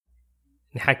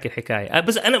نحكي الحكاية.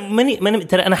 بس أنا ماني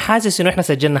ترى أنا حاسس إنه إحنا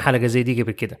سجلنا حلقة زي دي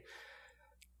قبل كده.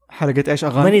 حلقة إيش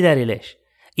أغاني؟ ماني داري ليش.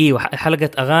 إيوه حلقة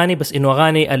أغاني، بس إنه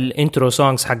أغاني الانترو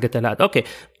سونغز حقتها. لا أوكي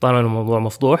طبعا الموضوع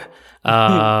مفضوح.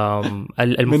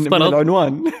 المفترض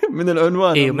من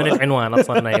العنوان إيوه من العنوان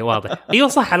أصلاً واضح. إيوه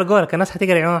صح على قولك، الناس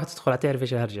حتقرأ العنوان حتدخل تعرف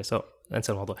إيش الهرجة.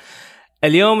 أنسى الموضوع.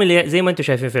 اليوم اللي زي ما أنتم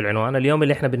شايفين في العنوان، اليوم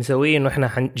اللي إحنا بنسويه إنه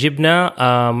إحنا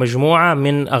جبنا مجموعة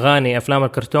من أغاني أفلام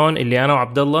الكرتون اللي أنا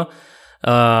وعبد الله،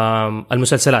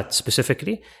 المسلسلات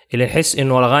specifically اللي نحس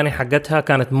إنه الأغاني حقتها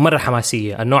كانت مرة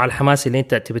حماسية، النوع الحماسي اللي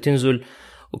أنت تبي تنزل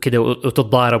وكده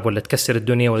وتتضارب ولا تكسر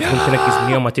الدنيا ولا تكون تنكس من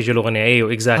يوم ما تيجي الأغنية.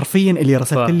 أيوه إكزاكت. حرفيا اللي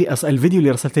رسلت لي الفيديو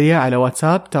اللي رسلت إياه على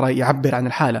واتساب ترى يعبر عن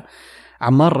الحالة.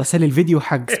 عمار رسل الفيديو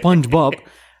حق سبونج بوب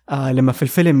لما في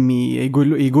الفيلم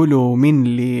يقولوا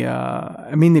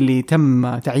مين اللي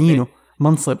تم تعيينه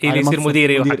منصب اللي يصير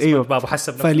مدير. أيوه بابا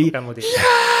حسب نفسه كان مدير.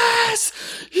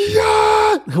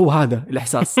 هو هذا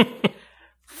الإحساس.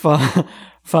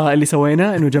 فاللي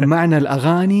سويناه إنه جمعنا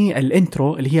الأغاني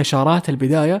الانترو اللي هي شارات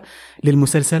البداية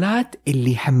للمسلسلات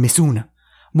اللي يحمسونا،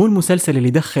 مو المسلسل اللي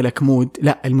يدخلك مود،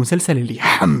 لا المسلسل اللي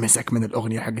يحمسك من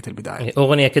الأغنية حقت البداية.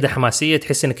 أغنية كده حماسية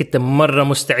تحس إنك أنت مرة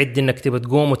مستعد إنك تبى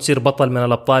تقوم وتصير بطل من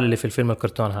الأبطال اللي في الفيلم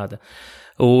الكرتون هذا.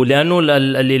 ولأنه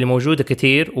اللي موجودة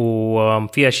كتير،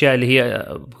 وفي أشياء اللي هي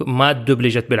ما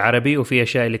دبلجت بالعربي وفي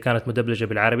أشياء اللي كانت مدبلجة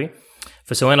بالعربي،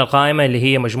 فسوينا القائمة اللي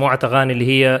هي مجموعة أغاني اللي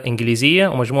هي إنجليزية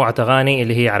ومجموعة أغاني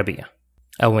اللي هي عربية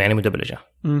أو يعني مدبلجة.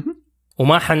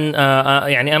 وما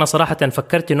يعني أنا صراحة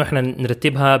فكرت إنه إحنا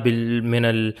نرتبها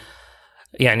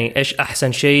يعني إيش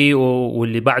أحسن شيء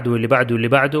واللي بعده واللي بعده واللي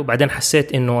بعده. بعدين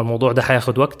حسيت إنه الموضوع ده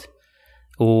حياخد وقت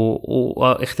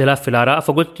واختلاف في الآراء،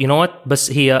 فقلت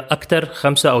بس هي أكتر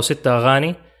 5 أو 6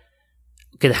 أغاني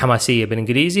كده حماسية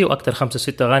بالإنجليزي وأكتر 5 أو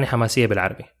 6 أغاني حماسية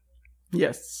بالعربي.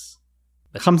 يس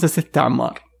 5-6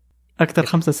 عمار. أكتر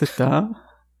 5-6 ها؟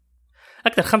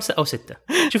 أكتر 5 أو 6.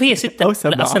 شوف هي 6 أو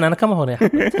 7. لا أصلا أنا كم هون يا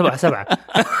أخي 7.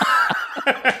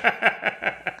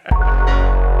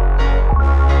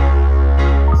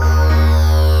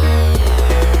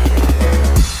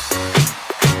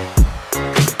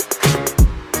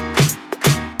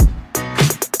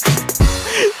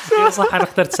 صح أنا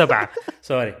اخترت 7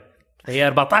 سوري، هي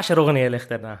 14 أغنية اللي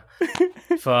اخترناها.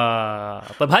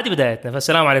 طيب هذه بدايتنا.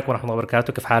 فالسلام عليكم ورحمة الله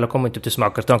وبركاته، كيف حالكم؟ انتم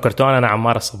بتسمعوا كرتون. أنا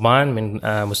عمار الصبان من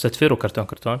مستدفر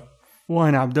وكرتون.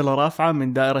 وأنا عبد الله رافعة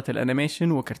من دائرة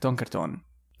الأنيميشن وكرتون.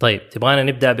 طيب تبغانا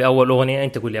نبدأ بأول أغنية؟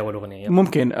 أنت قول لي أول أغنية.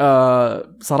 ممكن.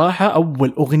 صراحة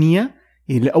أول أغنية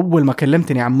اللي أول ما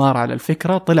كلمتني عمار على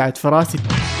الفكرة طلعت في راسي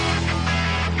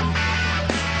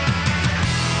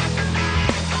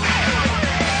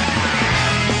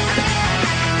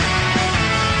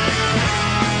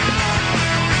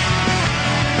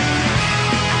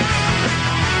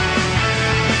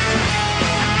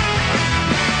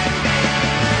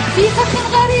في فخ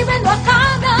غريب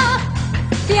وقعنا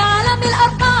في عالم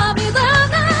الأرقام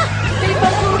ضعنا.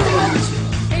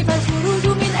 كيف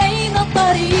الخروج من أين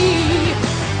الطريق؟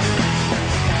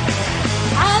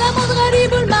 عالم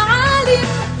غريب المعالم،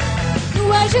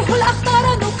 نواجه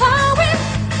الأخطار نقاوم،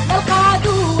 نلقى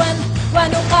عدوا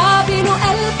ونقابل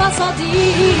 1000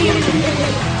 صديق.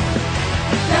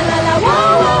 لا لا لا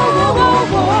واو واو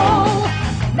واو واو،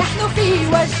 نحن في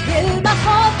وجه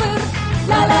المخاطر.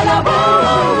 لا لا لا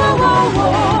واو واو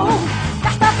واو،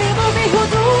 نحتفظ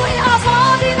بهدوء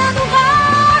أعصابنا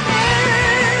نغامر.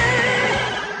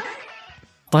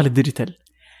 طالب ديجيتال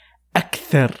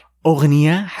أكثر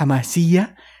أغنية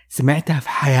حماسية سمعتها في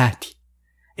حياتي،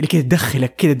 اللي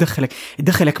كده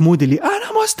تدخلك مود اللي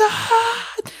أنا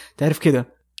مستعد، تعرف كده.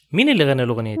 مين اللي غنى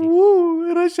الأغنية دي؟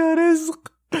 رشا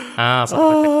رزق.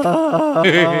 صاحبتك.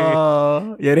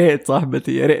 يا ريت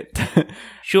صاحبتي يا ريت.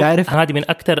 شوف هذه من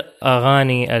أكتر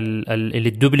أغاني اللي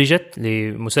دبلجت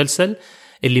لمسلسل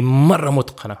اللي مرة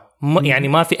متقنة، يعني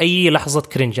ما في أي لحظة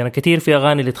كرنج. أنا كتير في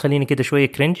أغاني اللي تخليني كده شوية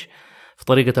كرنج في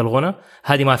طريقة الغنى،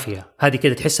 هذه ما فيها. هذه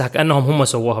كده تحسها كأنهم هم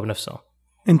سووها بنفسهم.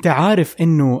 أنت عارف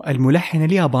إنه الملحن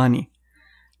الياباني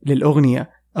للأغنية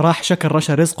راح شكر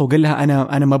رشا رزق وقال لها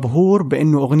أنا مبهور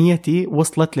بإنه أغنيتي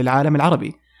وصلت للعالم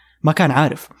العربي. ما كان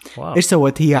عارف. واو. إيش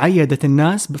سوت هي؟ عيدت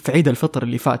الناس في عيد الفطر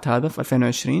اللي فات هذا في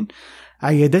 2020،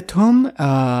 عيدتهم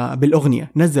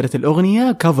بالأغنية. نزلت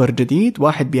الأغنية كفر جديد،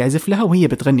 واحد بيعزف لها وهي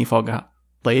بتغني فوقها.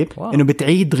 طيب واو. إنه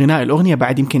بتعيد غناء الأغنية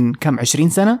بعد يمكن 20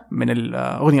 سنة من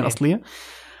الأغنية الأصلية.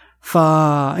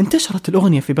 فانتشرت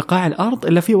الأغنية في بقاع الأرض،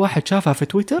 إلا في واحد شافها في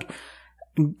تويتر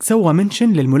سوى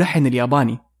منشن للملحن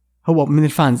الياباني، هو من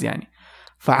الفانز يعني،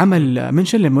 فعمل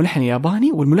منشن للملحن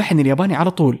الياباني، والملحن الياباني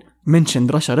على طول منشن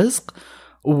رشا رزق.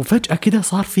 وفجأة كده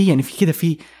صار فيه يعني في كده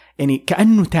في يعني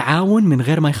كأنه تعاون من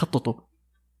غير ما يخططوا.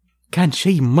 كان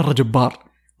شيء مرة جبار،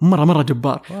 مرة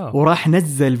جبار. وراح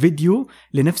نزل فيديو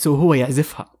لنفسه وهو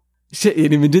يعزفها، شيء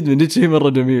يعني من جد شيء مرة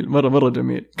جميل، مرة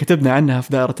جميل. كتبنا عنها في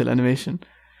دائرة الأنيميشن.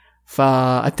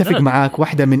 فأتفق معاك،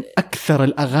 واحدة من أكثر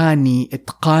الأغاني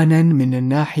إتقانا من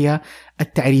الناحية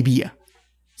التعريبية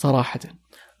صراحة.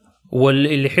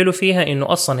 واللي حلو فيها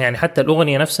إنه أصلا يعني حتى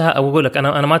الأغنية نفسها، أو أقول لك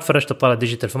أنا ما تفرجت أبطال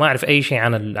الديجيتال فما أعرف أي شيء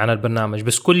عن البرنامج،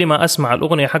 بس كل ما أسمع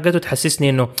الأغنية حقته تحسسني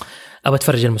إنه أبى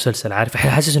أتفرج المسلسل، عارف،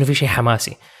 حاسس إنه في شيء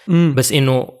حماسي. بس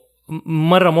إنه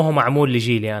مرة ما هو معمول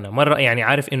لجيلي أنا، مرة يعني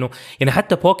عارف إنه يعني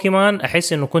حتى بوكيمون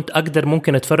أحس إنه كنت أقدر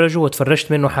ممكن أتفرجه،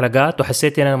 وتفرجت منه حلقات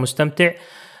وحسيت إن أنا مستمتع.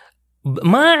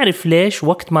 ما أعرف ليش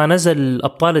وقت ما نزل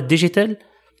أبطال الديجيتال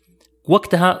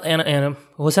وقتها يعني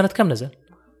هو سنة كم نزل؟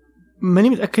 ماني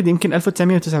متأكد، يمكن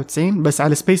 1999، بس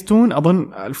على سبيس تون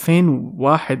أظن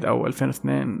 2001 أو 2002،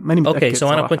 ماني متأكد. أوكي، سو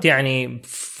أنا كنت يعني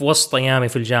في وسط أيامي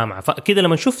في الجامعة، فكذا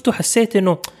لما شفته حسيت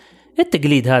إنه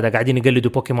التقليد هذا قاعدين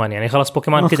يقلدوا بوكيمون، يعني خلاص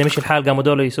بوكيمون كده مش الحال، قاموا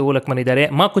دول يسووا لك ماني داري.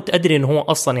 ما كنت أدري إنه هو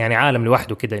أصلا يعني عالم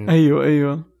لوحده كده.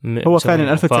 أيوه هو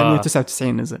فعلا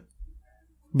 1999 نزل،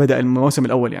 بدأ الموسم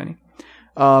الأول يعني.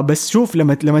 بس شوف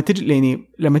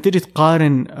لما تجي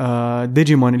تقارن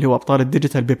ديجيمون اللي هو أبطال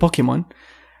الديجيتال ببوكيمون،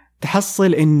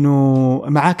 تحصل إنه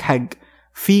معاك حق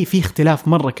في اختلاف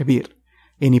مرة كبير.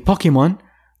 يعني بوكيمون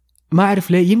ما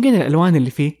أعرف ليه، يمكن الألوان اللي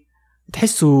فيه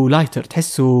تحسه لايتر،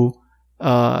 تحسه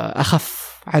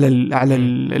أخف على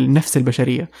النفس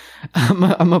البشرية.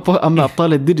 أما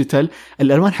أبطال الديجيتال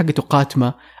الألوان حقته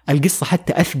قاتمة، القصة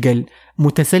حتى أثقل،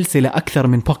 متسلسلة أكثر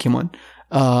من بوكيمون،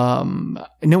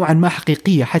 نوعا ما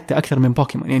حقيقية حتى أكثر من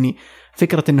بوكيمون. يعني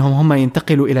فكرة إنهم هم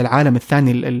ينتقلوا إلى العالم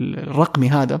الثاني الرقمي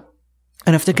هذا.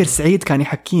 أنا أفتكر سعيد كان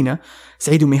يحكينا،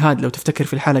 سعيد وميهاد لو تفتكر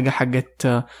في الحلقة حقت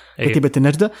كتيبة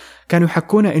النجدة، كانوا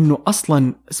يحكونا إنه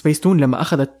أصلا سبيستون لما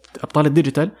أخذت أبطال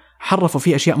الديجيتال حرفوا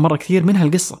فيه أشياء مرة كثير منها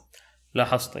القصة.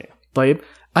 لاحظت. طيب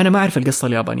أنا ما أعرف القصة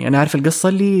اليابانية، أنا أعرف القصة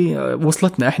اللي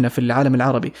وصلتنا إحنا في العالم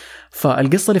العربي.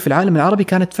 فالقصة اللي في العالم العربي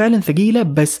كانت فعلا ثقيلة،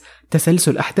 بس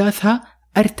تسلسل أحداثها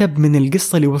أرتب من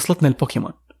القصة اللي وصلتنا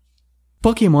البوكيمون.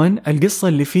 بوكيمون القصة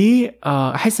اللي فيه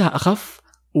أحسها أخف،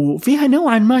 وفيها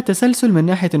نوعا ما تسلسل من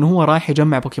ناحية إنه هو رايح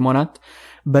يجمع بوكيمونات،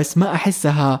 بس ما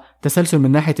أحسها تسلسل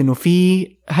من ناحية إنه في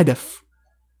هدف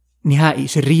نهائي،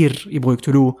 شرير يبغوا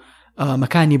يقتلوه،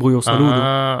 مكان يبغوا يوصلوا له.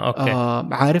 أوكي.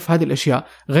 عارف هذه الأشياء.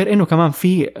 غير إنه كمان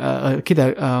في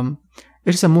كده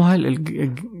إيش سموها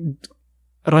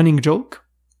running joke،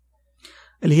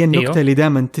 اللي هي النكتة اللي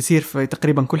دائما تسير في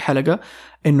تقريبا كل حلقة،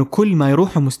 إنه كل ما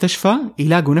يروحوا مستشفى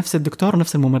يلاقوا نفس الدكتور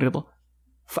ونفس الممرضة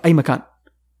في أي مكان.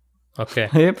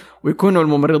 اوكي. ويكونوا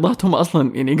الممرضات هم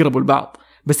اصلا يعني يقربوا لبعض،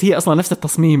 بس هي اصلا نفس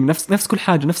التصميم، نفس كل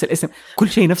حاجه، نفس الاسم، كل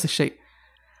شيء نفس الشيء.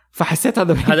 فحسيت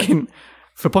هذا يمكن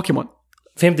في بوكيمون.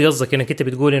 فهمت قصدك، انك انت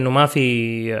بتقول انه ما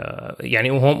في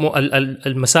يعني هو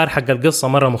المسار حق القصه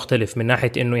مره مختلف من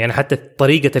ناحيه انه يعني حتى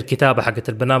طريقه الكتابه حقت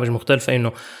البرنامج مختلفه.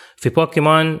 انه في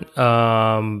بوكيمون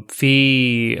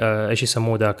في ايش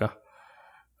يسموه ذاك،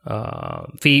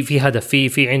 في هدف،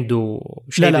 في عنده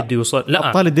شيء بده يوصل. لا،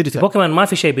 ابطال الديجيتال بوكيمون ما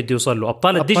في شيء بده يوصل له،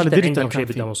 ابطال الديجيتال عندهم شيء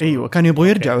بدهم يوصل. ايوه كانوا يبغوا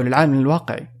يرجعوا للعالم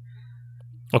الواقعي.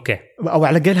 اوكي. او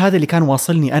على الاقل هذا اللي كان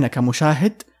واصلني انا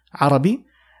كمشاهد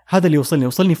عربي، هذا اللي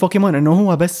وصلني بوكيمون، انه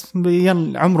هو بس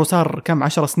عمره صار كم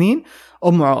 10 سنين،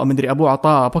 امه مدري ابوه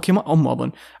عطاه بوكيمون، امه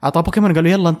اظن عطاه بوكيمون، قال له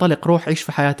يلا انطلق روح عيش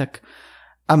في حياتك.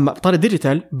 اما ابطال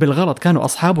الديجيتال بالغلط كانوا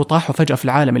اصحابه طاحوا فجأة في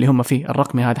العالم اللي هم فيه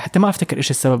الرقمي هذا، حتى ما افتكر ايش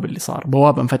السبب اللي صار،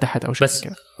 بوابة انفتحت او شيء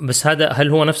كذا. بس هذا هل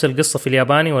هو نفس القصة في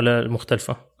الياباني ولا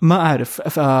مختلفة؟ ما اعرف.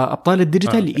 ابطال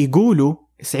الديجيتال يقولوا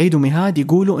سعيد وميهاد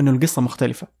يقولوا انه القصة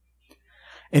مختلفة،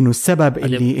 انه السبب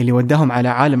اللي وداهم على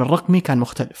عالم الرقمي كان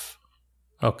مختلف.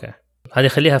 اوكي، هذه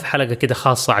خليها في حلقة كده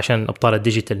خاصة عشان أبطال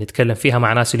الديجيتال نتكلم فيها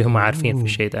مع ناس اللي هم عارفين في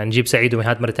الشيء ده، نجيب سعيد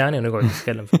وميهاد مرة تانية ونقعد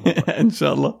نتكلم في الموضوع. إن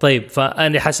شاء الله. طيب،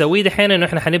 فأنا حسوي دحين إنه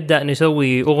إحنا حنبدأ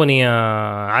نسوي أغنية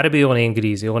عربي أغنية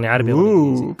إنجليزي، أغنية عربي أغنية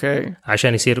إنجليزي. أوكي.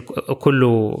 عشان يصير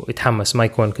كله يتحمس، ما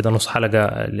يكون كده نص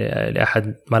حلقة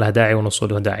لأحد ما لها داعي ونص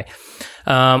له داعي.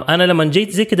 أنا لما جيت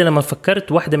زي كده، لما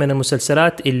فكرت واحدة من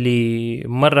المسلسلات اللي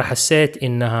مرة حسيت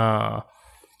إنها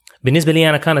بالنسبة لي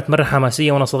أنا كانت مرة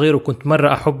حماسية وأنا صغير وكنت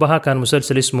مرة أحبها، كان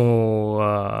مسلسل اسمه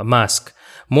ماسك.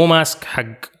 مو ماسك حق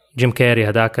جيم كاري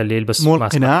هذاك اللي يلبس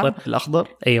ماسك الأخضر.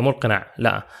 أي مو القناع،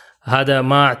 لا هذا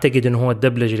ما أعتقد إنه هو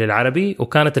الدبلج للعربي.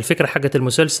 وكانت الفكرة حقت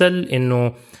المسلسل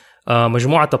إنه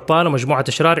مجموعة أبطال ومجموعة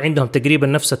أشرار عندهم تقريبا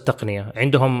نفس التقنية،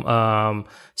 عندهم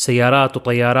سيارات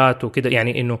وطيارات وكده،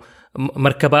 يعني إنه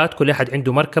مركبات، كل أحد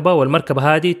عنده مركبة،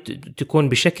 والمركبة هذه تكون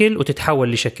بشكل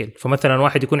وتتحول لشكل. فمثلا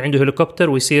واحد يكون عنده هليكوبتر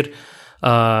ويصير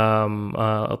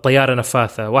طيارة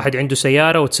نفاثة، واحد عنده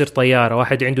سيارة وتصير طيارة،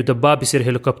 واحد عنده دباب يصير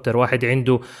هليكوبتر، واحد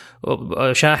عنده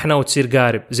شاحنة وتصير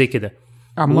قارب زي كده.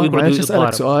 عمار معلش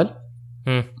أسألك سؤال.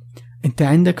 أنت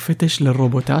عندك فتش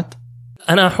للروبوتات؟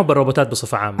 أنا أحب الروبوتات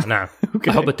بصفة عامة. نعم.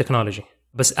 أحب التكنولوجي،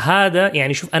 بس هذا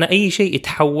يعني شوف أنا أي شيء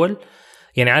يتحول،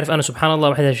 يعني عارف أنا سبحان الله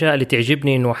واحدة الأشياء اللي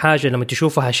تعجبني إنه حاجة لما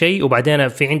تشوفها شيء وبعدين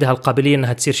في عندها القابلية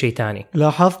إنها تصير شيء تاني.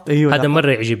 لاحظت؟ أيوة هذا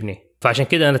مرة يعجبني. فعشان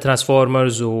كده أنا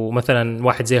ترانسفورمرز ومثلا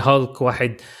واحد زي هالك،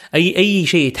 واحد أي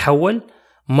شيء يتحول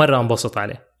مرة أنبسط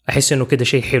عليه. أحس إنه كده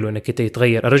شيء حلو إنك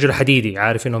يتغير. الرجل الحديدي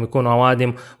عارف إنهم يكونوا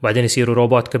أوادم وبعدين يصيروا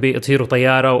روبوت كبير، يصيروا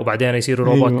طيارة وبعدين يصيروا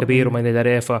روبوت أيوة. كبير وما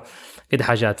ندري كده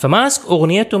حاجات. فماسك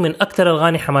أغنيته من أكثر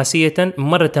الأغاني حماسية،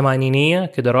 مرة تمانينية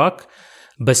كده روك،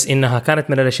 بس إنها كانت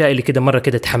من الأشياء اللي كده مرة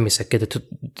كده تحمسك كده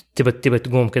تبى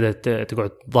تقوم كده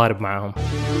تقعد ضارب معاهم.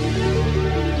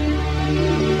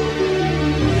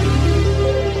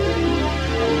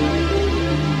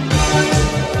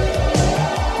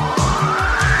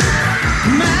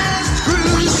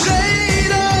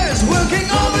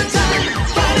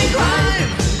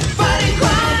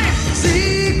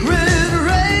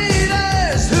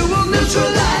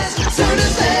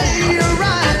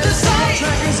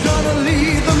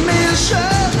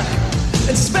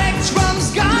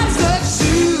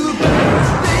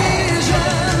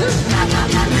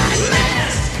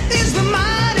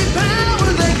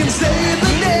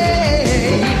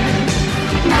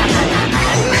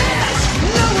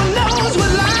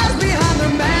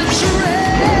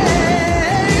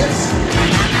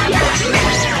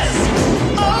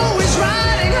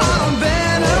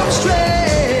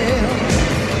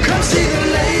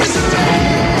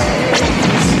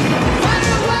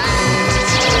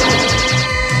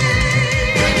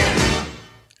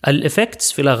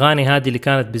 الإفكتس في الأغاني هذه اللي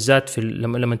كانت بالذات في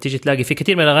لما تيجي تلاقي في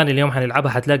كثير من الأغاني اليوم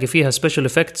حنلعبها حتلاقي فيها سبيشال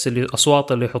إفكتس، اللي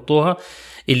أصوات اللي يحطوها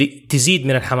اللي تزيد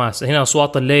من الحماس. هنا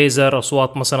أصوات الليزر،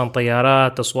 أصوات مثلا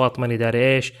طيارات، أصوات ما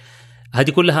نداري إيش، هذه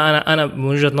كلها أنا من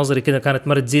وجهة نظري كده كانت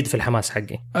مرة تزيد في الحماس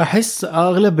حقي. أحس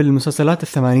أغلب المسلسلات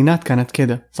الثمانينات كانت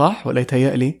كده، صح ولا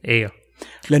يتهيألي؟ أيوه،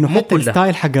 لأنه حتى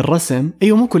الستايل حق الرسم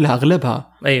أيوه مو كلها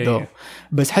أغلبها أيوه.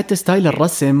 بس حتى ستايل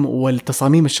الرسم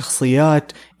والتصاميم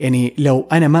الشخصيات، يعني لو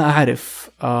أنا ما أعرف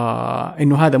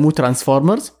إنه هذا مو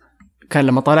ترانسفورمرز، كان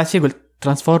لما طالعت شيء قلت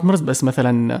ترانسفورمرز بس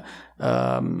مثلا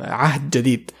عهد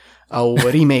جديد أو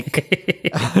ريميك.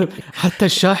 حتى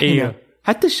الشاحنة أيوه.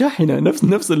 حتى الشاحنة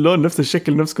نفس اللون نفس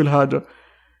الشكل نفس كل هذا.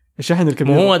 الشاحن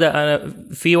الكبير هو ده. أنا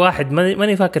في واحد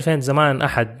ماني فاكر فين زمان،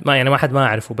 أحد ما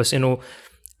أعرفه، بس إنه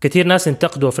كثير ناس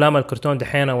انتقدوا أفلام الكرتون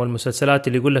دحين والمسلسلات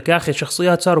اللي يقول لك يا أخي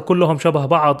الشخصيات صاروا كلهم شبه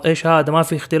بعض، إيش هذا، ما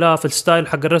في اختلاف، الستايل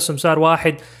حق الرسم صار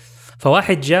واحد.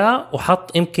 فواحد جاء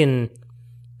وحط يمكن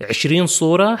 20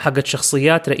 صورة حقت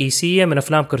شخصيات رئيسية من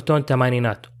أفلام كرتون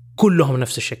تمانينات كلهم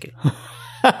نفس الشكل.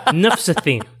 نفس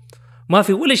الثيم، ما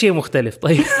في ولا شيء مختلف.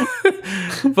 طيب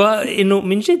فإنه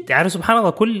من جد يعني سبحان الله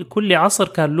كل عصر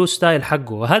كان له ستايل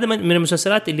حقه. هذا من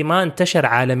المسلسلات اللي ما انتشر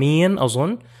عالميا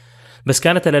أظن، بس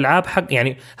كانت الألعاب حق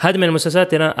يعني هذا من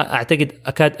المسلسلات اللي أنا أعتقد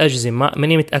أكاد أجزم،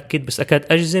 ماني متأكد بس أكاد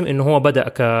أجزم إنه هو بدأ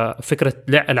كفكرة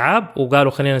ألعاب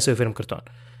وقالوا خلينا نسوي فيلم كرتون.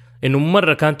 إنه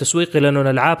مرة كان تسويقي لأنه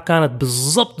الألعاب كانت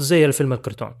بالضبط زي الفيلم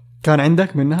الكرتون. كان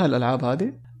عندك منها الألعاب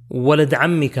هذه؟ ولد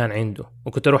عمي كان عنده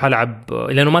وكنت أروح ألعب،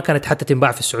 لأنه ما كانت حتى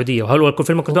تنباع في السعودية، وهل كل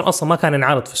فيلم الكرتون أصلا ما كان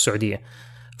ينعرض في السعودية،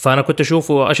 فأنا كنت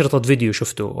أشوفه أشرطة فيديو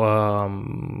شفته.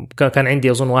 كان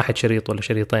عندي أظن 1 شريط ولا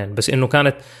شريطين، بس إنه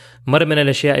كانت مرة من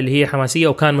الأشياء اللي هي حماسية،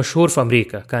 وكان مشهور في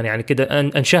أمريكا. كان يعني كده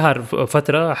انشهر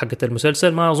فترة حقت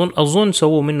المسلسل، ما أظن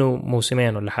سووا منه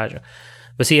موسمين ولا حاجة،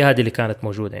 بس هي هذه اللي كانت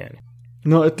موجودة يعني.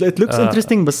 it looks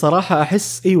interesting. بس صراحة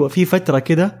أحس أيوة في فترة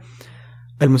كده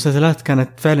المسلسلات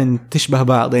كانت فعلا تشبه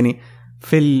بعض، يعني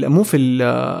مو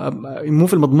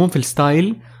في المضمون، في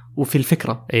الستايل وفي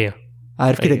الفكرة. أيوة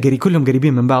عارف كده أيوة. كلهم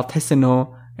قريبين من بعض. تحس إنه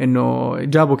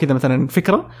جابوا كده مثلا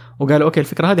فكرة وقالوا أوكي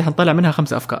الفكرة هذه حنطلع منها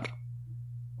 5 أفكار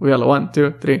ويلا 1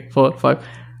 2 3 4 5.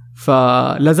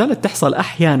 فلا زالت تحصل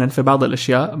أحيانا في بعض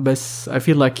الأشياء، بس I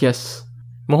feel like yes.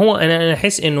 ما هو أنا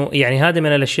أحس إنه يعني هذا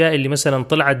من الأشياء اللي مثلا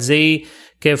طلعت زي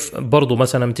كيف برضو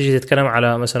مثلا تيجي تتكلم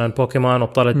على مثلا بوكيمون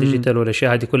وابطال الديجيتال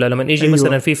والاشياء هذه كلها، لما يجي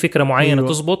مثلا في فكره معينه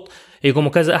تزبط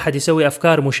يقوموا كذا احد يسوي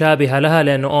افكار مشابهه لها،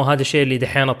 لانه هذا الشيء اللي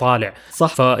دحين طالع.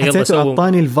 صح. حسيته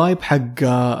اعطاني الفايب حق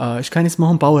ايش كان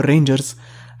اسمهم، باور رينجرز،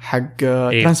 حق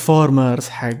ترانسفورمرز،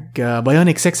 حق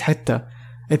بايونيك 6. حتى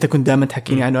انت كنت دائما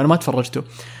تحكيني عنه، انا ما تفرجته.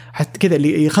 حتى كذا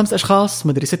اللي 5 أشخاص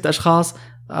مدري 6 أشخاص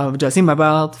جالسين مع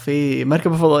بعض في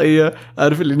مركبة فضائية،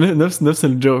 عارف اللي نفس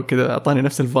الجو كذا، اعطاني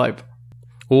نفس الفايب.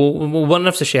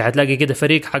 ونفس الشيء هتلاقي كده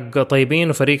فريق حق طيبين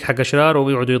وفريق حق أشرار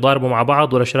ويقعدوا يضاربوا مع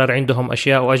بعض، والأشرار عندهم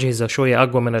أشياء وأجهزة شوية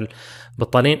أقوى من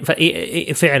البطالين.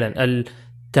 ففعلا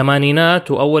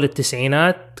الثمانينات وأول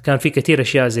التسعينات كان في كتير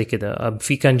أشياء زي كده.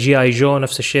 في كان جي آي جو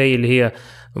نفس الشيء، اللي هي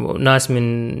ناس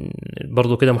من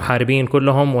برضو كده محاربين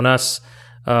كلهم، وناس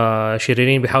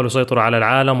شريرين بيحاولوا يسيطروا على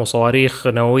العالم، وصواريخ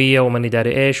نووية ومن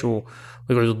يداري إيش،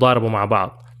 ويقعدوا يضاربوا مع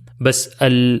بعض. بس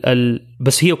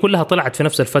بس هي كلها طلعت في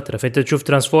نفس الفترة. فأنت تشوف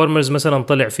ترانسفورمرز مثلا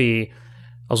طلع في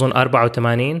أظن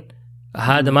 84،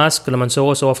 هذا ماسك لما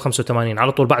سواه في 85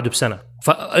 على طول بعده بسنة.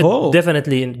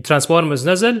 ديفينتلي ترانسفورمرز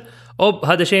نزل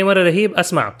هذا شيء مرة رهيب،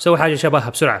 أسمع سوي حاجة شبهها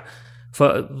بسرعة.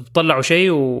 فطلعوا شيء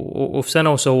وفي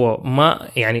سنة وسووا. ما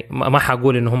يعني ما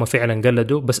حقول إنه هم فعلا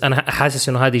قلدوا، بس أنا حاسس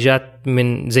إنه هذه جات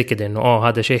من زي كده، إنه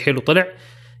هذا شيء حلو طلع،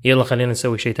 يلا خلينا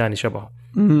نسوي شيء تاني شبهه.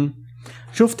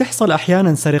 شوف تحصل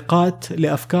أحيانا سرقات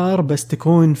لأفكار بس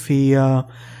تكون في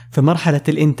مرحلة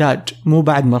الإنتاج، مو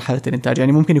بعد مرحلة الإنتاج.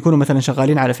 يعني ممكن يكونوا مثلا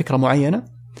شغالين على فكرة معينة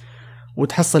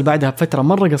وتحصل بعدها بفترة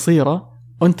مرة قصيرة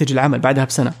أنتج العمل بعدها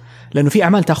بسنة، لأنه في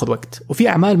أعمال تأخذ وقت وفي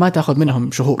أعمال ما تأخذ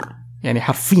منهم شهور، يعني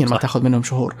حرفيا ما تأخذ منهم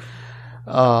شهور.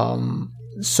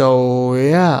 so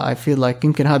yeah I feel like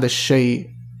يمكن هذا الشيء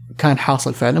كان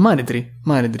حاصل فعلا، ما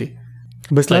ندري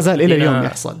بس طيب لا زال إلى اليوم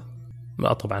يحصل.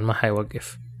 لا طبعا ما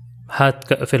حيوقف.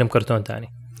 هات فيلم كرتون تاني.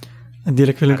 أدي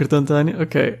لك فيلم كرتون تاني.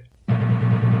 أوكي.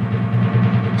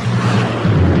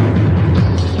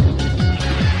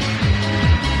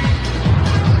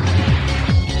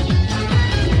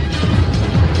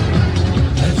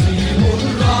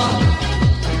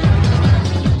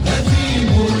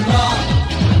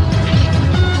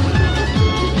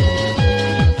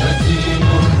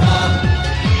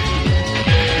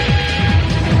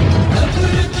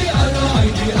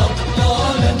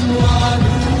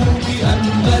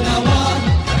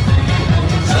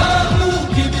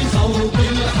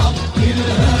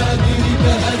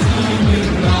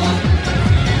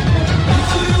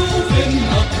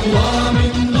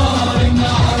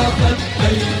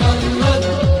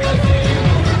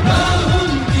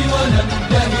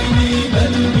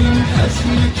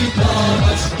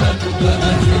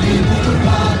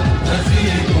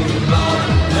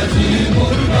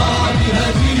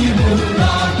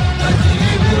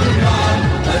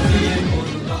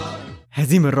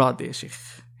 هزيم الرعد يا شيخ.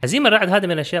 هزيم الرعد هذا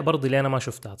من الأشياء برضو اللي أنا ما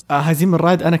شفتها. هزيم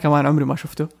الرعد أنا كمان عمري ما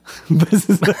شفته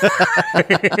بس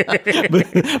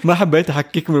ما حبيت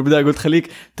أحكيك من البداية، قلت خليك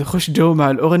تخش جو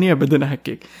مع الأغنية بدون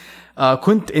أحكيك.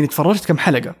 كنت إني تفرجت كم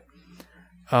حلقة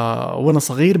وأنا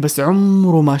صغير، بس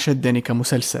عمره ما شدني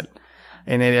كمسلسل.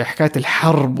 يعني حكاية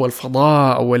الحرب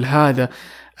والفضاء والهذا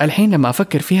الحين لما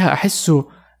أفكر فيها أحسه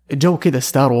جو كده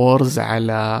ستار وورز،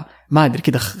 على ما أدري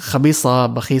كده خبيصة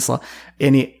بخيصة.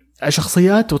 يعني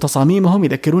شخصيات وتصاميمهم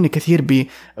يذكروني كثير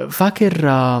فاكر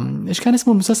إيش كان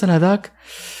اسمه المسلسل هذاك؟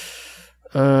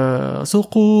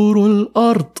 صقور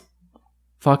الأرض،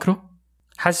 فاكره؟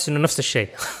 حاسس إنه نفس الشيء.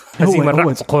 هزيم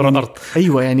الرعد صقور الأرض.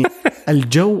 أيوة يعني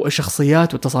الجو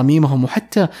الشخصيات وتصاميمهم،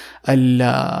 وحتى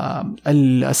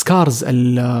السكارز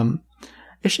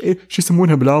إيش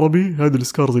يسمونها بالعربي هذه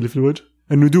السكارز اللي في الوجه؟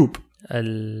 الندوب.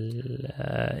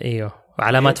 ايوه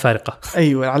علامات فارقة.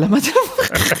 ايوه علامات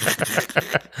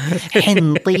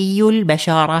حنطي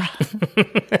البشرة.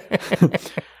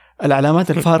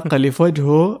 العلامات الفارقة اللي في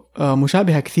وجهه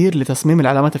مشابهة كثير لتصميم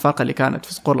العلامات الفارقة اللي كانت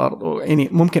في صقور الأرض. يعني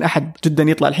ممكن أحد جدا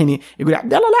يطلع الحين يقول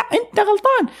عبد الله لا أنت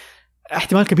غلطان،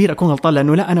 احتمال كبير أكون غلطان،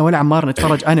 لأنه لا أنا ولا عمار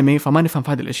نتفرج أنمي فما نفهم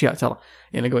في هذه الأشياء. ترى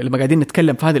يعني لما قاعدين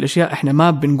نتكلم في هذه الأشياء إحنا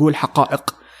ما بنقول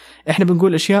حقائق، إحنا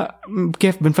بنقول أشياء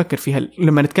كيف بنفكر فيها.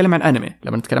 لما نتكلم عن أنمي،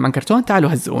 لما نتكلم عن كرتون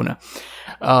تعالوا هزئونا.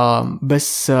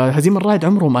 بس هزيم الرعد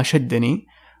عمره ما شدني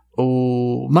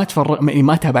وما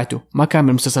ما تابعته. ما كان من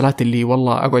المسلسلات اللي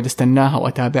والله أقعد استناها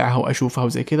وأتابعها وأشوفها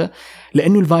وزي كذا،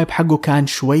 لأنه الفايب حقه كان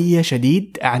شوية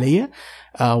شديد علي.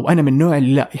 وأنا من النوع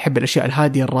اللي لا يحب الأشياء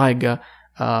الهادية الرايقة.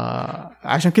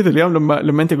 عشان كذا اليوم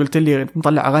لما أنت قلت لي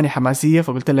نطلع أغاني حماسية،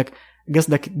 فقلت لك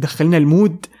قصدك دخلنا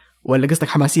المود ولا قصدك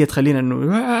حماسية تخلينا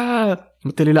إنه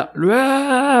قلت لي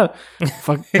لا.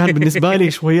 فكان بالنسبة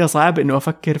لي شوية صعب إنه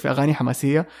أفكر في أغاني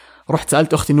حماسية. رحت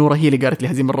سألت أختي نورة، هي اللي قالت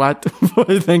لي هزيم الرعد.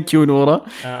 ثانك يو نورة.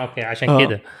 أوكي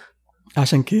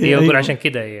عشان كده هي أقول عشان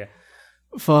كده هي.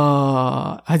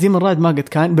 فهزيم الرعد ما قد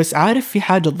كان. بس عارف في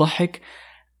حاجة تضحك،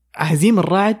 هزيم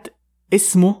الرعد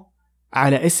اسمه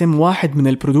على اسم واحد من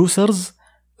البرودوسرز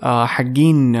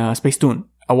حقين سبيستون،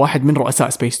 أو واحد من رؤساء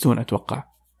سبيستون أتوقع.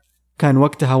 كان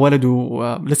وقتها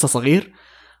ولده لسه صغير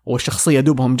والشخصية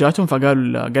دوبهم جاتهم،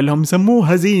 قال لهم سموه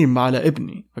هزيم على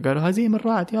ابني، فقالوا هزيم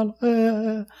الرعد يلا.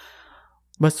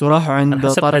 بس وراحوا عند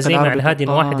طارق هزيم على هادي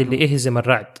واحد اللي يهزم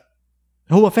الرعد.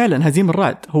 هو فعلا هزيم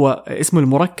الرعد، هو اسمه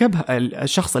المركب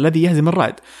الشخص الذي يهزم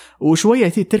الرعد، وشوية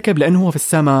تركب لأنه هو في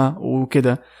السماء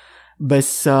وكده.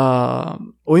 بس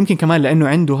ويمكن كمان لأنه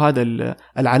عنده هذا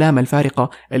العلامة الفارقة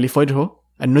اللي في وجهه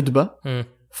الندبة،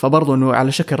 فبرضه أنه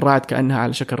على شكل رعد، كأنها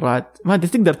على شكل رعد، ما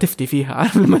تقدر تفتي فيها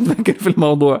عارف لما تفكر في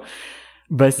الموضوع.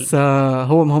 بس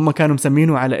هم كانوا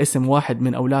مسمينه على اسم واحد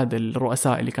من أولاد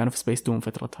الرؤساء اللي كانوا في سبيس تون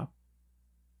فترتها.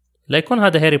 لا يكون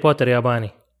هذا هاري بوتر ياباني.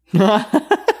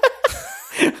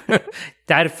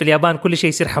 تعرف في اليابان كل شيء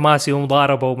يصير حماسي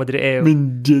ومضاربة ومدري ايه.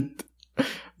 من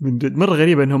جد مرة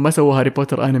غريبة انهم ما سووا هاري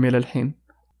بوتر انمي للحين.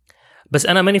 بس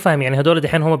انا ماني فاهم يعني هدول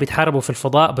دحين هم بيتحاربوا في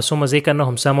الفضاء، بس هم زي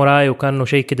كأنهم ساموراي وكانوا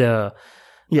شيء كده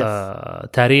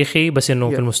تاريخي، بس انه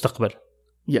في المستقبل.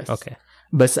 اوكي.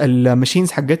 بس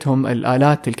الماشينز حقتهم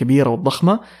الآلات الكبيرة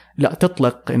والضخمة لا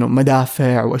تطلق انه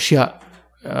مدافع واشياء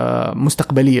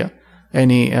مستقبلية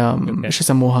يعني ايش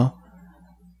يسموها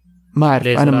ما أعرف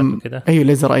أنا أيوة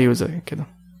ليزر أيوة زي كده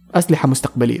أسلحة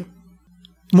مستقبلية.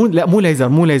 مو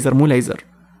ليزر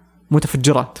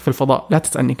متفجرات في الفضاء. لا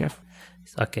تسألني كيف.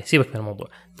 أوكي سيبك من الموضوع.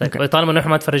 طيب طالما نحن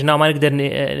ما تفرجناه وما نقدر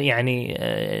يعني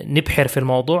نبحر في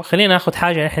الموضوع، خلينا ناخد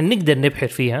حاجة نحن نقدر نبحر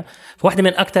فيها. فواحدة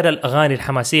من أكثر الأغاني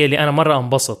الحماسية اللي أنا مرة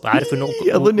أنبسط عارف إنه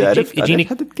أظن أعرف يجيني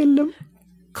حتتكلم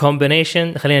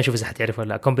كومبينيشن، خلينا نشوف إذا حتعرف ولا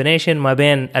لا. كومبينيشن ما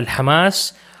بين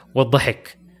الحماس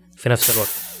والضحك في نفس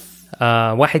الوقت.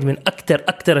 واحد من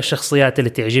أكتر الشخصيات اللي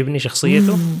تعجبني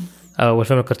شخصيته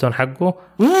والفيلم الكرتون حقه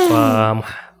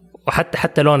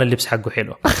وحتى لون اللبس حقه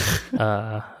حلو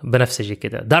بنفسجي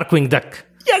كده. داركوينج داك.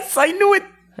 Yes I knew it.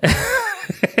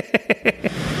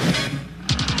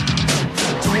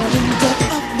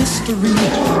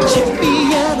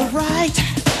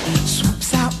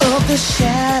 Swoops out of the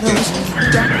shadows,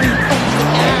 darkly of the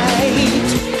night.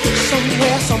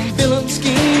 Somewhere some villain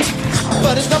schemes,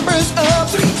 but his number's up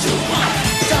 3, 2, 1.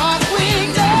 Darkwing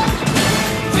Duck.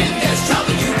 When there's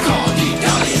trouble, you call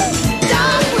DW.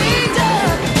 Darkwing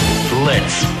Duck.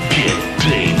 Let's get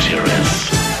dangerous.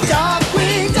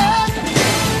 Darkwing Duck.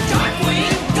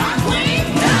 Darkwing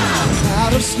Duck.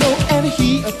 Out of snow and he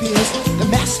appears, the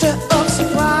master of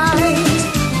surprise.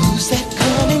 Who's that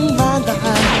cunning mind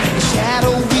behind the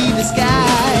shadowy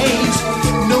disguise?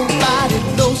 Nobody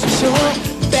knows for sure.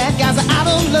 Bad guys are out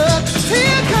of luck.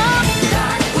 Here comes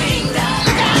Darkwing Duck.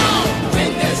 Look out!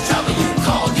 When there's trouble, you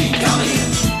call DW.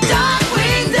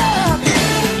 Darkwing Duck.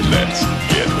 Let's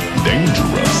get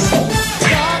dangerous.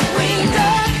 Darkwing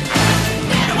Duck.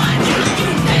 Better watch out, you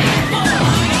bad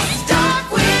boys.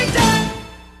 Darkwing Duck.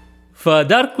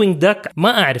 فداركوينج داك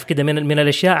ما أعرف كده من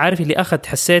الأشياء عارف اللي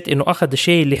حسيت إنه أخذ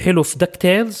الشيء اللي حلو في داك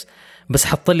تيلز، بس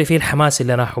حط لي فيه الحماس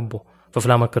اللي أنا أحبه في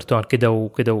أفلام الكرتون كده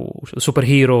وكده وسوبر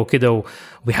هيرو وكده،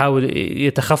 وبيحاول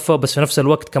يتخفى بس في نفس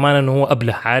الوقت كمان إنه هو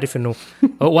أبله عارف إنه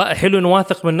هو حلو إنه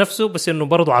واثق من نفسه بس إنه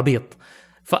برضو عبيط.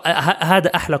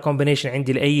 فهذا أحلى كومبينيشن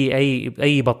عندي لأي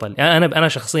أي بطل. أنا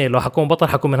شخصيا لو حكون بطل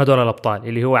حكون من هدول الأبطال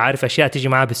اللي هو عارف أشياء تيجي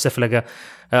معاه بالسفلقة.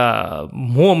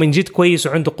 هو من جد كويس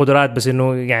وعنده قدرات بس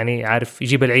إنه يعني عارف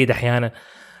يجيب العيد أحيانا.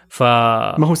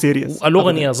 ما هو سيريس.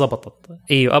 الأغنية زبطت.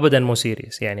 أيوة أبدا مو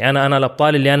سيريس. يعني أنا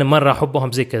الأبطال اللي أنا مرة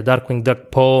أحبهم زي كده داركوينج داك،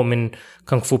 بو من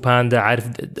كونغ فو باندا، عارف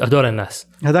هدول الناس.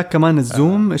 هذاك كمان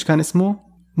الزوم إيش كان اسمه؟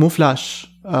 مو فلاش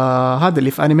هذا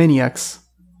اللي في أنيمانياكس.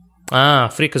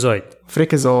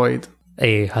 فريكازويد.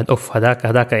 اي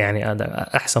هذاك يعني هذا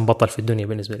احسن بطل في الدنيا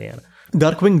بالنسبه لي انا.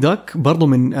 داركوينج داك برضو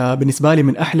من بالنسبه لي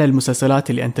من احلى المسلسلات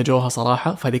اللي انتجوها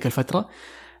صراحه في هذيك الفتره.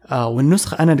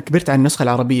 والنسخه انا كبرت على النسخه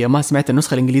العربيه، ما سمعت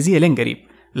النسخه الانجليزيه لين قريب.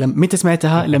 متى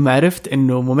سمعتها؟ لما عرفت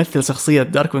انه ممثل شخصيه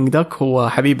داركوينج داك هو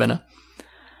حبيبنا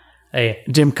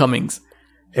جيم كومينجز.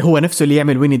 هو نفسه اللي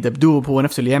يعمل ويني الدبدوب، هو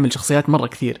نفسه اللي يعمل شخصيات مره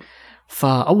كثير.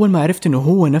 فاول ما عرفت انه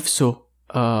هو نفسه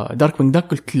داركوينج داك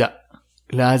قلت لا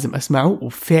لازم أسمعه،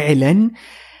 وفعلا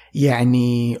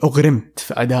يعني أغرمت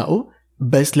في أدائه.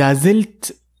 بس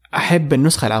لازلت أحب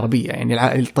النسخة العربية،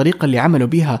 يعني الطريقة اللي عملوا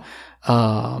بيها.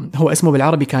 هو اسمه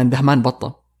بالعربي كان دهمان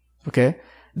بطة. أوكي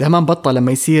دهمان بطة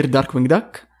لما يصير داركوينج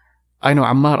داك أنا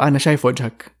وعمار أنا شايف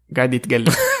وجهك قاعد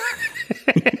يتقلب.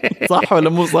 صح ولا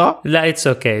مو صح؟ لا it's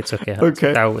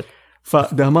okay تعود.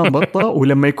 فدهمان بطة.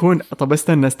 ولما يكون طب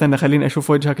استنى خليني أشوف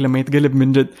وجهك لما يتقلب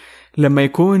من جد، لما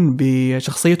يكون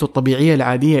بشخصيته الطبيعية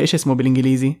العادية إيش اسمه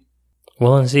بالإنجليزي؟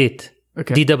 والله نسيت.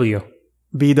 DW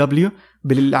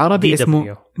بالعربي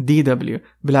اسمه DW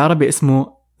بالعربي اسمه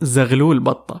زغلول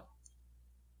بطة.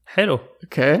 حلو.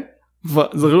 أوكي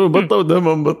فزغلول بطة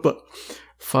ودهمان بطة.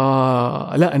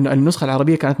 فلا النسخة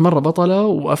العربية كانت مرة بطلة.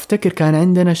 وأفتكر كان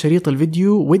عندنا شريط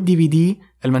الفيديو والدي في دي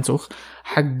المنسوخ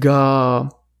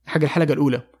حق الحلقة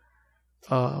الأولى.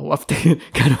 وافتكر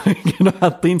كانوا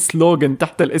حاطين سلوغن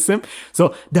تحت الاسم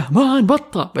دهمان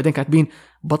بطة، بعدين كاتبين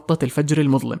بطة الفجر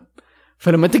المظلم.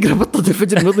 فلما تقرأ بطة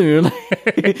الفجر المظلم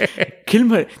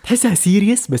كلمة تحسها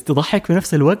سيريس بس تضحك في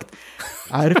نفس الوقت،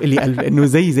 عارف اللي إنه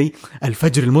زي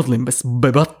الفجر المظلم بس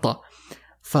ببطة.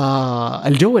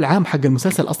 فالجو العام حق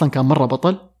المسلسل أصلا كان مرة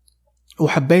بطل،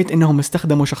 وحبيت إنهم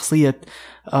استخدموا شخصية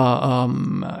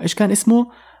إيش كان اسمه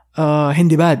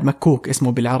هندباد مكوك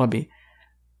اسمه بالعربي.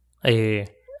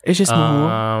 إيش اسمه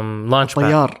هو؟ لانش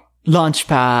طيار لانش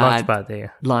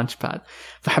باد.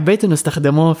 فحبيت إنه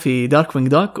استخدموه في دارك وينج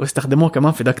دوك واستخدموه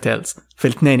كمان في داك تيلز، في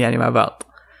الاثنين يعني مع بعض.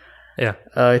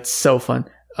 it's so fun.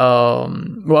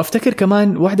 وأفتكر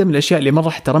كمان واحدة من الأشياء اللي مرة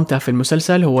احترمتها في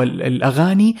المسلسل هو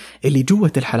الأغاني اللي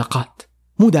جوة الحلقات.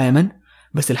 مو دائما،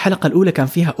 بس الحلقة الأولى كان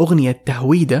فيها أغنية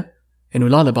تهويدة إنه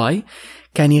لالباي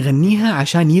كان يغنيها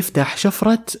عشان يفتح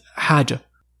شفرة حاجة.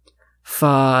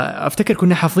 فأفتكر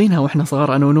كنا حافظينها وإحنا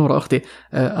صغار أنا ونورة أختي،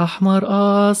 أحمر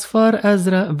أصفر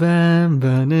أزرق بام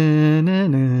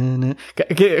بانانا،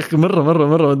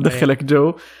 مرة تدخلك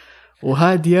جو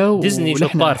وهادية. ديزني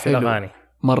شطار في الأغاني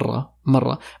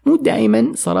مرة مو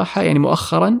دائما صراحة يعني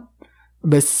مؤخرا،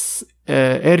 بس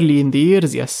early in the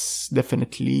years yes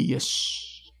definitely yes.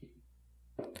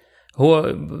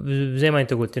 هو زي ما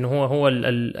انت قلت انه هو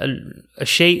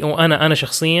الشيء. وانا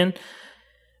شخصيا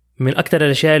من اكثر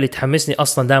الاشياء اللي تحمسني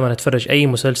اصلا دائما اتفرج اي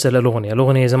مسلسل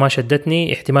الاغنيه اذا ما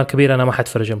شدتني احتمال كبير انا ما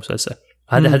حتفرج المسلسل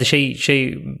هذا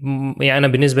شيء يعني انا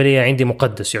بالنسبه لي عندي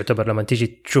مقدس يعتبر. لما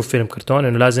تيجي تشوف فيلم كرتون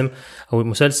انه لازم او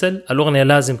مسلسل الاغنيه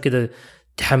لازم كده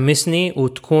تحمسني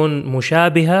وتكون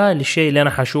مشابهه للشيء اللي انا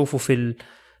حشوفه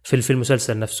في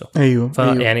المسلسل نفسه. أيوه.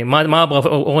 يعني ما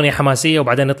ابغى اغنيه حماسيه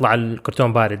وبعدين نطلع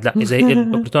الكرتون بارد، لا. اذا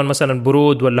الكرتون مثلا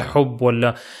برود ولا حب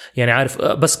ولا يعني عارف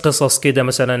بس قصص كده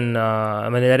مثلا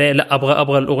لا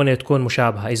ابغى الاغنيه تكون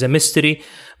مشابهه. اذا ميستري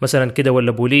مثلا كده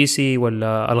ولا بوليسي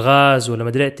ولا الغاز ولا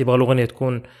مدري تبغى الاغنيه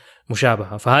تكون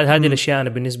مشابهه. فهذه الاشياء انا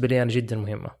بالنسبه لي انا جدا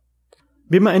مهمه.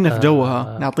 بما ان في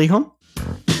جوها نعطيهم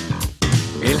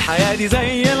الحياه دي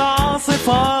زي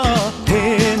العاصفه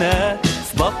هنا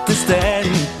بطستان،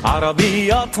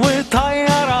 عربيات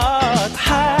وطيارات،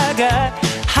 حاجة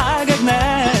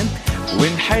جنان،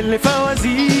 ونحل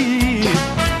فوازير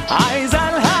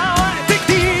عايزة لها وقت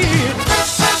كتير.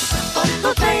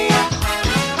 بطوطية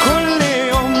كل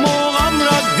يوم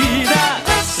مغامرة جديدة،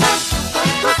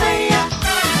 بطوطية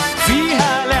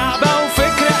فيها لعبة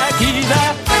وفكرة أكيدة،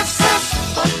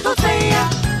 بطوطية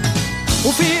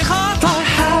وفي خطر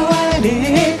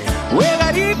حواليك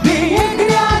وغريب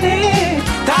بيجري عليك.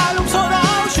 تعالوا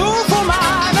بسرعة وشوفوا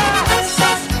معانا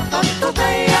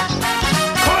بطوطية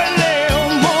كل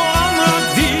يوم مغامرة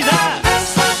جديدة،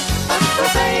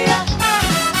 بطوطية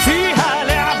فيها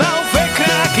لعبة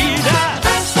وفكرة أكيدة،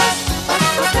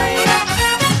 بطوطية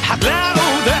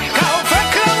هتلاقوا ضحكة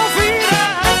وفكرة مفيدة.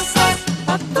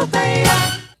 بطوطية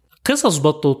قصص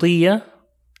بطوطية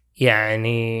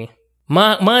يعني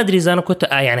ما ادري اذا انا كنت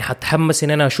يعني حتحمس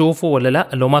ان انا اشوفه ولا لا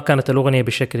لو ما كانت الاغنيه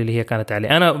بالشكل اللي هي كانت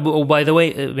عليه. انا وباي ذا واي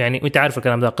يعني انت عارف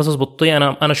الكلام ده، قصص بطيئه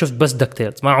انا شفت بس داك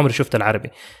تيلز، ما عمري شفت العربي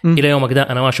الى يومك ده.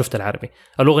 انا ما شفت العربي،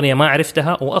 الاغنيه ما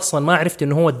عرفتها، واصلا ما عرفت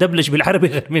انه هو الدبلج بالعربي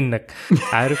غير منك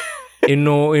عارف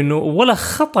انه ولا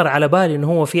خطر على بالي انه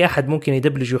هو في احد ممكن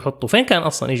يدبلج ويحطه. فين كان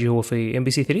اصلا يجي هو في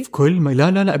MBC3 في كل ما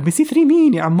لا MBC3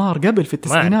 مين يا عمار؟ قبل في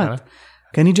التسعينات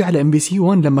كان يجي على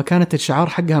MBC1 لما كانت الشعار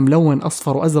حقها ملون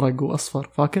أصفر وأزرق وأصفر،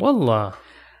 فاكر؟ والله.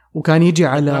 وكان يجي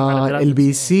على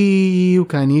LBC،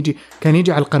 وكان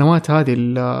يجي على القنوات هذه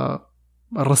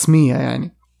الرسمية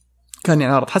يعني، كان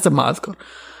يعرض حسب ما أذكر.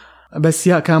 بس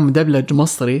كان مدبلج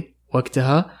مصري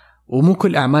وقتها، ومو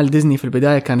كل أعمال ديزني في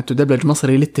البداية كانت تدبلج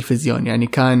مصري للتلفزيون. يعني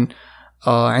كان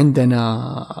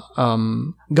عندنا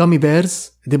غامي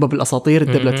بيرز دبب الأساطير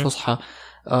الدبلج فصحى،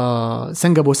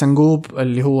 سنجب وسنجوب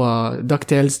اللي هو داك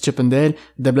تيلز تشيبنديل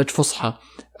دبلج فصحى،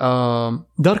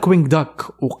 دارك وينج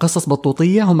دوك وقصص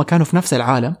بطوطية هم كانوا في نفس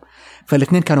العالم،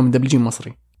 فالاثنين كانوا مدبلجين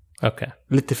مصري اوكي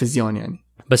للتلفزيون يعني.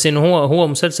 بس انه هو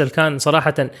مسلسل كان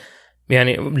صراحة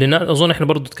يعني اظن احنا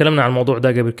برضو تكلمنا عن الموضوع ده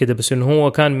قبل كده، بس انه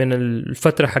هو كان من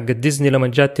الفترة حق ديزني لما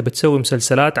جات بتسوي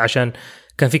مسلسلات، عشان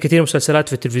كان في كثير مسلسلات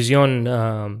في التلفزيون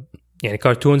يعني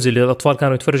كارتونز اللي الاطفال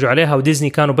كانوا يتفرجوا عليها، وديزني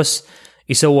كانوا بس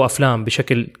يسووا أفلام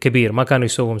بشكل كبير، ما كانوا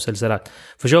يسووا مسلسلات.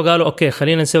 فجو قالوا أوكي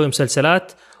خلينا نسوي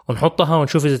مسلسلات ونحطها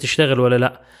ونشوف إذا تشتغل ولا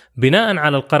لا. بناء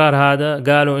على القرار هذا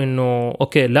قالوا إنه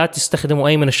أوكي لا تستخدموا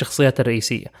أي من الشخصيات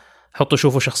الرئيسية، حطوا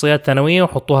شوفوا شخصيات ثانوية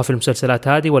وحطوها في المسلسلات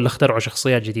هذه، ولا اخترعوا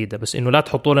شخصيات جديدة، بس إنه لا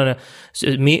تحطوا لنا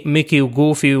ميكي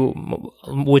وجوفي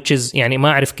which is يعني ما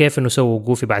أعرف كيف إنه سووا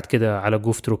جوفي بعد كده على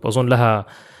جوف تروب، أظن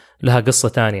لها قصة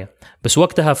تانية. بس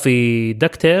وقتها في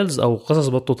داك تيلز أو قصص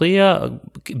بطوطية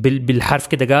بالحرف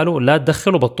كده قالوا لا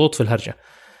تدخلوا بطوط في الهرجة،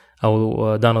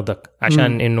 او دانالد داك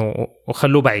عشان انه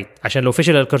وخلوه بعيد عشان لو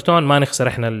فشل الكرتون ما نخسر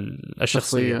احنا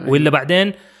الشخصيه والا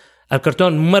بعدين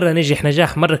الكرتون مره نجح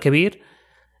نجاح مره كبير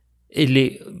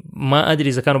اللي ما ادري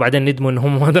اذا كانوا بعدين ندموا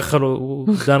انهم ما دخلوا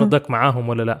دانالد داك معاهم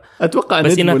ولا لا. اتوقع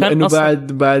بس ندموا لانه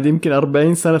بعد يمكن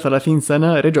 40 سنه 30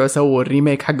 سنه رجعوا سووا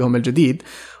الريميك حقهم الجديد،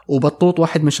 وبطوط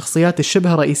واحد من الشخصيات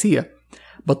الشبه رئيسيه.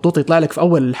 بطوط يطلع لك في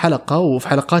اول الحلقه وفي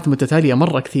حلقات متتاليه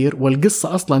مره كثير،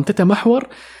 والقصه اصلا تتمحور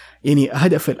يعني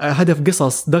هدف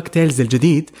قصص داك تيلز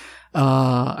الجديد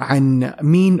عن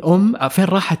مين فين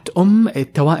راحت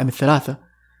التوائم الثلاثه.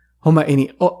 هم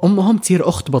يعني امهم تصير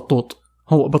اخت بطوط،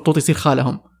 هو بطوط يصير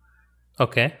خالهم.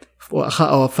 اوكي.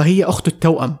 فهي اخت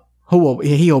التوأم،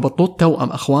 هي وبطوط توأم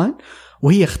اخوان،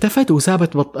 وهي اختفت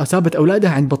وسابت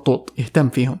اولادها عند بطوط يهتم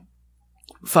فيهم.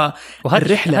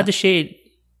 فالرحله هذا الشيء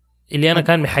اللي انا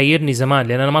كان محيرني زمان،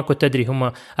 لان انا ما كنت ادري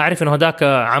هم اعرف انه هذاك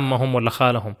عمهم ولا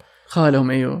خالهم.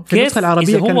 ايوه. في النسخه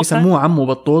العربيه كانوا يسموه عمو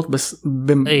بطوط بس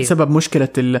بسبب مشكله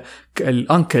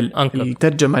الانكل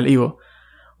الترجمه ايوه.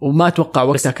 وما اتوقع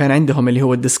وقتها كان عندهم اللي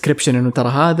هو الديسكريبشن انه ترى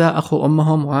هذا اخو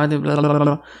امهم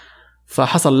وهذا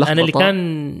فحصل لخبطه.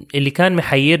 انا اللي كان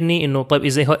محيرني انه طيب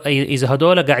اذا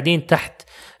هذول قاعدين تحت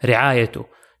رعايته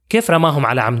كيف رماهم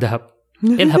على عم دهب؟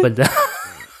 ايه الهبل ده؟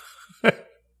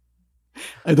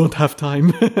 I don't have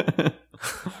time.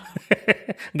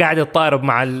 قاعد يتطارب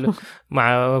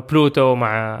مع بلوتو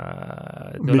ومع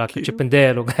دولاك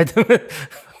تشيبنديل وقاعد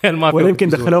ولا يمكن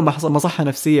دخلوه مصحة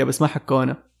نفسية بس ما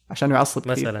حكونا عشان يعصب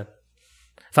مثلا.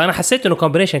 فأنا حسيت إنه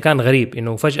كومبينيشن كان غريب،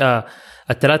 إنه فجأة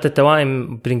الثلاثة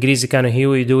التوائم بالإنجليزي كانوا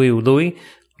هيوي دوي ولوي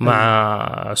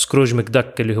مع سكروج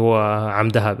مكدك اللي هو عم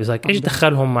دهب. إيش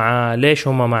دخلهم معاه؟ ليش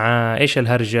هم معاه؟ إيش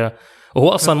الهرجة؟ وهو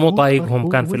أصلا مو طايقهم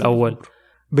كان في الأول.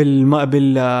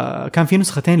 كان في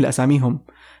نسختين لأساميهم،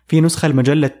 في نسخة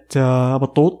لمجلة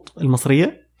بطوط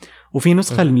المصرية، وفي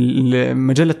نسخة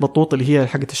لمجلة بطوط اللي هي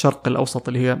حقة الشرق الأوسط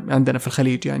اللي هي عندنا في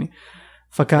الخليج يعني.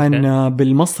 فكان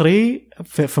بالمصري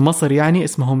في مصر يعني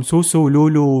اسمهم سوسو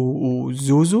ولولو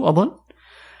وزوزو أظن.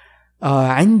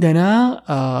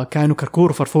 عندنا كانوا كركور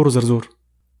وفرفور وزرزور.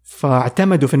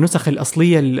 فاعتمدوا في النسخ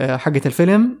الأصلية حقة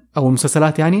الفيلم أو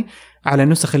المسلسلات يعني على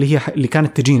النسخ اللي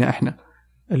كانت تجينا إحنا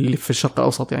اللي في الشرق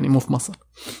الأوسط يعني مو في مصر.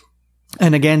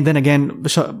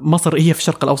 مصر هي في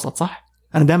الشرق الأوسط صح؟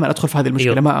 أنا دائما أدخل في هذه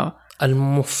المشكلة. أيوه. ما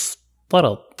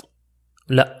المفترض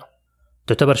لا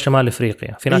تعتبر شمال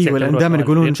أفريقيا. في ناس أيوه دائما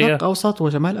يقولون شرق أوسط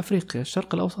وشمال أفريقيا،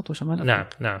 الشرق الأوسط وشمال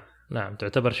أفريقيا. نعم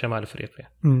تعتبر شمال أفريقيا.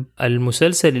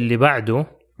 المسلسل اللي بعده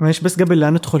بس قبل لا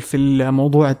ندخل في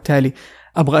الموضوع التالي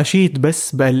أبغى أشيد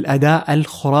بس بالأداء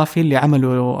الخرافي اللي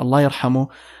عمله الله يرحمه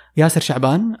ياسر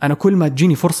شعبان. أنا كل ما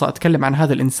تجيني فرصة أتكلم عن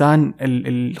هذا الإنسان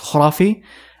الخرافي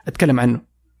أتكلم عنه،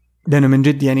 لأنه من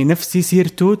جد يعني نفسي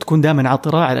سيرته تكون دائما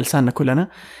عاطرة على لساننا كلنا،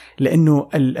 لأنه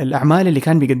الأعمال اللي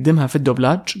كان بيقدمها في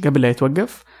الدوبلاج قبل لا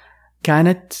يتوقف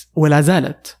كانت ولا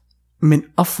زالت من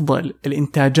أفضل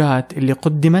الإنتاجات اللي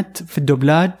قدمت في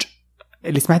الدوبلاج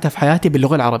اللي سمعتها في حياتي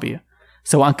باللغة العربية،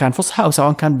 سواء كان فصحى أو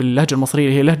سواء كان باللهجة المصرية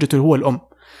اللي هي لهجته هو الأم.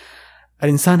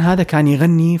 الإنسان هذا كان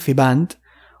يغني في باند،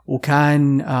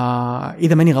 وكان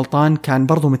إذا ماني غلطان كان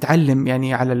برضو متعلم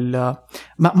يعني على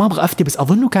ما أبغى أفتي بس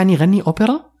أظنه كان يغني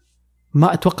أوبرا،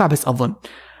 ما أتوقع بس أظن.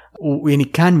 ويعني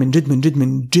كان من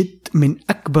جد من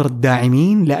أكبر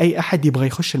الداعمين لأي أحد يبغى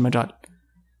يخش المجال.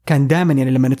 كان دائما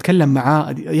يعني لما نتكلم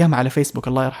معاه أيام على فيسبوك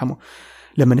الله يرحمه،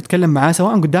 لما نتكلم معاه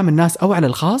سواء قدام الناس أو على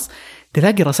الخاص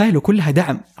تلاقي رسائله كلها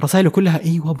دعم، رسائله كلها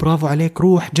أيوة برافو عليك،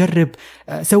 روح جرب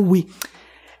سوي،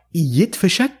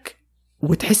 يدفشك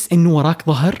وتحس إنه وراك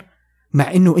ظهر،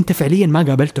 مع إنه أنت فعليا ما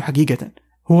قابلته حقيقة،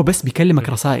 هو بس بيكلمك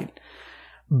رسائل.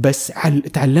 بس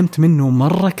تعلمت منه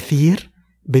مرة كثير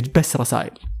بس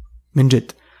رسائل من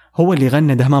جد. هو اللي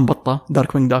غنى دهمان بطة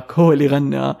دارك وينج داك، هو اللي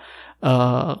غنى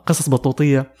قصص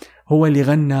بطوطية، هو اللي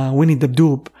غنى ويني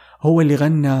الدبدوب، هو اللي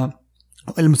غنى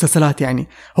المسلسلات يعني،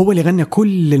 هو اللي غنى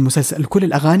كل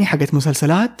الأغاني حقت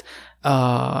مسلسلات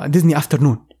ديزني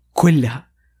أفترنون كلها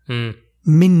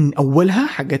من أولها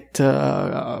حقت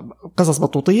قصص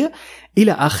بطوطية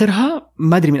إلى آخرها،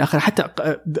 ما أدري من آخرها حتى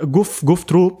قوف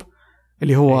تروب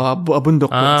اللي هو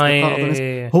بندق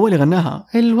هو اللي غناها.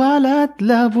 الولد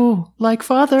لابو like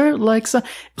father like son،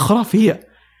 خرافية.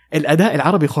 الأداء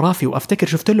العربي خرافي. وأفتكر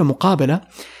شفت له مقابلة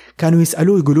كانوا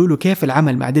يسألوه يقولوا له كيف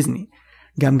العمل مع ديزني،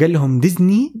 قال لهم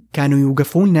ديزني كانوا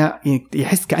يوقفوننا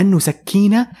يحس كأنه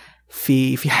سكينة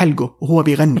في حلقه وهو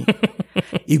بيغني.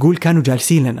 يقول كانوا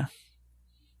جالسين لنا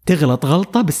تغلط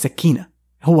غلطة بالسكينة،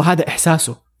 هو هذا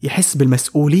إحساسه، يحس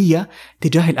بالمسؤولية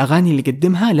تجاه الأغاني اللي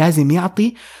قدمها، لازم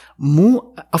يعطي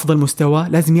مو أفضل مستوى،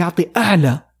 لازم يعطي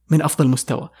أعلى من أفضل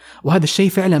مستوى. وهذا الشيء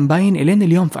فعلا باين إلينا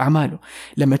اليوم في أعماله.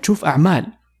 لما تشوف أعمال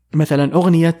مثلا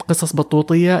أغنية قصص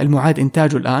بطوطية المعاد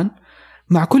إنتاجه الآن،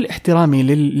 مع كل احترامي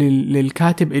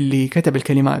للكاتب اللي كتب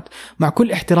الكلمات، مع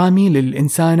كل احترامي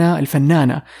للإنسانة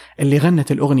الفنانة اللي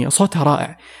غنت الأغنية، صوتها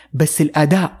رائع، بس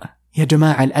الأداء يا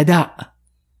جماعة، الأداء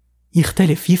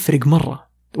يختلف، يفرق مرة،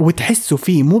 وتحسوا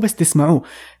فيه، مو بس تسمعوه،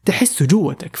 تحسوا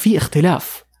جوتك في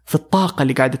اختلاف في الطاقة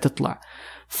اللي قاعدة تطلع.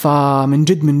 فمن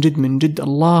جد من جد من جد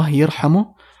الله يرحمه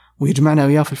ويجمعنا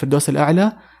وياه في الفردوس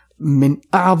الأعلى، من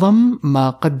أعظم ما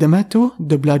قدمته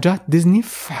دبلاجات ديزني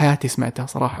في حياتي سمعتها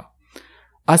صراحة.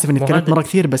 آسف إني تكلمت مرة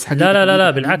كثير، بس حقيقي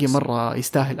لا بالعكس، مرة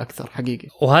يستاهل أكثر حقيقي.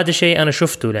 وهذا شيء أنا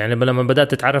شفته يعني لما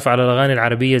بدأت أتعرف على الأغاني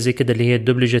العربية زي كده اللي هي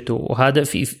الدبلجة، وهذا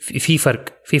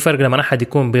في فرق لما أحد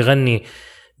يكون بيغني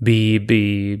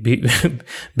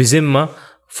بذمة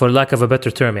for lack of a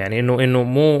better term، يعني إنه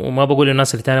مو ما بقول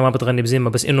الناس اللي تانية ما بتغني بذمة،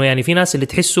 بس إنه يعني في ناس اللي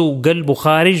تحسوا قلبه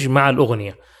خارج مع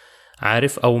الأغنية،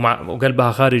 عارف، او مع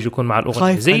قلبها خارج يكون مع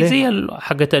الاغنيه، زي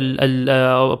حقه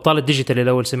الابطال الديجيتال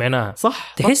اللي اول سمعناها،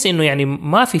 صح، تحس انه يعني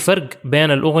ما في فرق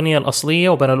بين الاغنيه الاصليه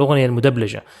وبين الاغنيه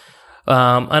المدبلجه.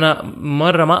 انا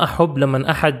مره ما احب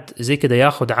لما احد زي كده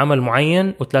ياخذ عمل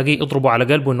معين وتلاقيه يضربه على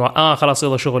قلبه انه خلاص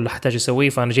يلا شغل اللي احتاج اسويه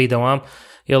فانا جاي دوام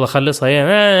يلا خلصها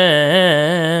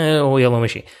ويلا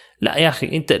مشي. لا يا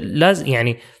اخي، انت لازم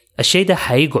يعني الشيء ده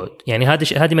حيقعد. يعني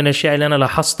هذه من الاشياء اللي انا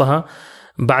لاحظتها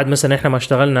بعد مثلا احنا ما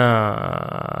اشتغلنا،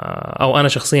 او انا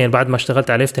شخصيا بعد ما اشتغلت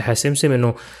على افتح يا سمسم،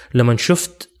 انه لما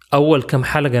شفت اول كم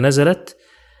حلقة نزلت،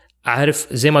 عارف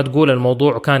زي ما تقول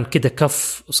الموضوع كان كده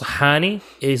كف صحاني،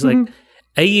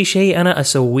 اي شيء انا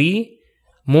اسويه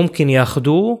ممكن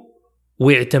ياخدوه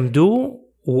ويعتمدوه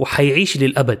وحيعيش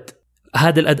للابد.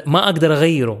 هذا ما اقدر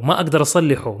اغيره، ما اقدر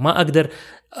اصلحه، ما اقدر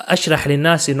اشرح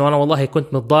للناس انه انا والله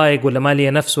كنت متضايق ولا مالي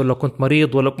نفس ولا كنت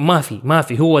مريض ولا ما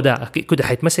في هو ده كده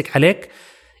حيتمسك عليك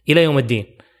الى يوم الدين.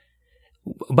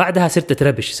 بعدها صرت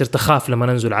اتربش، صرت اخاف لما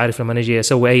ننزل، عارف لما نجي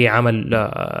اسوي اي عمل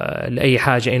لاي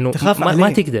حاجه انه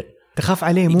ما تقدر تخاف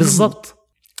عليه. بالضبط،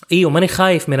 ايوه، ماني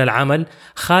خايف من العمل،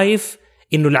 خايف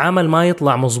انه العمل ما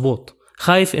يطلع مزبوط،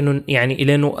 خايف انه يعني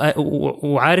لانه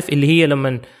وعارف اللي هي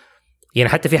لما يعني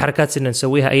حتى في حركات صرنا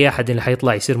نسويها اي احد اللي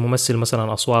حيطلع يصير ممثل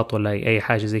مثلا اصوات ولا اي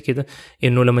حاجه زي كده،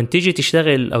 انه لما تيجي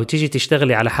تشتغل او تيجي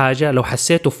تشتغلي على حاجه لو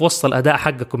حسيته في وسط الاداء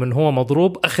حقكم انه هو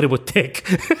مضروب اخربوا التيك.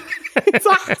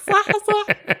 صح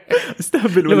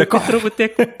استهبل ولا تخربوا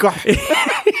التيك كح.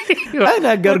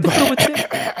 انا قرقح.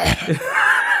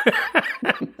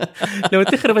 لو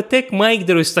تخرب التيك ما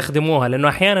يقدروا يستخدموها، لانه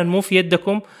احيانا مو في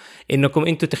يدكم انكم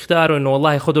انتوا تختاروا انه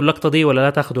والله خذوا اللقطه دي ولا لا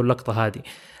تاخذوا اللقطه هذه.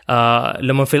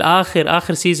 لما في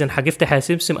اخر سيزن حق افتح يا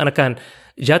سمسم، انا كان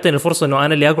جاتني الفرصه انه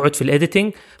انا اللي اقعد في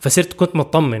الايديتنج، فصرت كنت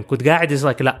مطمن، كنت قاعد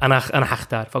يزلك لا انا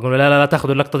حختار، فاقول لا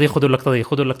تاخذوا اللقطه دي،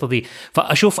 خذوا اللقطه دي،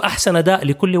 فاشوف احسن اداء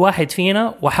لكل واحد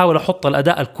فينا واحاول احط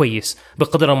الاداء الكويس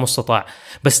بقدر المستطاع.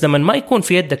 بس لما ما يكون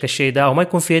في يدك الشيء ده وما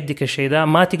يكون في يدك الشيء ده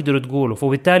ما تقدروا تقولوا،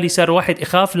 فبالتالي صار واحد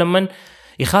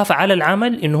يخاف على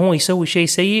العمل انه هو يسوي شيء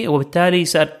سيء، وبالتالي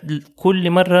صار كل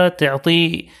مره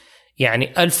تعطيه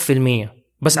يعني 1000%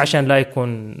 بس عشان لا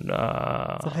يكون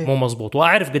مو مزبوط.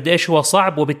 واعرف قد ايش هو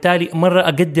صعب، وبالتالي مره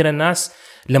اقدر الناس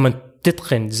لما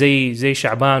تتقن زي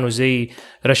شعبان وزي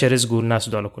رشا رزق والناس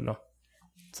دول كلهم.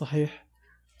 صحيح.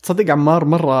 تصدق عمار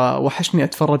مره وحشني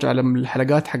اتفرج على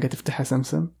الحلقات حقت تفتح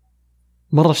سمسم،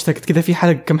 مره اشتقت كذا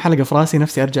في كم حلقه في راسي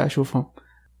نفسي ارجع اشوفهم.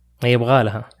 يبغى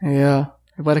لها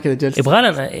يبغى كذا جلسه، يبغى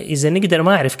لنا اذا نقدر،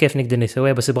 ما اعرف كيف نقدر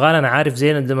نسويها، بس يبغى لنا عارف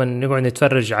زي لما نقعد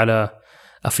نتفرج على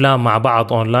افلام مع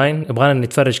بعض اونلاين، يبغى لنا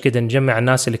نتفرج كده، نجمع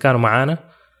الناس اللي كانوا معانا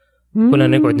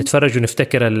كلنا نقعد نتفرج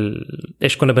ونفتكر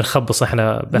ايش كنا بنخبص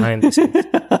احنا behind the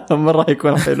scenes. مره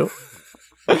يكون حلو.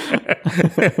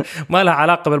 ما لها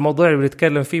علاقه بالموضوع اللي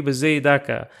بنتكلم فيه، بس زي ذاك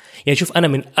يعني. شوف، انا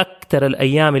من اكثر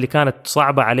الايام اللي كانت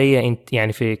صعبه علي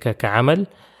يعني في كعمل،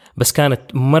 بس كانت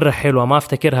مره حلوه ما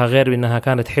افتكرها غير انها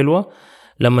كانت حلوه،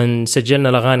 لما سجلنا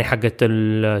الاغاني حقت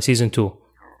السيزون 2،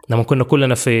 لما كنا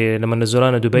كلنا لما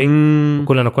نزلنا دبي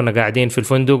وكلنا كنا قاعدين في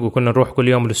الفندق، وكنا نروح كل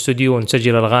يوم للاستوديو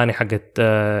ونسجل الاغاني حقت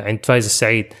عند فايز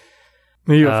السعيد.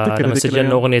 ايوه افتكر لما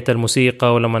سجلنا اغنيه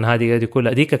الموسيقى، ولما هذه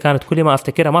كلها ديك كانت كل ما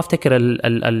افتكرها، ما افتكر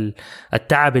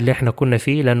التعب اللي احنا كنا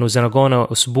فيه، لانه زنقونا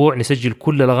اسبوع نسجل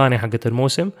كل الاغاني حقت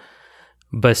الموسم.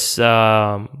 بس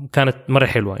كانت مره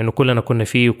حلوه انه كلنا كنا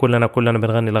فيه وكلنا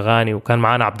بنغني الاغاني، وكان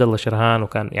معانا عبد الله شرهان،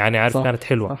 وكان يعني عارف صح. كانت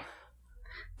حلوه صح.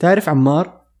 تعرف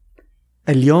عمار،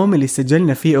 اليوم اللي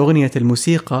سجلنا فيه أغنية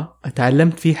الموسيقى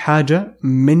تعلمت فيه حاجة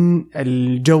من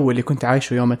الجو اللي كنت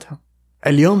عايشه يومتها.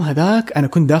 اليوم هذاك أنا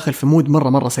كنت داخل في مود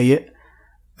مرة سيء،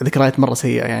 ذكريات مرة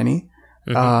سيئة يعني.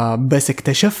 بس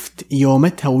اكتشفت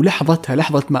يومتها ولحظتها،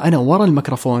 لحظة ما أنا ورا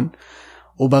الميكروفون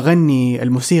وبغني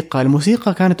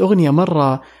الموسيقى كانت أغنية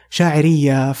مرة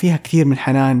شاعرية، فيها كثير من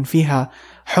حنان، فيها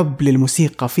حب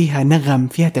للموسيقى، فيها نغم،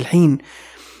 فيها تلحين.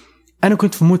 أنا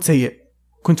كنت في مود سيء،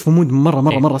 كنت في مود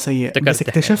مرة سيء، بس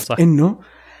اكتشفت إنه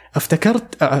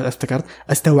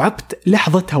استوعبت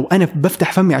لحظتها وأنا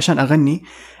بفتح فمي عشان أغني،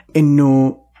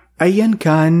 إنه أيا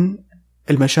كان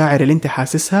المشاعر اللي أنت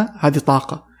حاسسها هذه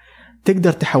طاقة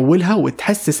تقدر تحولها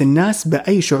وتحسس الناس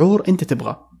بأي شعور أنت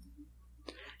تبغى.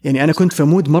 يعني أنا كنت في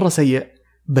مود مرة سيء،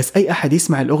 بس أي أحد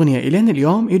يسمع الأغنية إلين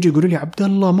اليوم يجي يقولوا لي عبد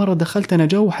الله مرة دخلتنا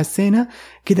جو وحسينا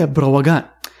كده بروقان.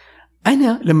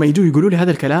 أنا لما يجوا يقولوا لي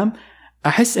هذا الكلام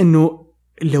أحس إنه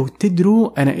لو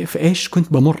تدروا أنا في إيش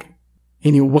كنت بمر.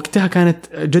 يعني وقتها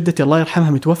كانت جدتي الله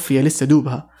يرحمها متوفية لسه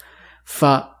دوبها،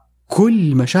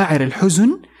 فكل مشاعر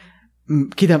الحزن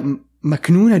كده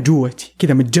مكنونة جوتي،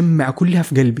 كده متجمعة كلها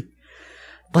في قلبي.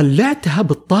 طلعتها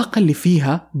بالطاقة اللي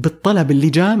فيها، بالطلب اللي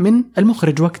جاء من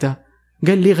المخرج وقتها،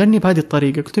 قال لي غني بهذه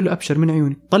الطريقة، قلت له أبشر من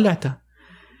عيوني، طلعتها.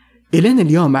 إلين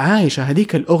اليوم عايشة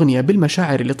هذيك الأغنية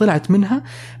بالمشاعر اللي طلعت منها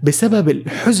بسبب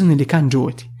الحزن اللي كان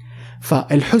جوتي.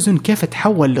 فالحزن كيف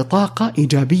تحول لطاقة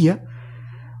إيجابية.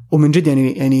 ومن جد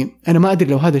يعني أنا ما أدري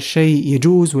لو هذا الشيء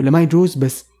يجوز ولا ما يجوز،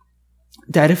 بس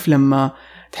تعرف لما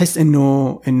تحس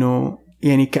إنه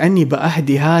يعني كأني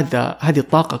بأهدي هذه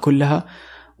الطاقة كلها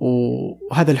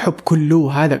وهذا الحب كله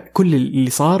وهذا كل اللي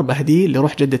صار بهديه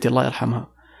لروح جدتي الله يرحمها.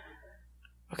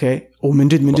 أوكي. ومن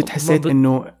جد حسيت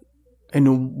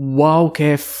إنه واو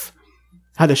كيف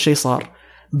هذا الشيء صار.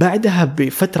 بعدها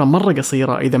بفترة مرة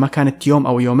قصيرة، إذا ما كانت يوم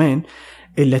أو يومين،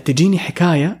 إلا تجيني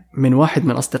حكاية من واحد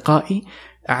من أصدقائي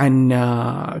عن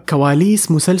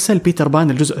كواليس مسلسل بيتر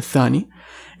بان الجزء الثاني،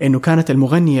 إنه كانت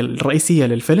المغنية الرئيسية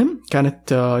للفيلم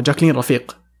كانت جاكلين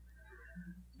رفيق.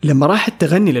 لما راحت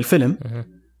تغني للفيلم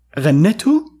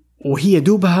غنته وهي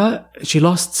دوبها she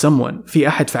lost someone، في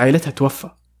أحد في عائلتها توفى،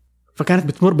 فكانت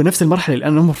بتمر بنفس المرحلة اللي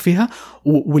أنا أمر فيها.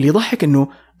 واللي يضحك إنه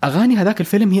أغاني هذاك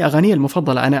الفيلم هي أغاني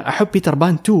المفضلة. أنا أحب بيتر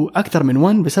بان 2 أكثر من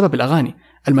 1 بسبب الأغاني،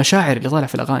 المشاعر اللي طالع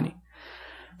في الأغاني.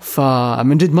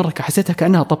 فمن جد مرة حسيتها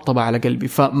كأنها طبطبة على قلبي.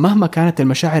 فمهما كانت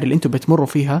المشاعر اللي أنتم بتمروا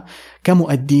فيها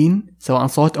كمؤدين سواء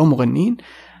صوت أو مغنين،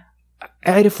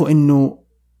 اعرفوا إنه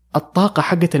الطاقة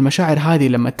حقت المشاعر هذه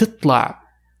لما تطلع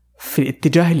في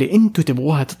الاتجاه اللي أنتم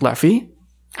تبغوها تطلع فيه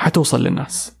حتوصل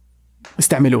للناس.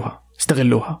 استعملوها،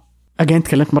 استغلوها. أجين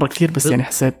تكلمت مرة كثير بس يعني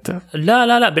حسيت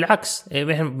لا بالعكس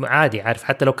عادي. عارف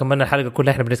حتى لو كملنا الحلقة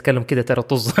كلها إحنا بنتكلم كده ترى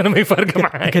طز أنا ما يفرق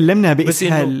معي. تكلمنا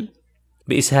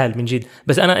بإسهال من جد.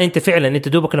 بس أنت فعلا أنت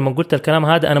دوبك لما قلت الكلام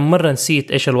هذا أنا مرة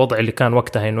نسيت إيش الوضع اللي كان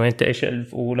وقتها، إنه أنت إيش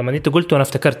ولما أنت قلته أنا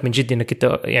افتكرت من جد إنك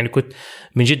أنت يعني كنت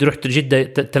من جد رحت جدة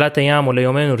 3 أيام ولا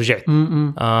يومين ورجعت.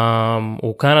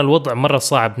 وكان الوضع مرة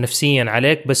صعب نفسيا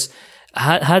عليك. بس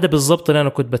هذا بالضبط اللي أنا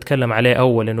كنت بتكلم عليه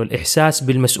أول، إنه الإحساس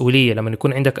بالمسؤولية لما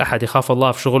يكون عندك أحد يخاف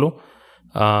الله في شغله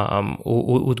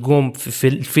وتقوم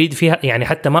فيها. يعني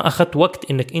حتى ما أخذت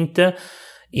وقت إنك أنت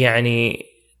يعني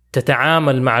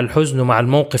تتعامل مع الحزن ومع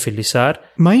الموقف اللي صار،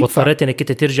 واضطريت انك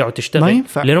انت ترجع وتشتغل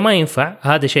لانه ما ينفع.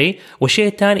 هذا شيء. والشيء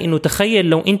الثاني انه تخيل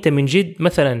لو انت من جد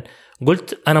مثلا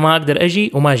قلت انا ما اقدر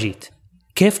اجي وما جيت،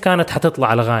 كيف كانت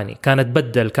حتطلع الاغاني؟ كانت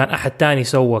بدل، كان احد تاني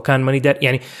سوى، كان ماني دار،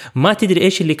 يعني ما تدري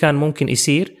ايش اللي كان ممكن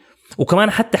يصير.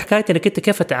 وكمان حتى حكاية انك انت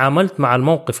كيف تعاملت مع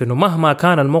الموقف، انه مهما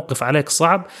كان الموقف عليك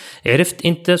صعب عرفت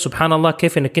انت سبحان الله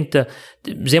كيف انك انت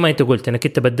زي ما انت قلت انك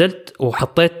انت بدلت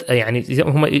وحطيت، يعني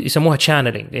هم يسموها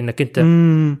channeling، انك انت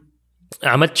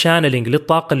عملت channeling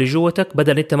للطاقة اللي جوتك،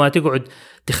 بدل انت ما تقعد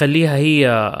تخليها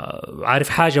هي عارف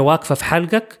حاجة واقفة في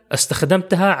حلقك،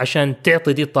 استخدمتها عشان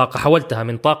تعطي دي الطاقة، حولتها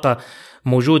من طاقة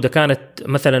موجودة كانت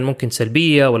مثلا ممكن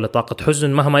سلبية ولا طاقة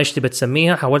حزن مهما ايش تبى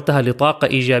تسميها، حولتها لطاقة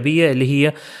إيجابية اللي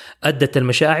هي أدت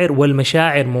المشاعر.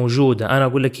 والمشاعر موجودة. أنا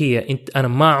أقول لك أنا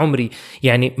ما عمري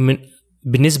يعني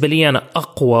بالنسبة لي أنا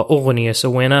أقوى أغنية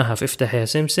سويناها في افتح يا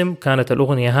سمسم كانت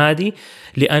الأغنية هذه،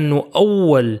 لأنه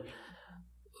أول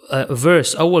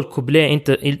فيرس أول كوبليه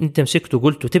أنت مسكته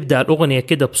قلته تبدأ الأغنية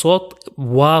كده بصوت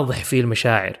واضح فيه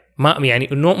المشاعر، ما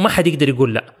يعني إنه ما حد يقدر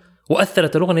يقول لا.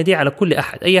 وأثرت الأغنية دي على كل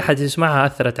أحد، أي أحد يسمعها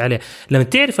أثرت عليه. لما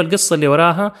تعرف القصة اللي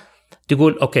وراها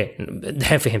تقول أوكي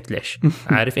دحين فهمت ليش.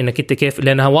 عارف إنك أنت كيف،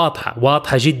 لأنها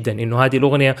واضحة جدا إنه هذه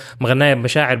الأغنية مغناية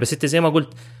بمشاعر، بس أنت زي ما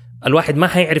قلت الواحد ما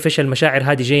حيعرف إيش المشاعر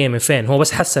هذه جاية من فين، هو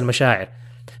بس حس المشاعر.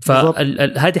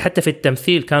 فهذه حتى في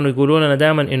التمثيل كانوا يقولون لنا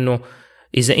دائما إنه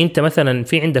إذا أنت مثلا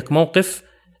في عندك موقف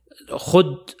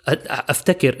خد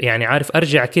أفتكر يعني عارف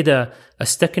أرجع كده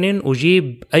أستكنن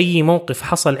وجيب أي موقف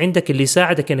حصل عندك اللي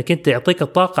يساعدك إنك أنت يعطيك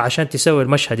الطاقة عشان تسوي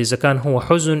المشهد، إذا كان هو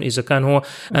حزن، إذا كان هو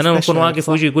أنا أكون واقف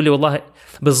ويجي يقول لي والله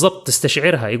بالضبط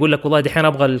تستشعرها، يقول لك والله دحين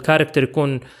أبغى الكاركتر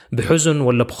يكون بحزن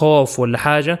ولا بخوف ولا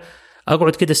حاجة،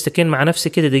 أقعد كده استكن مع نفسي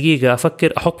كده دقيقة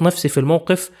أفكر، أحط نفسي في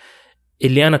الموقف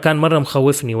اللي أنا كان مرة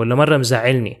مخوفني ولا مرة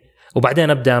مزعلني، وبعدين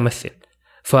أبدأ أمثل.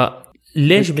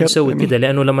 فليش بنسوي كده؟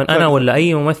 لأنه لما أنا ولا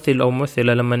أي ممثل أو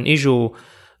ممثلة لما يجوا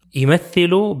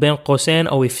يمثلوا بين قوسين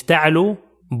أو يفتعلوا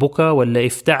بكى ولا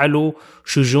يفتعلوا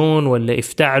شجون ولا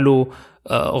يفتعلوا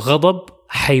غضب،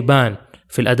 حيبان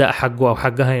في الأداء حقه أو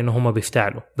حقها إنه هم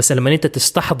بيفتعلوا. بس لما أنت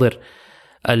تستحضر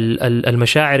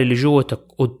المشاعر اللي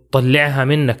جوتك وتطلعها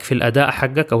منك في الأداء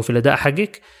حقك أو في الأداء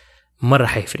حقك، مرة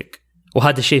حيفرق.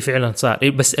 وهذا الشيء فعلا صار.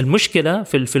 بس المشكلة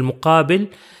في المقابل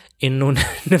إنه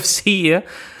نفسية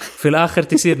في الآخر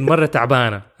تصير مرة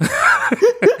تعبانة.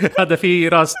 هذا فيه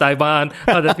راس تعبان،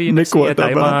 هذا فيه نفسية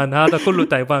تعبان، هذا كله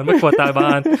تعبان، مكوى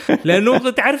تعبان. لأنه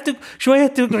تعرف شوية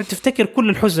تفتكر كل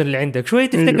الحزن اللي عندك، شوية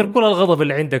تفتكر كل الغضب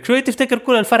اللي عندك، شوية تفتكر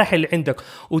كل الفرح اللي عندك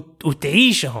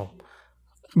وتعيشهم.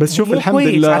 بس شوف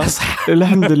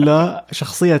الحمد لله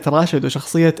شخصية راشد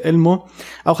وشخصية إلمو،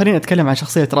 أو خلينا نتكلم عن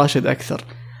شخصية راشد أكثر.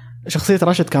 شخصية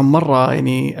راشد كان مرة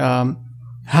يعني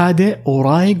هادئ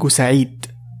ورايق وسعيد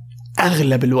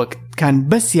أغلب الوقت. كان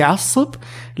بس يعصب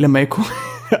لما يكون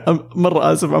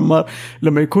مرة آسف عمار،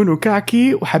 لما يكونوا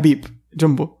كعكي وحبيب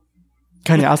جنبه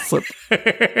كان يعصب.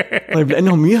 طيب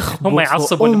لأنهم يخبطوا هم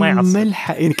يعصبوا ولا ما يعصب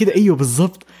ملحق يعني كده. أيوه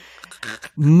بالضبط.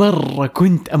 مرة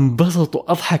كنت أنبسط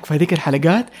وأضحك في هذيك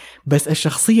الحلقات، بس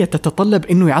الشخصية تتطلب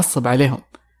إنه يعصب عليهم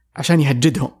عشان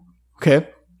يهجدهم. أوكي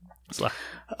صح.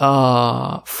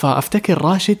 فأفتكر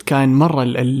راشد كان مرة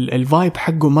الفايب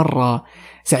حقه مرة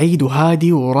سعيد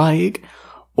وهادي ورايق.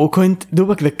 وكنت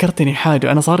دوبك ذكرتني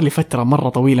حاجة، أنا صار لي فترة مرة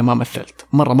طويلة ما مثلت،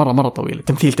 مرة طويلة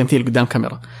تمثيل قدام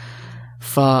كاميرا.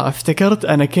 فافتكرت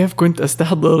أنا كيف كنت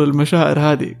أستحضر المشاعر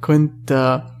هذه.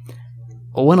 كنت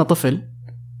وأنا طفل،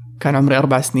 كان عمري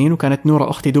 4 سنين، وكانت نورة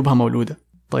أختي دوبها مولودة.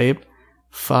 طيب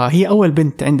فهي أول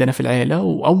بنت عندنا في العيلة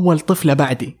وأول طفلة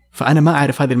بعدي، فأنا ما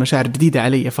أعرف هذه المشاعر جديدة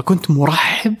علي، فكنت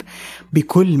مرحب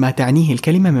بكل ما تعنيه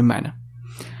الكلمة من معنى.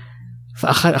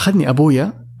 فأخذني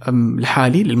أبويا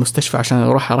لحالي للمستشفى عشان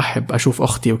أروح أرحب أشوف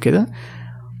أختي وكده.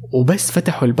 وبس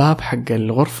فتحوا الباب حق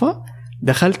الغرفة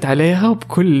دخلت عليها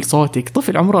وبكل صوتي،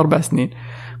 طفل عمره 4 سنين،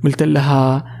 قلت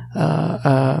لها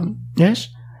إيش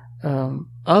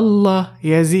الله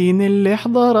يا زين اللي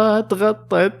حضرت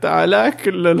غطت على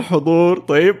كل الحضور.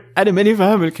 طيب أنا ماني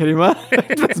فاهم الكلمات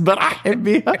بس برحب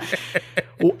بيها.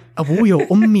 وأبويا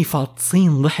وأمي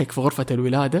فاطسين ضحك في غرفة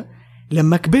الولادة.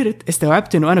 لما كبرت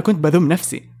استوعبت إنه أنا كنت بذم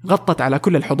نفسي، غطت على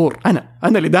كل الحضور، أنا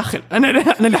اللي داخل، أنا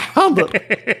اللي حاضر.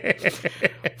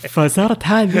 فصارت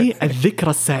هذه الذكرى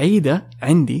السعيدة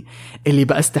عندي اللي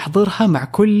بأستحضرها مع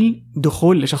كل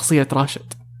دخول لشخصية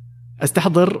راشد.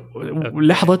 استحضر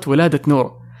لحظة ولادة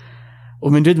نور،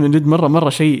 ومن جد مرة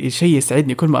شيء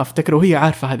يسعدني كل ما أفتكره، وهي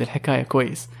عارفة هذه الحكاية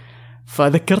كويس.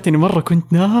 فذكرتني مرة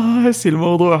كنت ناسي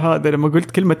الموضوع هذا لما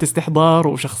قلت كلمة استحضار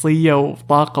وشخصية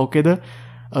وطاقة وكده.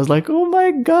 I was like oh my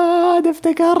god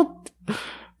افتكرت.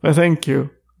 thank you.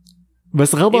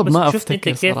 بس غضب ما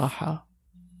أفتكر صراحة.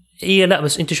 إيه لا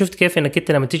بس أنت شفت كيف إنك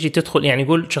أنت لما تيجي تدخل يعني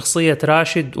قول شخصية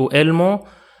راشد وإلمو،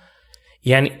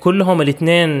 يعني كلهم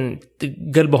الاثنين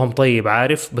قلبهم طيب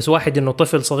عارف، بس واحد إنه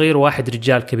طفل صغير وواحد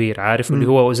رجال كبير عارف، اللي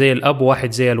هو زي الأب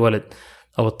وواحد زي الولد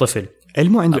أو الطفل.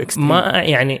 إلمو عنده إكستريم، ما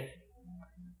يعني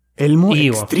إلمو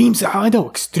إكستريم سعادة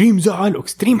وإكستريم زعل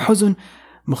وإكستريم حزن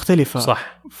مختلفة.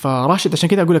 صح. فراشد عشان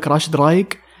كده أقول لك راشد رايق،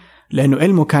 لأنه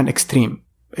إلمو كان إكستريم،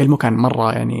 إلمو كان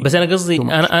مرة يعني. بس أنا قصدي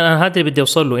أنا هذا اللي بدي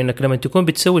أوصل له، إنك لما تكون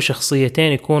بتسوي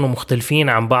شخصيتين يكونوا مختلفين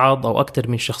عن بعض أو أكتر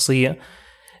من شخصية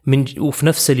وفي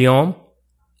نفس اليوم،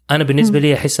 أنا بالنسبة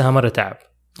لي أحسها مرة تعب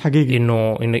حقيقي.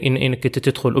 إنك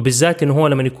تدخل، وبالذات إنه هو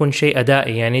لما يكون شيء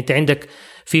أدائي. يعني أنت عندك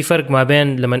في فرق ما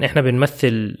بين لما إحنا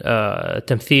بنمثل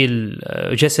تمثيل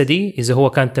جسدي إذا هو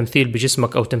كان تمثيل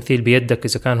بجسمك أو تمثيل بيدك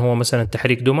إذا كان هو مثلا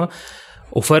تحريك دمى،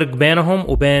 وفرق بينهم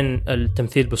وبين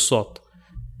التمثيل بالصوت.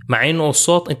 مع إنه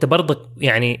الصوت أنت برضك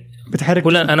يعني بتحرك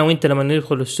كلنا أنا وإنت لما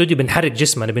ندخل الاستوديو بنحرك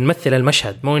جسمنا، بنمثل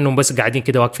المشهد، مو إنه بس قاعدين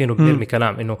كده واقفين وبنرمي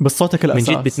كلام. إنه بصوتك الأساس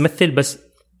من جد بتمثل بس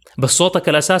صوتك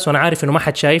الأساس، وأنا عارف إنه ما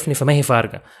حد شايفني فما هي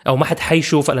فارقة، أو ما حد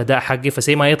حيشوف الأداء حقي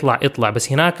فسي ما يطلع.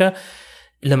 بس هناك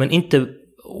لما أنت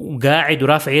قاعد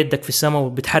ورافع يدك في السماء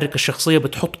وبتحرك الشخصية،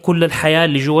 بتحط كل الحياة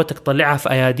اللي جواتك تطلعها في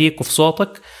أياديك وفي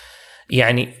صوتك،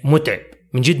 يعني متعب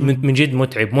من جد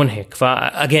متعب منهك.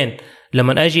 فأجين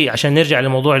لما أجي عشان نرجع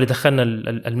للموضوع اللي دخلنا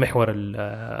المحور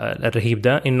الرهيب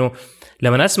ده، إنه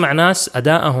لما أسمع ناس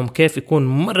أدائهم كيف يكون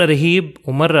مرة رهيب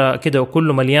ومرة كده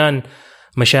وكله مليان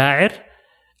مشاعر،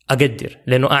 أقدر،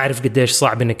 لأنه أعرف قديش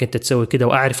صعب إنك أنت تسوي كده،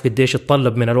 وأعرف قديش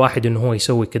يتطلب من الواحد إنه هو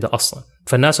يسوي كده أصلا.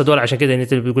 فالناس هدول عشان كده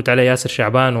أنت اللي قلت عليه ياسر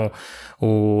شعبان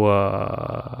ورشا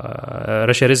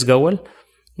رزق أول،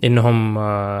 إنهم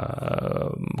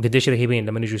قديش رهيبين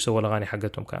لما يجوا يسووا الأغاني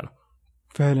حقتهم كانوا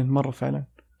فعلا مرة فعلا.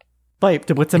 طيب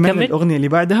تبغى تسمعنا الأغنية اللي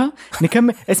بعدها؟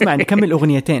 نكمل اسمع نكمل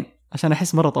أغنيتين عشان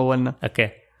أحس مرة طولنا. أوكي،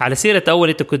 على سيرة أول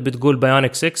أنت كنت بتقول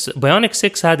بايونيك 6. بايونيك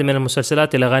 6 هذه من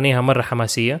المسلسلات اللي أغانيها مرة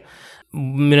حماسية،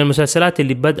 من المسلسلات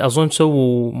اللي بدأ أظن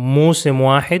سووا موسم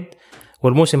واحد،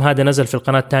 والموسم هذا نزل في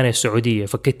القناة الثانية السعودية.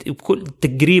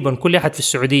 تقريبا كل أحد في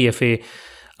السعودية في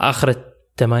آخر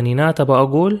الثمانينات أبغى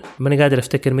أقول، ماني قادر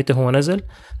أفتكر متى هو نزل،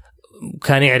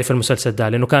 كان يعرف المسلسل ده،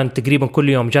 لأنه كان تقريبا كل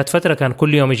يوم، جات فترة كان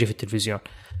كل يوم يجي في التلفزيون،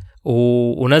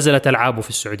 ونزلت ألعابه في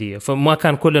السعودية. فما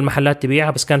كان كل المحلات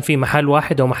تبيعها، بس كان في محل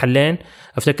واحد أو محلين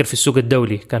أفتكر في السوق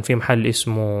الدولي، كان في محل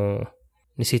اسمه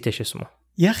نسيت إيش اسمه.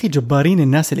 يا أخي جبارين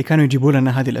الناس اللي كانوا يجيبوا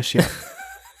لنا هذه الأشياء.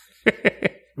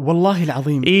 والله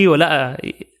العظيم. إيوه، لا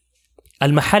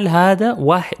المحل هذا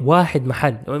واحد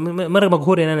محل مرة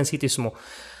مقهور إن أنا نسيت اسمه.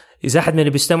 إذا أحد من اللي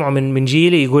بيستمعوا من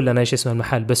جيلي يقول لنا إيش اسم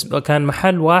المحل، بس كان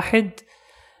محل واحد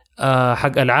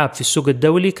حق ألعاب في السوق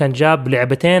الدولي، كان جاب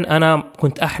لعبتين أنا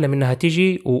كنت أحلم إنها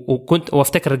تيجي، وكنت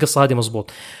وأفتكر القصة هذه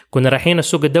مزبوط. كنا رايحين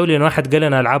السوق الدولي لأن واحد قال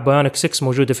لنا ألعاب بايونيك 6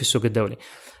 موجودة في السوق الدولي،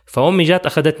 فأمي جات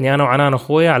أخذتني أنا وعنان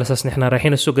أخويا على أساس نحن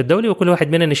رايحين السوق الدولي، وكل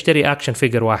واحد مننا نشتري أكشن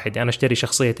فيجر واحد، أنا اشتري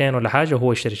شخصيتين ولا حاجة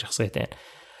وهو يشتري شخصيتين.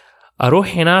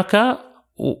 أروح هناك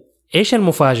وإيش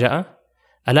المفاجأة؟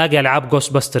 ألاقي ألعاب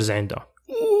غوست باسترز عنده.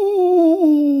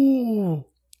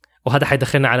 وهذا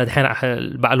حيدخلنا على دحين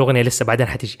بقى الأغنية لسه بعدين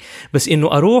حتيجي، بس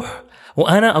إنه أروح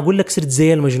وأنا أقول لك صرت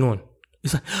زي المجنون،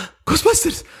 غوست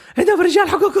باسترز عندهم رجال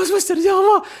حقوا غوست باسترز، يا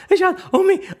الله إيش هذا؟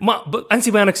 أمي ما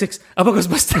أنسي بايونيك 6 أبغى غوست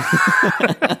باسترز.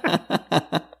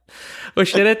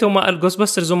 واشتريتهم الغوست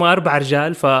باسترز هم 4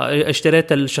 رجال،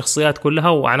 فاشتريت الشخصيات كلها،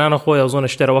 وعنان أخوي أظن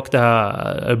اشترى وقتها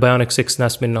البايونيك 6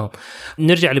 ناس منهم.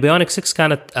 نرجع لبايونيك 6،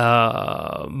 كانت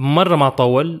مرة ما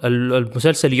طول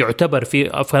المسلسل، يعتبر في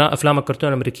أفلام الكرتون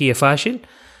الأمريكية فاشل،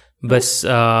 بس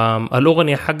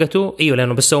الأغنية حقته أيوة،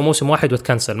 لأنه بس هو موسم واحد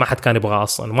وتكنسل، ما حد كان يبغاه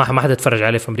أصلا، ما حد يتفرج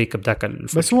عليه في أمريكا بداك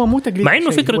الفيلم. بس هو مو تقليد، مع إنه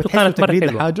فكرته كانت مرة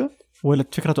حلوة. حاجة ولا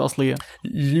فكرته أصلية؟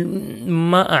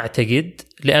 ما أعتقد،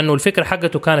 لأنه الفكرة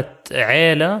حقته كانت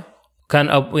عيلة،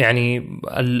 كان يعني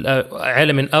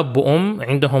عيلة من أب وأم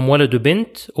عندهم ولد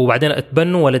وبنت، وبعدين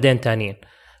اتبنوا ولدين تانيين.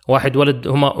 واحد ولد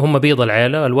هم بيض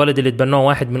العيلة، الولد اللي اتبنوه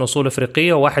واحد من أصول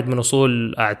أفريقية وواحد من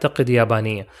أصول أعتقد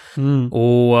يابانية.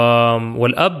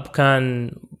 والأب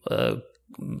كان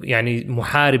يعني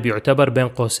محارب يعتبر بين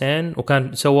قوسين،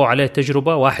 وكان سووا عليه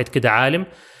تجربة، واحد كده عالم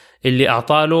اللي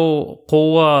أعطاله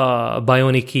قوة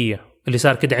بايونيكية، اللي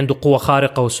صار كده عنده قوة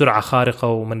خارقة وسرعة خارقة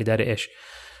ومن داري إيش.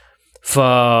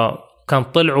 فكان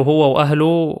طلعوا هو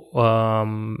وأهله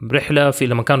رحلة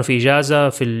لما كانوا في إجازة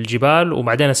في الجبال،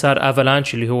 وبعدين صار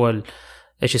أفالانش اللي هو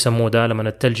إيش يسموه ده لما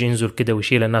الثلج ينزل كده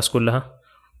ويشيل الناس كلها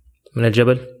من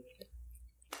الجبل،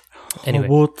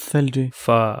 هبوط ثلجي،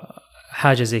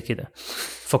 فحاجة زي كده.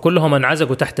 فكلهم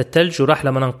انعزقوا تحت الثلج، وراح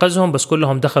لما انقذهم بس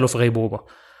كلهم دخلوا في غيبوبة.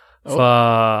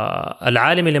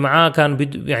 فالعالم اللي معاه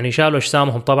كان يعني شالوا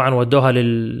أجسامهم طبعا ودوها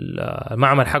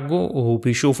للمعمل حقه،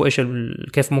 وبيشوفوا إيش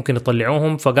كيف ممكن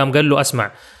يطلعوهم. فقام قال له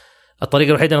أسمع، الطريقة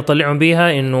الوحيدة نطلعهم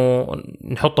بيها إنه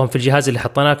نحطهم في الجهاز اللي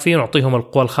حطيناك فيه ونعطيهم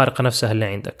القوة الخارقة نفسها اللي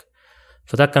عندك.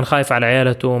 فذاك كان خايف على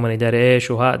عيالته ومن يداري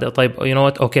إيش وهذا. طيب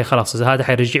أوكي خلاص، إذا هذا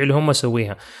حيرجع لهم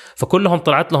أسويها. فكلهم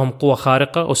طلعت لهم قوة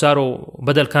خارقة، وصاروا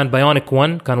بدل كان بايونيك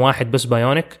 1 كان واحد بس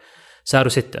بايونيك، صاروا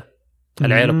 6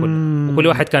 العيلة كلها، وكل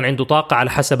واحد كان عنده طاقة على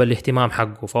حسب الاهتمام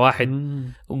حقه. فواحد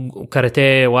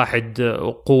كاراتيه، واحد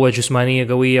قوة جسمانية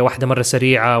قوية، واحدة مرة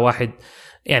سريعة، واحد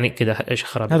يعني كده إيش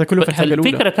خراب. هذا كله في الحلقة الأولى.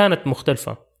 الفكرة كانت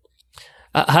مختلفة.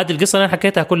 هذه القصة أنا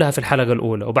حكيتها كلها في الحلقة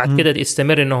الأولى، وبعد كده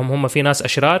يستمر إنهم هم في ناس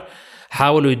أشرار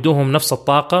حاولوا يدوهم نفس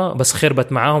الطاقة بس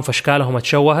خربت معاهم، فاشكالهم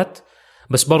اتشوهت،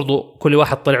 بس برضو كل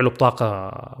واحد طلع له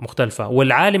بطاقة مختلفة.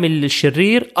 والعالم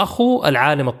الشرير أخو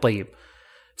العالم الطيب،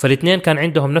 فالاثنين كان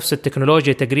عندهم نفس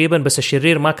التكنولوجيا تقريبا، بس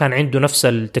الشرير ما كان عنده نفس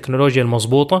التكنولوجيا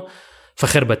المضبوطة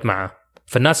فخربت معه.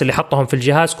 فالناس اللي حطهم في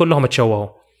الجهاز كلهم اتشوهوا،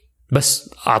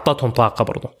 بس أعطتهم طاقة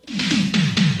برضو.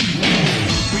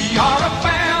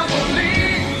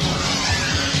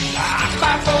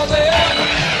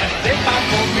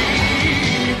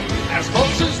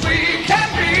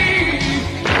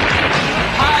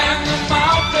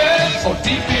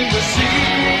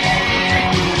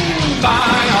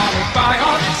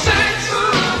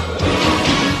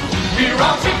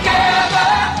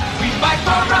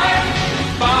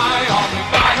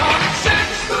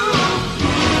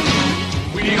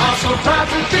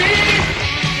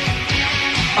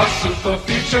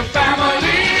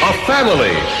 A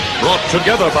family brought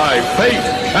together by fate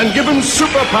and given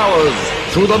superpowers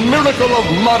through the miracle of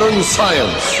modern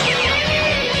science.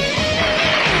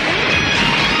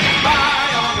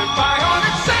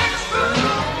 Bionic 6.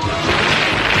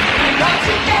 We got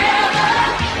together,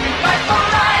 we fight for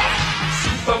life.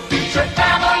 Super future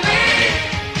family,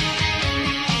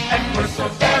 and we're so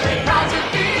very happy.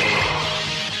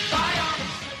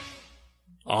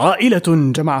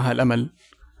 عائلة جمعها الأمل.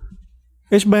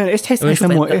 إيش تحس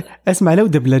يسموه؟ إيه؟ اسمع لو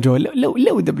دبلجوا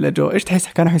لو دبلجوا إيش تحس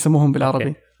كانوا يسموهم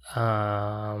بالعربي؟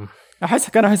 أحس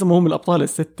كانوا يسموهم الأبطال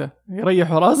الستة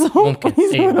يريحوا راسهم. ممكن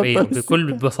أيوة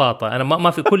بكل بساطة. أنا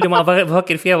ما في كل ما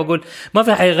بفكر فيها بقول ما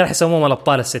في حاجة غير يسموهم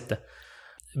الأبطال الستة.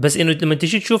 بس إنه لما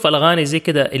تيجي تشوف الأغاني زي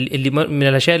كده اللي من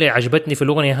الأشياء اللي عجبتني في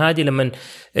الأغنية هذه لما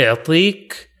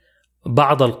يعطيك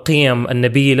بعض القيم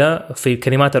النبيلة في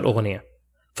كلمات الأغنية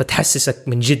فتحسسك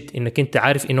من جد إنك أنت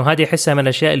عارف إنه هذه يحسها من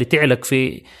الأشياء اللي تعلق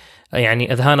في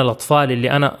يعني أذهان الأطفال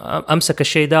اللي أنا أمسك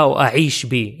الشيء ده وأعيش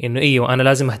به إنه أيوه أنا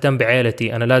لازم أهتم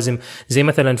بعائلتي. أنا لازم زي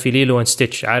مثلا في ليلو وان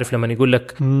ستيتش عارف لما يقول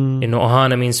لك إنه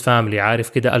أهانا مينز فاميلي. عارف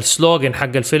كده السلوغن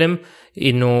حق الفيلم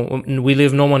إنه we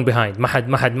leave no one behind.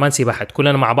 ما نسيب أحد.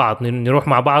 كلنا مع بعض نروح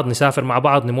مع بعض نسافر مع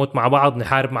بعض نموت مع بعض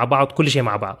نحارب مع بعض كل شيء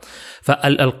مع بعض.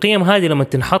 فالقيم هذه لما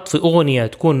تنحط في أغنية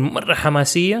تكون مرة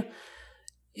حماسية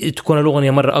تكون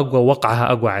الأغنية مرة أقوى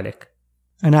ووقعها أقوى عليك.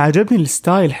 أنا عجبني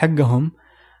الستايل حقهم.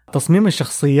 تصميم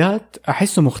الشخصيات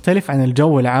أحسه مختلف عن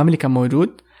الجو العام اللي كان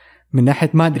موجود من ناحية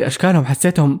ما أدري أشكالهم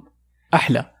حسيتهم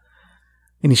أحلى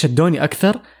يعني شدوني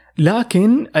أكثر.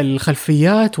 لكن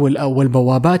الخلفيات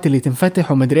والبوابات اللي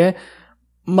تنفتح ومدري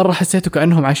مرة حسيته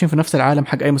كأنهم عايشين في نفس العالم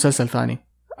حق أي مسلسل ثاني.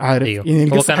 عارف أيوه. يعني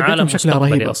القصة حقتهم شكلها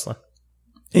رهيبة أصلا.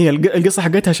 إيه القصة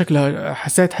حقتها شكلها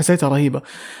حسيتها رهيبة.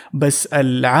 بس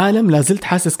العالم لازلت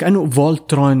حاسس كأنه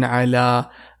فولترون على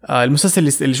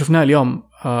المسلسل اللي شفناه اليوم.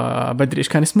 بدري إيش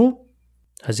كان اسمه؟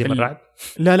 هزيم الرعد.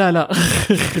 لا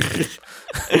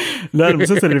لا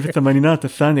المسلسل اللي في الثمانينات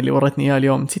الثاني اللي ورتني إياه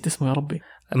اليوم نسيت اسمه يا ربي.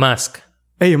 ماسك.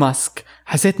 أي ماسك.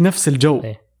 حسيت نفس الجو.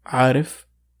 أي. عارف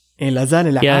يعني لازال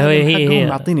العالم حقهم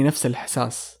معطيني نفس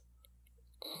الإحساس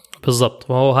بالضبط.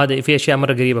 وهو هذا في أشياء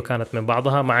مرة قريبة كانت من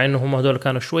بعضها مع إنه هم هذول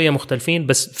كانوا شوية مختلفين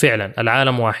بس فعلا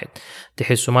العالم واحد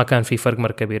تحسوا ما كان في فرق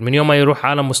مرة كبير. من يوم ما يروح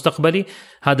عالم مستقبلي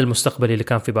هذا المستقبلي اللي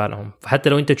كان في بالهم. فحتى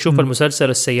لو أنت تشوف المسلسل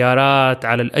السيارات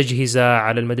على الأجهزة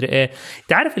على المدري إيه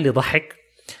تعرف اللي ضحك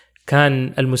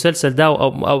كان المسلسل ده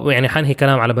أو يعني حنهي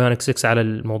كلام على بايونيك 6 على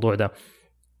الموضوع ده.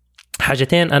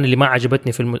 حاجتين أنا اللي ما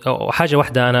عجبتني في أو حاجة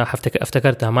واحدة أنا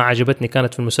افتكرتها ما عجبتني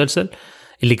كانت في المسلسل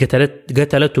اللي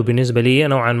قتلته بالنسبة لي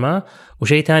نوعا ما.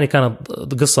 وشيء تاني كانت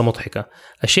قصة مضحكة.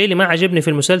 الشيء اللي ما عجبني في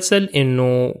المسلسل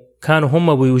إنه كانوا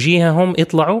هم بوجيههم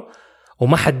يطلعوا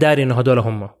وما حد داري إنه هدول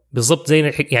هم بالضبط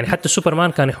زي يعني حتى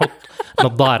سوبرمان كان يحط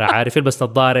نظارة عارف يلبس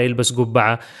نظارة يلبس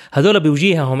قبعة هدول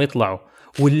بوجيههم يطلعوا.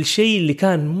 والشيء اللي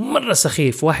كان مرة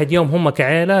سخيف واحد يوم هم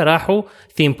كعائلة راحوا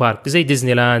ثيم بارك زي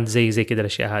ديزني لاند زي كده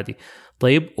الأشياء هذه.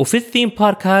 طيب وفي الثيم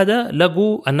بارك هذا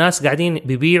لقوا الناس قاعدين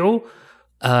بيبيعوا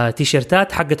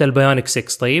تيشيرتات حقت البيونيك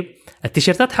 6. طيب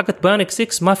التيشيرتات حقت بيونيك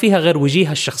 6 ما فيها غير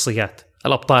وجيه الشخصيات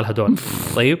الأبطال هدول.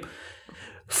 طيب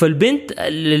فالبنت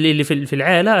اللي في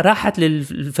العائلة راحت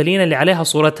للفلينة اللي عليها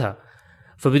صورتها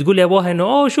فبتقول لي أبوها إنه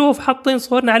أوه شوف حاطين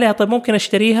صورنا عليها طيب ممكن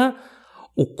أشتريها.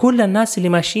 وكل الناس اللي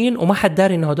ماشيين وما حد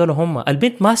داري إنه هدول هم.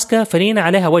 البنت ماسكة فلينة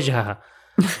عليها وجهها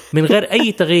من غير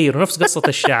أي تغيير ونفس قصة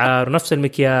الشعر ونفس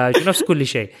المكياج ونفس كل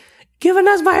شيء. كيف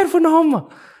الناس ما يعرفوا إنه هم؟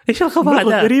 إيش الخبر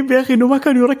ده؟ غريب يا أخي إنه ما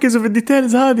كانوا يركزوا في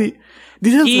الديتيلز هذه.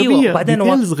 ديتيلز غبية.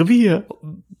 ديتيلز غبية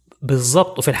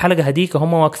بالضبط. وفي الحلقة هديك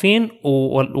هم واقفين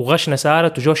وغشنا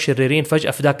سارت وجو الشريرين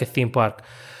فجأة في ذاك الثيم بارك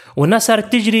والناس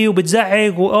صارت تجري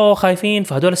وبتزعق وأوه خايفين.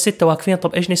 فهدول الستة واقفين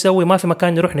طب إيش نسوي؟ ما في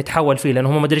مكان نروح نتحول فيه لأنه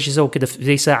هم ما أدري إيش يسووا كده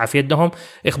زي ساعة في يدهم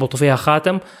يخبطوا فيها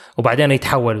خاتم وبعدين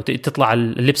يتحولوا تطلع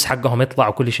اللبس حقهم يطلع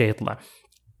وكل شيء يطلع.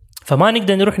 فما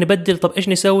نقدر نروح نبدل. طب إيش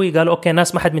نسوي؟ قالوا أوكي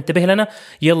ناس ما حد منتبه لنا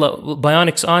يلا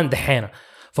بايونيكس آن دحينا.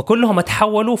 فكلهم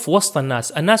اتحولوا في وسط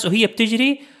الناس وهي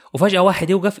بتجري وفجأة واحد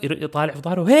يوقف يطالع في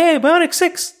ظهره هي بايونيك 6.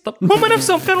 طب هم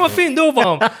نفسهم كانوا واقفين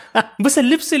دوبهم بس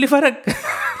اللبس اللي فرق.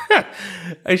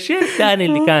 الشيء الثاني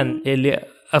اللي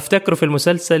أفتكره في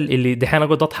المسلسل اللي دحين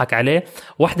أقعد أضحك عليه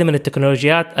واحدة من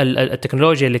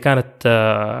التكنولوجيا اللي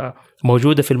كانت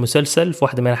موجودة في المسلسل في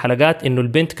واحدة من الحلقات إنه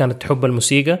البنت كانت تحب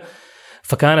الموسيقى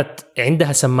فكانت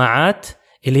عندها سماعات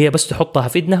اللي هي بس تحطها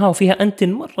في إذنها وفيها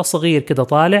أنتن مرة صغير كده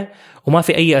طالع وما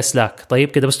في أي أسلاك.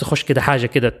 طيب كده بس تخش كده حاجة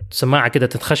كده سماعة كده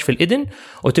تتخش في الإذن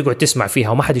وتقعد تسمع فيها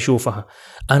وما حد يشوفها.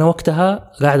 أنا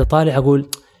وقتها قاعد طالع أقول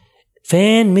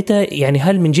فين متى يعني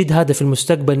هل من جد هذا في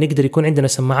المستقبل نقدر يكون عندنا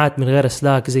سماعات من غير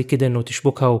أسلاك زي كده إنه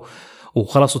تشبكها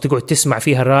وخلاص وتقعد تسمع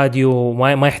فيها الراديو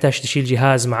وما يحتاج تشيل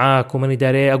جهاز معاك وما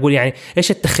نداري. أقول يعني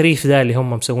إيش التخريف ذا اللي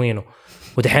هم مسوينه.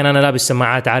 ودحين أنا لابس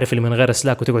سماعات عارف اللي من غير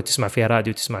أسلاك وتقعد تسمع فيها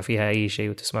راديو وتسمع فيها أي شيء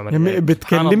وتسمع من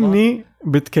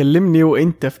بتكلمني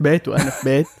وأنت في بيت وأنا في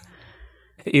بيت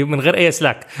من غير أي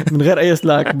أسلاك من غير أي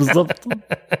أسلاك بالضبط.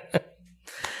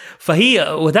 فهي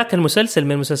وذاك المسلسل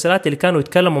من المسلسلات اللي كانوا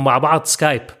يتكلموا مع بعض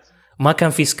سكايب ما كان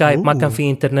في سكايب، ما كان في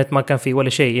انترنت، ما كان في ولا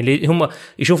شيء. اللي هم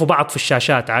يشوفوا بعض في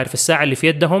الشاشات، عارف الساعة اللي في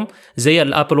يدهم زي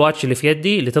الابل واتش اللي في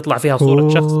يدي اللي تطلع فيها صورة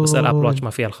شخص، بس الابل واتش ما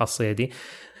فيها الخاصية دي.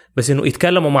 بس انه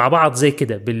يتكلموا مع بعض زي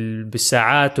كده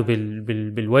بالساعات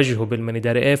وبالوجه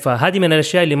وبالمنيداري ايه. فهذه من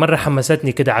الاشياء اللي مرة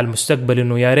حمستني كده على المستقبل،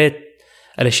 انه يا ريت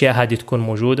الاشياء هذه تكون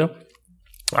موجودة.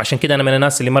 وعشان كده انا من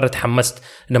الناس اللي مرة تحمست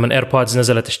لما ايربودز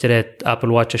نزلت، اشتريت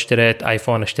ابل واتش، اشتريت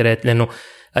ايفون، اشتريت، لانه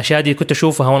الاشياء دي كنت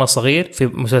اشوفها وانا صغير في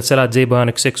مسلسلات زي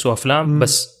بيونيك 6 وافلام،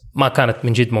 بس ما كانت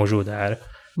من جد موجودة، عارف.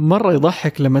 مرة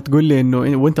يضحك لما تقول لي انه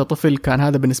وانت طفل كان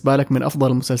هذا بالنسبة لك من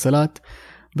افضل المسلسلات،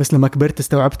 بس لما كبرت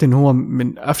استوعبت انه هو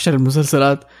من افشل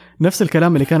المسلسلات. نفس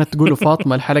الكلام اللي كانت تقوله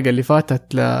فاطمة الحلقة اللي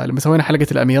فاتت لما سوينا حلقة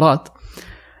الاميرات.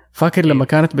 فاكر لما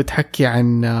كانت بتحكي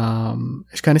عن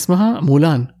ايش كان اسمها،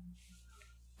 مولان،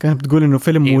 كانت بتقول انه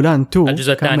فيلم مولان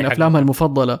 2 كان من افلامها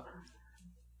المفضلة،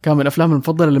 كان من افلامها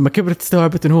المفضلة. لما كبرت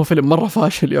استوعبت انه هو فيلم مرة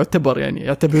فاشل، يعتبر يعني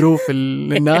يعتبروه في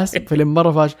الناس فيلم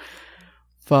مرة فاشل.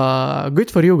 ف good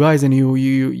for you guys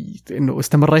انه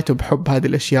استمريتوا بحب هذه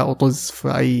الاشياء وطز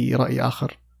في اي رأي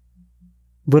اخر.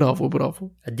 برافو.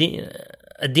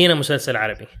 ادينا مسلسل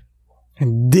عربي.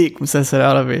 اديك مسلسل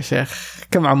عربي يا شيخ.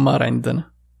 كم عمار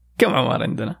عندنا؟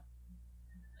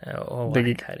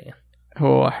 دقيقة حاليا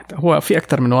هو واحد. هو في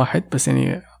أكتر من واحد، بس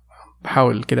يعني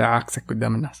بحاول كده عكسك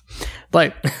قدام الناس.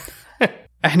 طيب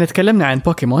احنا تكلمنا عن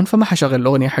بوكيمون، فما حشغل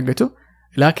الأغنية حقته،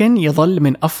 لكن يظل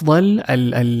من أفضل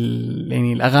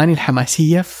يعني الأغاني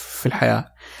الحماسية في الحياة.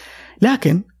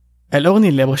 لكن الأغنية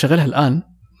اللي أبغى أشغلها الآن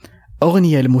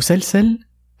أغنية لمسلسل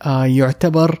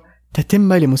يعتبر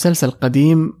تتمة لمسلسل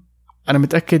قديم. أنا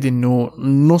متأكد إنه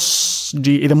نص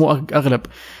إذا مو أغلب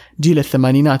جيل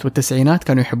الثمانينات والتسعينات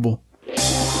كانوا يحبوه.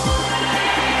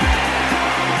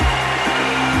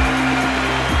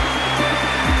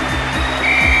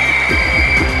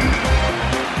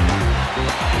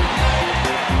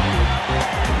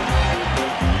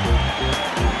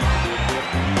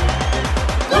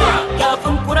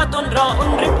 راء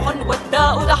ربح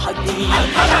والداء تحدي،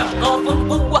 قاف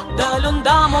قوة دال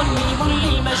دعم ميم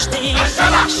للمجد،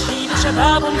 الشين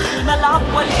شباب في الملعب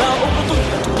والباء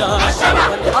بطولتنا،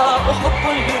 والحاء حب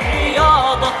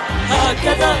للرياضة.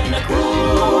 هكذا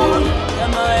نكون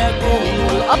كما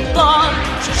يكون الأبطال،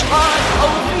 شجعان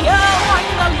أولياء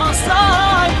عند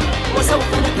المصائب، وسوف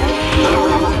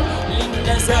نكون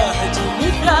للنزاهة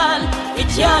مثال،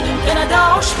 فتيان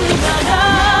كندعش في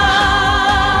المنام.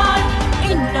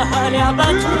 إنها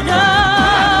لعبتنا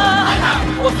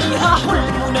وفيها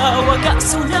حلمنا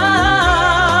وكأسنا.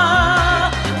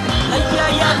 هيا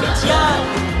يا فتيان،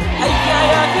 هيا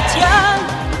يا فتيان،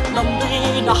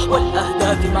 نمضي نحو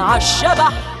الأهداف مع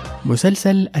الشبح.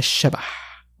 مسلسل الشبح.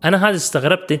 أنا هذا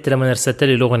استغربت أنت لما أرسلت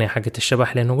لي الأغنية حقت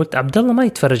الشبح، لأنه قلت عبد الله ما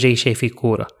يتفرج أي شيء في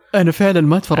كورة. أنا فعلا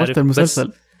ما تفرجت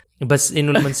المسلسل، بس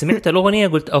إنه لما سمعت الأغنية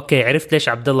قلت أوكي عرفت ليش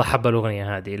عبد الله حب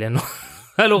الأغنية هذه، لأنه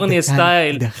الأغنية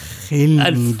ستايل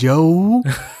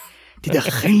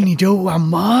تدخلني جو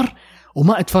عمار،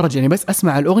 وما أتفرج يعني، بس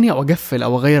أسمع الأغنية وأقفل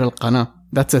أو أغير القناة.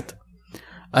 That's it.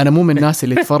 أنا مو من الناس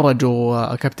اللي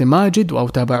تفرجوا كابتن ماجد أو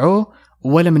تابعوه،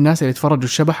 ولا من الناس اللي تفرجوا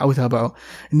الشبح أو تابعوه.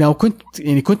 إنه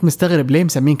كنت مستغرب ليه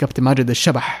مسمين كابتن ماجد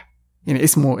الشبح، يعني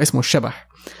اسمه الشبح.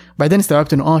 بعدين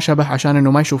استوعبت إنه شبح عشان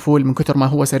إنه ما يشوفوه من كتر ما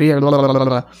هو سريع.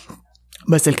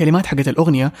 بس الكلمات حقت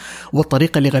الأغنية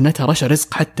والطريقة اللي غنتها رشا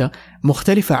رزق حتى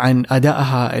مختلفة عن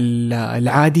أدائها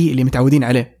العادي اللي متعودين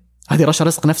عليه. هذه رشا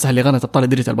رزق نفسها اللي غنت أبطال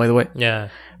ديجيتال باي ذا واي،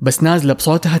 بس نازلة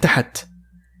بصوتها تحت.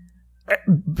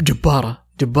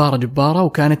 جبارة.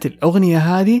 وكانت الأغنية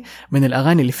هذه من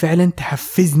الأغاني اللي فعلا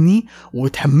تحفزني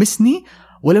وتحمسني،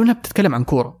 ولو أنها بتتكلم عن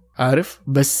كورة، عارف،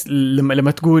 بس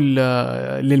لما تقول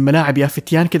للملاعب يا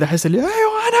فتيان كذا أحس اللي أيوة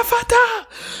أنا فتى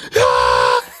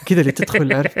كذا اللي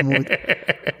تدخل، عارف، مود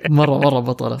مرة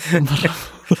بطلة.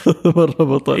 مرة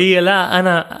بطلة. إيه لا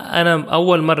أنا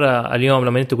أول مرة اليوم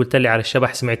لما أنت قلت لي على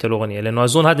الشبح سمعت الأغنية، لأنه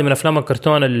أظن هذه من أفلام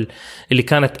الكرتون اللي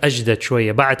كانت أجدد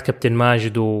شوية بعد كابتن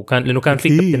ماجد، لأنه كان في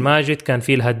كابتن ماجد، كان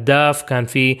في الهداف، كان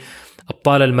في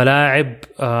أبطال الملاعب.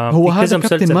 هو هذا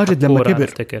كابتن ماجد لما كبر،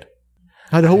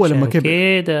 هذا هو لما كبر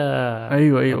كده.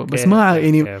 أيوة. أوكي. بس ما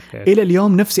يعني أوكي. إلى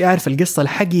اليوم نفسي أعرف القصة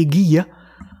الحقيقية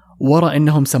وراء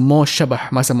إنهم سموه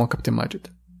الشبح ما سموه كابتن ماجد.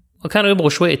 وكانوا يبغوا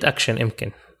شوية أكشن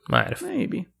يمكن، ما أعرف.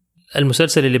 maybe.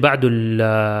 المسلسل اللي بعده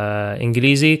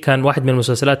الإنجليزي كان واحد من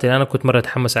المسلسلات اللي أنا كنت مرة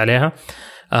أتحمس عليها.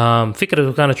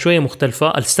 فكرته كانت شوية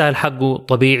مختلفة، الستايل حقه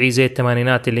طبيعي زي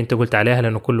الثمانينات اللي أنت قلت عليها،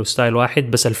 لأنه كله ستايل واحد،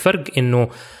 بس الفرق إنه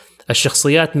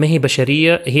الشخصيات ما هي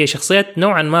بشرية، هي شخصيات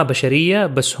نوعا ما بشرية،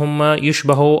 بس هم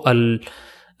يشبهوا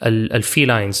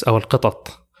الفيلاينز أو القطط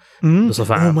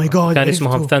بصفة عامة. كان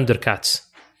اسمهم ثاندر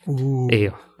كاتس.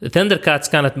 ايوه ثاندر كاتس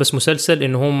كانت بس مسلسل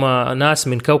إنه هم ناس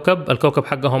من كوكب، الكوكب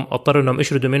حقهم اضطروا إنهم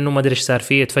يشردوا منه، ما أدري إيش صار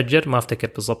فيه، يتفجر، ما أفتكر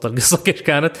بالضبط القصة كيف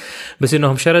كانت، بس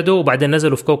إنهم شردوا وبعدين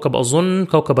نزلوا في كوكب أظن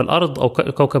كوكب الأرض أو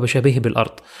كوكب شبيه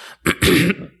بالأرض.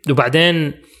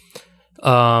 وبعدين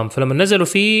فلما نزلوا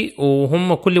فيه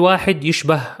وهم كل واحد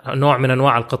يشبه نوع من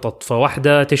أنواع القطط،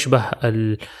 فواحدة تشبه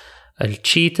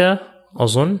التشيتا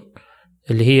أظن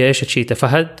اللي هي إيش التشيتا،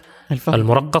 فهد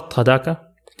المرقط هذاك،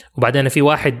 وبعدين في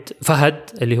واحد فهد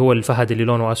اللي هو الفهد اللي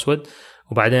لونه أسود،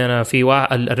 وبعدين في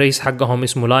الرئيس حقهم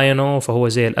اسمه لاينو فهو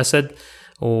زي الأسد،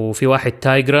 وفي واحد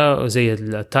تايجرا زي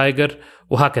التايجر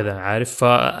وهكذا، عارف.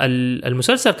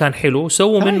 فالمسلسل كان حلو،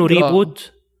 سووا منه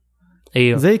ريبوت.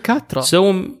 أيوه زي كاترا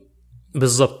سووا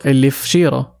بالضبط اللي في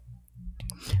شيرة.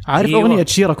 عارف أيوة. أغنية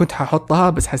شيرة كنت ححطها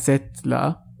بس حسيت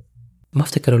لا ما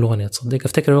افتكر الأغنية، تصدق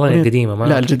افتكر الأغنية القديمة، ما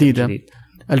لا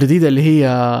الجديدة اللي هي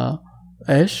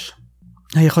إيش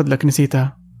هي، خذ لك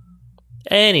نسيتها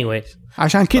anyway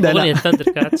عشان كده أغنية لا ثاندر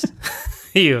كاتس.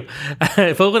 ايوه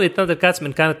فأغنية ثاندر كاتس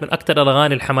كانت من أكثر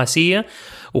الأغاني الحماسية،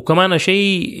 وكمان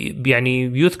شيء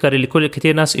يعني يذكر اللي كل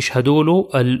كتير ناس يشهدوا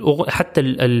له حتى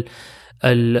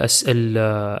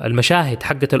المشاهد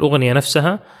حقت الأغنية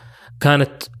نفسها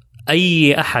كانت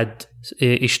أي أحد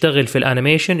يشتغل في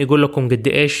الانيميشن يقول لكم قد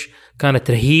ايش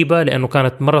كانت رهيبه، لانه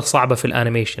كانت مره صعبه في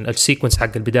الانيميشن. السيكونس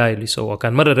حق البدايه اللي سواه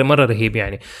كان مره رهيب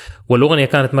يعني، والاغنيه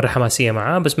كانت مره حماسيه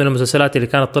معاه. بس من المسلسلات اللي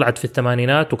كانت طلعت في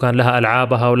الثمانينات وكان لها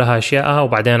العابها ولها اشيائها،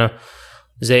 وبعدين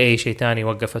زي اي شيء تاني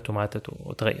وقفت وماتت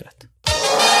وتغيرت.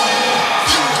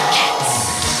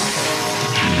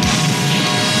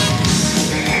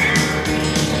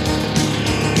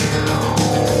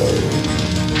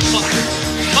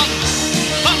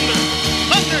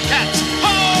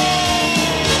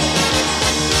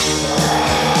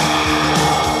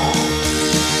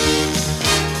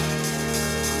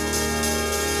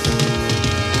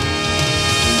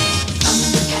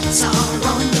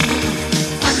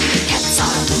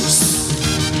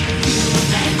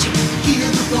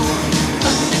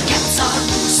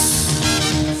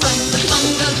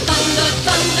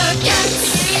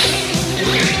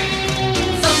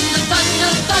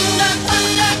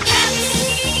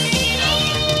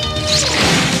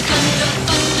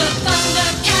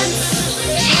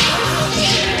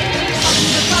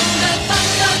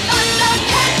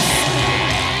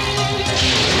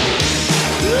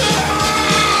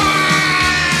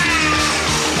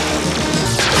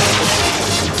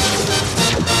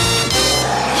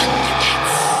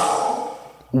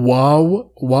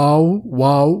 واو واو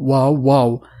واو واو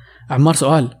واو. عمار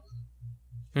سؤال،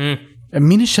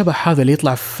 مين الشبح هذا اللي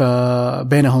يطلع في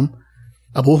بينهم؟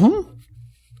 أبوهم؟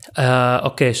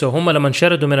 أوكي سو هم لما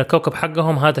انشردوا من الكوكب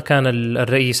حقهم هذا كان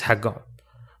الرئيس حقهم،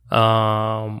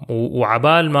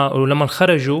 وعبال ما ولما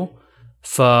خرجوا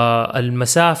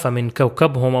فالمسافة من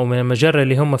كوكبهم أو من المجرة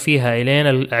اللي هم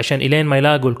فيها عشان ما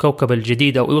يلاقوا الكوكب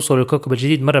الجديد أو يوصلوا للكوكب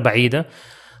الجديد مرة بعيدة،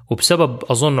 وبسبب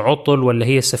أظن عطل ولا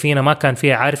هي السفينة ما كان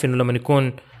فيها، عارف إنه لما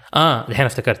يكون الحين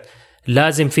افتكرت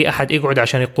لازم في أحد يقعد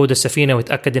عشان يقود السفينة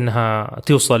ويتأكد إنها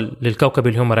توصل للكوكب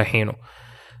اللي هم رايحينه.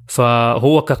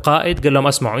 فهو كقائد قال لهم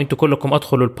اسمعوا انتوا كلكم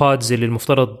ادخلوا البادز اللي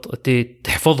المفترض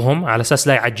تحفظهم على أساس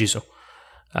لا يعجزوا،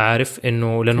 عارف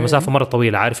إنه لأنه مسافة مرة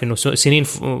طويلة، عارف إنه سنين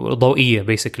ضوئية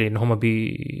بيسكلي إنه هم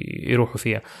بيروحوا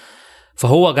فيها.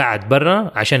 فهو قاعد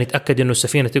برا عشان يتأكد إنه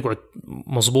السفينة تقعد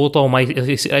مضبوطة وما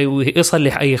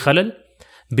يصلح أي خلل.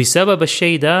 بسبب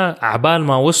الشيء ده عبال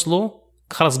ما وصلوا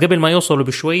خلاص قبل ما يوصلوا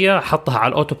بشوية حطها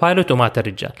على الأوتو بايلوت ومات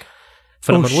الرجال.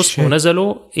 فلما وصلوا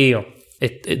ونزلوا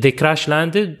they crash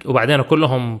landed، وبعدين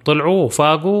كلهم طلعوا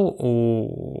وفاقوا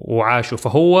وعاشوا.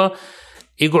 فهو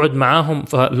يقعد معاهم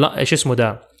إيش اسمه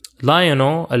ده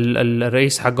لاينو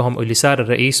الرئيس حقهم اللي صار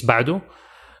الرئيس بعده،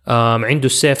 عنده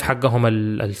السيف حقهم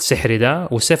السحري ده،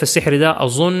 والسيف السحري ده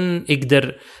أظن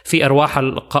يقدر في أرواح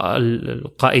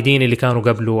القائدين اللي كانوا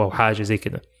قبله أو حاجة زي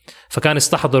كده. فكان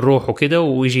يستحضر روحه كده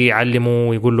ويجي يعلمه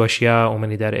ويقول له أشياء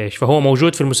ومن يدار إيش. فهو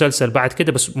موجود في المسلسل بعد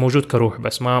كده بس موجود كروح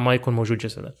بس ما يكون موجود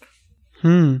جسدا.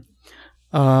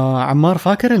 عمار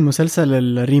فاكر المسلسل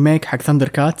الريميك حق ثاندر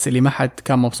كاتس اللي ما حد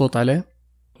كان مبسوط عليه؟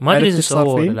 ما أدري إذا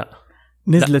صار فيه. لا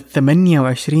نزلت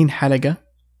 28 حلقة.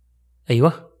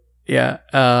 أيوة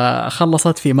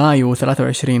خلصت في مايو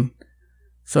 23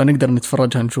 نقدر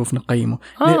نتفرجها نشوف نقيمه.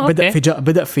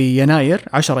 بدأ في يناير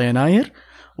 10 يناير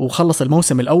وخلص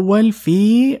الموسم الأول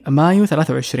في مايو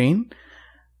 23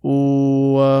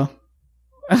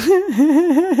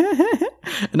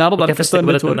 نعرض على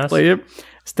كرتون نتورك. طيب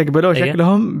استقبلوه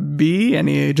شكلهم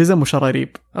يعني جزم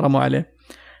وشراريب رموا عليه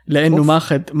لأنه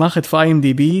ماخذ في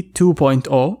IMDb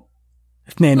 2.0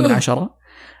 2 من 10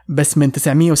 بس من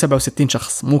 967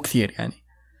 شخص، مو كثير يعني.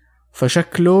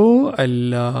 فشكله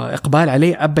الإقبال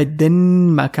عليه أبدا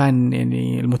ما كان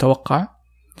يعني المتوقع.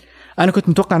 أنا كنت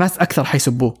متوقع ناس أكثر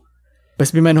حيسبوه،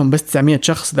 بس بما أنهم بس 900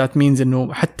 شخص that means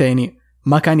أنه حتى يعني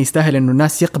ما كان يستاهل أنه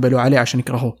الناس يقبلوا عليه عشان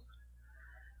يكرهوه.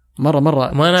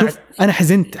 مرة شوف أنا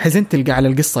حزنت تلقى على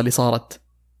القصة اللي صارت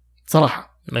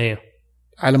صراحة. أيوه.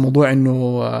 على موضوع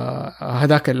أنه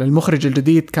هذاك المخرج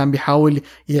الجديد كان بيحاول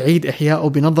يعيد إحيائه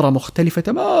بنظرة مختلفة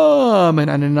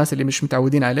تماما عن الناس اللي مش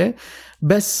متعودين عليه،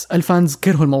 بس الفانز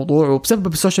كرهوا الموضوع،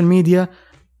 وبسبب السوشيال ميديا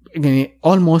يعني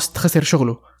almost خسر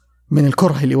شغله من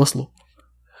الكره اللي وصله،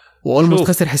 والموست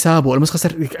خسر حسابه، والموست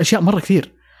خسر أشياء مرة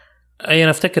كثير. أنا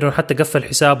أفتكر إنه حتى قفل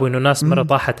حسابه، إنه الناس مرة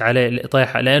طاحت عليه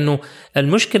طايحة، لأنه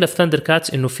المشكلة في ثاندر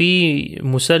كاتس إنه في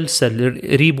مسلسل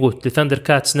ريبوت لثاندر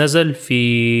كاتس نزل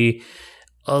في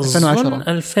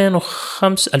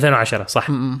 2010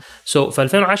 صح. في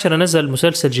 2010 نزل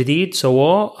مسلسل جديد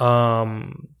سووه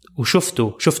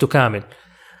وشفته كامل،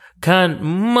 كان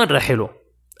مرة حلو.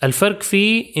 الفرق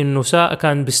فيه إنه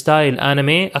كان بستايل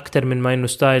أنمي أكتر من ما إنه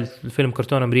ستايل فيلم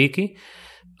كرتون أمريكي.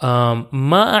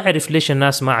 ما أعرف ليش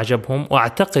الناس ما عجبهم،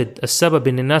 وأعتقد السبب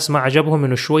إن الناس ما عجبهم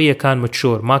إنه شوية كان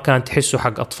متشور، ما كان تحسه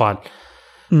حق أطفال.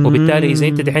 وبالتالي إذا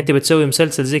أنت دحين بتسوي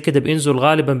مسلسل زي كده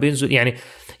غالبا بينزل يعني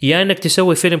يا إنك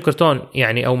تسوي فيلم كرتون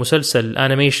يعني أو مسلسل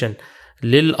أنيميشن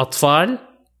للأطفال،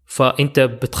 فأنت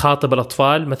بتخاطب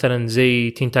الأطفال مثلا زي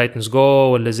تين تايتنز جو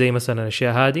ولا زي مثلا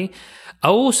أشياء هذه،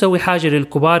 أو سوي حاجة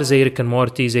للكبار زي ريك اند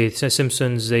مورتي زي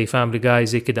سيمبسونز زي فاميلي جاي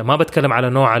زي كده. ما بتكلم على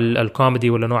نوع الكوميدي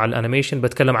ولا نوع الأنيميشن،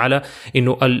 بتكلم على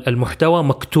إنه المحتوى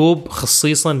مكتوب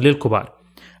خصيصا للكبار.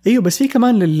 ايوه بس في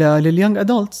كمان لليونج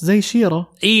ادلتس زي شيرا.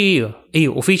 ايوه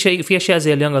وفي شيء في اشياء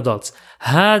زي اليونج ادلتس.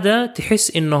 هذا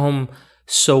تحس انهم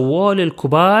سووا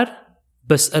للكبار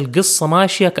بس القصه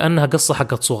ماشيه كانها قصه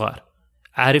حقت صغار،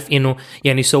 عارف انه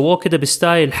يعني سووه كده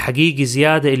بستايل حقيقي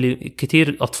زياده اللي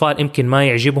كتير اطفال يمكن ما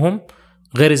يعجبهم،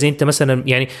 غير زي انت مثلا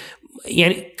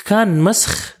يعني كان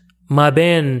مسخ ما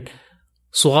بين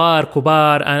صغار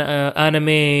كبار،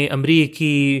 انمي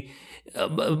امريكي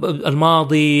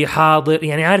الماضي حاضر،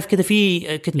 يعني عارف كده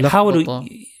في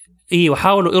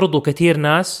حاولوا يرضوا كثير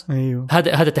ناس. أيوه.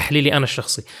 هذا تحليلي انا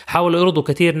الشخصي، حاولوا يرضوا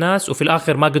كثير ناس وفي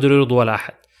الاخر ما قدروا يرضوا ولا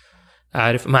احد،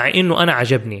 عارف. مع انه انا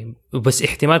عجبني، بس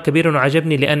احتمال كبير انه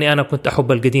عجبني لاني انا كنت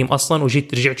احب القديم اصلا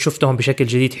رجعت شفتهم بشكل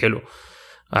جديد حلو،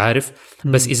 عارف.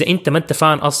 بس اذا انت ما انت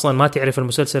فان اصلا ما تعرف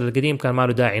المسلسل القديم كان ما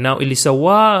له داعي. اللي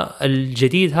سواه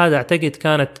الجديد هذا اعتقد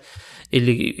كانت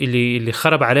اللي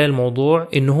خرب عليه الموضوع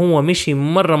انه هو مشي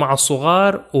مرة مع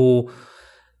الصغار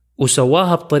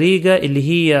وسواها بطريقة اللي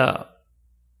هي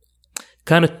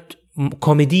كانت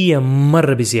كوميدية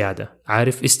مرة بزيادة،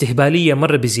 عارف، استهبالية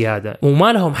مرة بزيادة،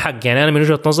 وما لهم حق. يعني أنا من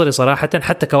وجهة نظري صراحة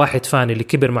حتى كواحد فان اللي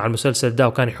كبر مع المسلسل ده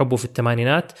وكان يحبه في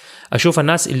الثمانينات، أشوف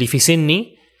الناس اللي في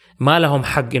سني ما لهم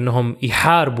حق إنهم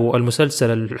يحاربوا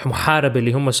المسلسل المحاربة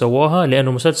اللي هم سووها،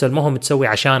 لأنه مسلسل ما هم متسوي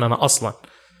عشاننا أصلاً.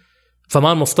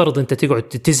 فما المفترض انت تقعد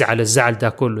تزعل الزعل ده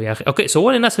كله يا اخي. اوكي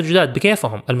سووا الناس الجداد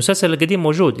بكيفهم، المسلسل القديم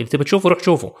موجود، اللي تبي تشوفه روح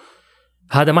شوفه،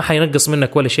 هذا ما حينقص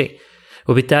منك ولا شيء.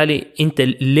 وبالتالي انت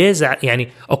ليه يعني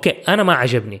اوكي انا ما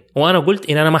عجبني وانا قلت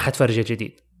ان انا ما حتفرج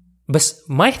الجديد، بس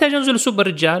ما يحتاج انزل سوبر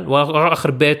رجال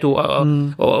واخرب بيته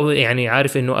يعني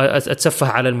عارف انه اتسفه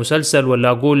على المسلسل ولا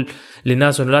اقول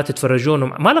للناس انه لا تتفرجون.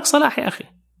 ما لك صلاح يا اخي،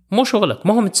 مو شغلك،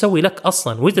 ما هو متسوي لك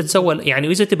اصلا. واذا تسوى يعني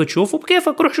واذا تبي تشوفه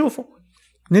بكيفك روح شوفه.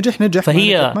 نجح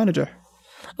فهي ما نجح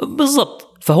بالضبط.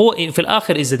 فهو في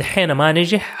الآخر إذا دحين ما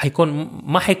نجح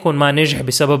ما حيكون ما نجح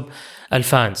بسبب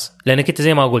الفانز، لأنك أنت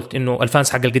زي ما قلت إنه الفانز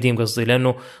حق القديم قصدي،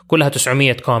 لأنه كلها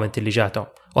 900 كومنت اللي جاتهم،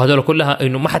 وهذول كلها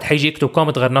إنه ما حد حيجي يكتب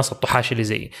كومنت غير ناس الطحاش اللي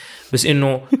زيي. بس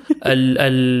إنه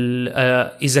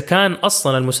إذا كان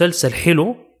أصلا المسلسل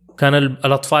حلو كان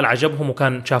الأطفال عجبهم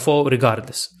وكان شافوه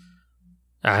ريجاردلس،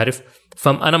 عارف.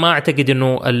 فأنا ما أعتقد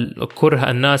إنه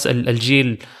الكره الناس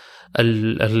الجيل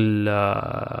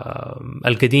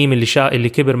القديم اللي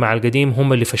كبر مع القديم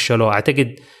هم اللي فشلوه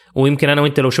اعتقد. ويمكن انا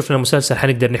وانت لو شفنا المسلسل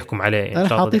حنقدر نحكم عليه. انا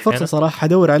حاطي فرصه صراحه،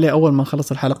 حدور عليه اول ما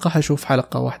نخلص الحلقه، حشوف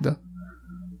حلقه واحده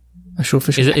اشوف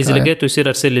ايش اذا لقيته يصير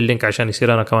ارسل لي اللينك عشان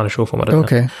يصير انا كمان اشوفه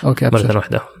مره. اوكي مره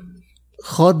واحده.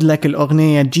 خذ لك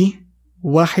الاغنيه جي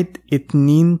 1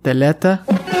 2 3.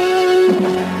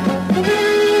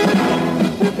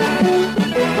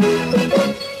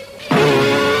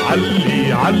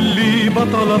 علي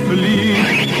بطل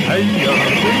فليك، هيا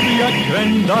خذ يا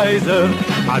جراندايزر،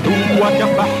 عدوك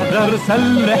فاحذر،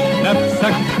 سلح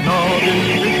نفسك، ناضل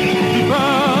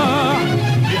بالدفاع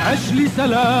لأجل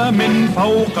سلام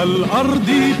فوق الأرض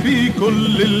في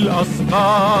كل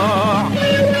الأصقاع.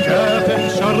 كافح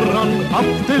شرا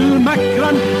أبطل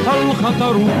مكرا،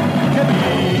 فالخطر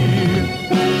كبير.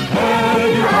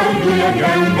 هذه أرض يا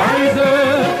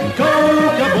جراندايزر،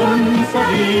 عالم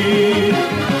صغير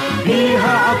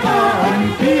فيها عطاء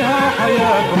فيها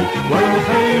حياة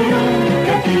والخير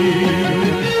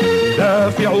كثير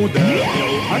دافع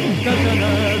حتى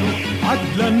تنالوا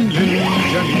عدلا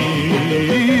للجميع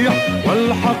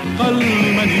والحق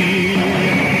المنيع.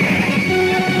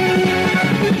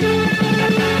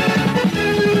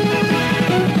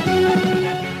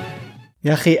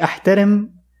 يا أخي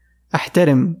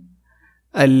أحترم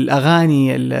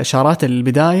الأغاني الشارات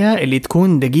البداية اللي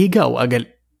تكون دقيقة أو أقل.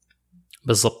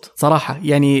 بالضبط صراحة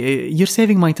يعني you're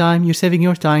saving my time, you're saving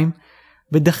your time،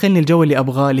 بتدخلني الجو اللي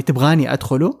أبغاه اللي تبغاني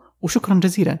أدخله وشكرا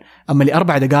جزيلا. أما اللي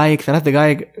 4 دقائق 3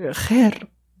 دقائق خير،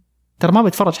 ترى ما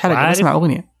بتفرج حلقة بسمع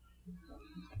أغنية.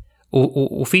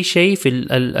 وفي شيء في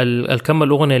الكم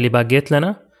الأغنية اللي باقيت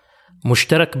لنا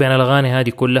مشترك بين الأغاني هذه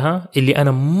كلها اللي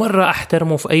أنا مرة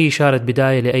أحترمه في أي شارة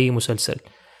بداية لأي مسلسل.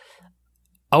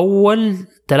 أول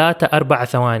 3-4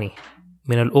 ثواني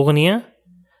من الأغنية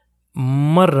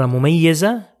مرة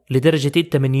مميزة لدرجة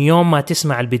أنت من يوم ما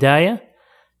تسمع البداية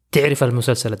تعرف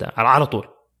المسلسل ده على طول،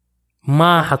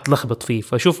 ما حتلخبط فيه.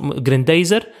 فشوف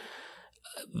جريندايزر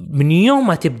من يوم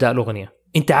ما تبدأ الأغنية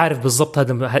أنت عارف بالضبط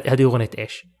هذه أغنية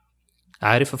إيش،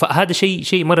 عارف. فهذا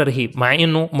شيء مرة رهيب. مع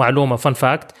إنه معلومة فان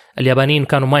فاكت، اليابانيين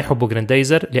كانوا ما يحبوا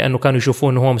جريندايزر لأنه كانوا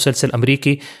يشوفون إنه هو مسلسل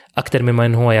أمريكي أكتر مما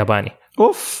إنه هو ياباني.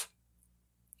 أوف.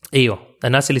 ايوه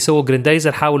الناس اللي سووا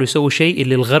جريندايزر حاولوا يسووا شيء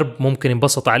اللي الغرب ممكن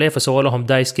ينبسط عليه، فسووا لهم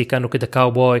دايسكي كانوا كده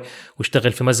كاوبوي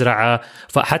واشتغل في مزرعة.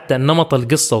 فحتى نمط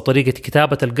القصة وطريقة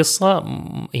كتابة القصة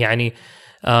يعني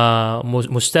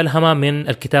مستلهمة من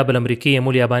الكتابة الأمريكية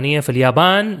مو اليابانية. في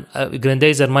اليابان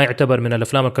جريندايزر ما يعتبر من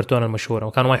الأفلام الكرتون المشهورة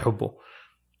وكانوا ما يحبوه،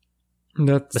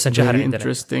 بس انشهر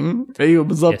عندنا. ايوه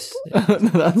بالضبط.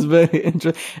 That's very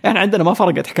interesting. احنا عندنا ما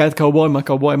فرقت حكايه كاوبوي ما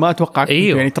كاوبوي، ما اتوقع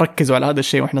أيوه. يعني تركزوا على هذا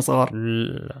الشيء واحنا صغار.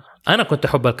 انا كنت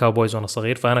احب الكاوبويز وانا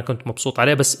صغير فانا كنت مبسوط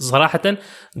عليه، بس صراحه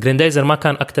جريندايزر ما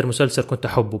كان اكتر مسلسل كنت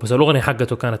احبه، بس الاغنيه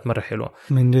حقته كانت مره حلوه.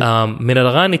 من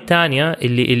الاغاني الثانيه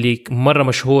اللي مره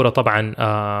مشهوره طبعا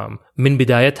من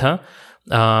بدايتها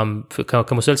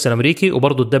كمسلسل امريكي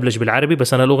وبرضه الدبلج بالعربي،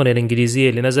 بس انا الاغنيه الانجليزيه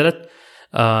اللي نزلت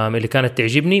اللي كانت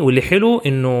تعجبني واللي حلو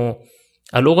انه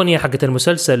الأغنية حقت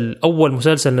المسلسل أول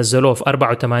مسلسل نزلوه في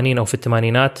 84 أو في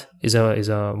الثمانينات،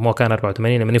 إذا مو كان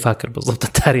 84 ماني فاكر بالضبط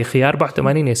التاريخ، هي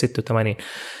 84 يا 86.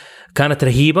 كانت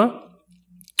رهيبة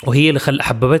وهي اللي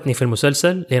حببتني في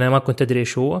المسلسل لأن ما كنت أدري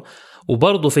إيش هو.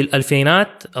 وبرضه في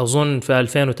الألفينات أظن في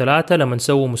 2003 لما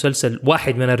سووا مسلسل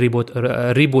واحد من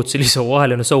الريبوتس اللي سووها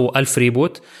لأنه سووا 1000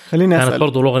 ريبوت، كانت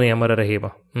برضه الأغنية مرة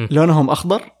رهيبة. لونهم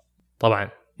أخضر طبعا،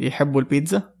 يحبوا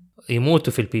البيتزا،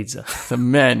 يموتوا في البيتزا.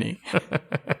 سمعني.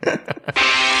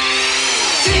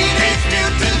 Teenage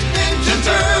Mutant Ninja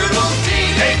Turtles,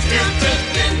 Teenage Mutant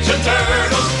Ninja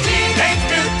Turtles, Teenage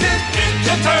Mutant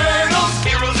Ninja Turtles,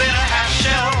 heroes in a half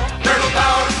shell, turtle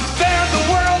power. They're the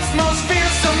world's most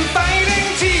fearsome fighting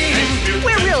team.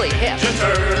 We're really hip.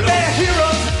 They're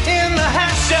heroes in the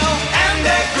half shell, and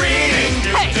they're green.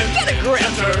 Hey, get a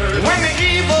grip. When the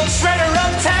evil Shredder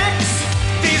attacks,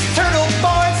 these turtle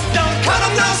boys don't cut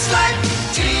them no slack.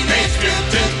 Teenage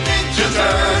Mutant Ninja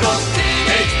Turtles,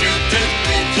 Teenage Mutant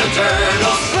Ninja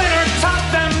Turtles. Splinter taught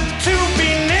them to be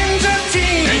ninja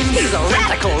teens. He's a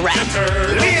radical rat.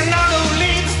 Leonardo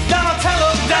leads,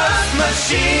 Donatello does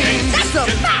machines. That's a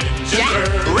fact, Jack.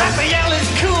 Raphael is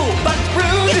cool but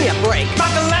rude. Give me a break.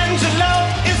 Michelangelo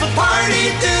is a party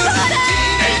dude.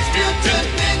 Teenage Mutant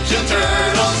Ninja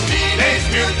Turtles, Teenage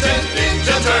Mutant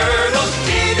Ninja Turtles,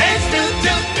 Teenage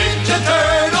Mutant Ninja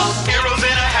Turtles, heroes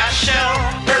in a half shell,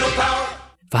 turtle power.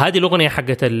 فهذه الأغنية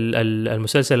حقت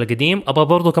المسلسل القديم. أبغى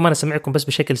برضو كمان أسمعكم بس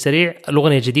بشكل سريع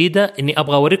الأغنية الجديدة، إني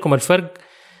أبغى أوريكم الفرق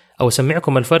أو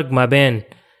أسمعكم الفرق ما بين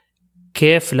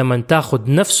كيف لما تاخد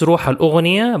نفس روح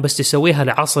الأغنية بس تسويها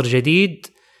لعصر جديد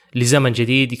لزمن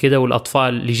جديد كده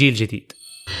والأطفال لجيل جديد.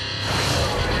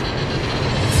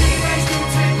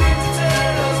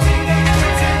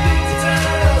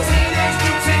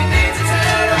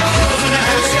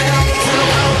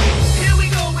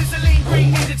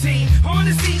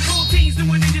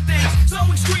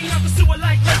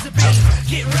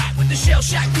 Get right with the shell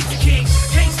shock pizza king.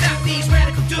 Can't stop these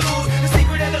radical dudes. The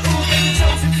secret of the ooze and the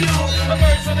chosen few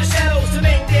emerge from the shadows to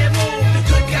make their move. The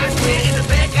good guys win and the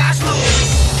bad guys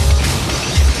lose.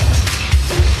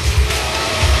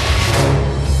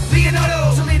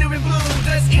 Leonardo's a leader in blue.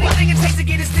 Does anything it takes to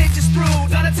get his stitches through.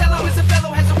 Donatello is a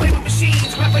fellow, has a way with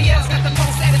machines. Raphael's got the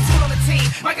most attitude on the team.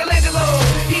 Michelangelo,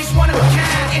 he's one of a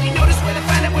kind, and he knows where to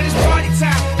find it when it's party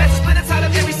time. That's a splinter taught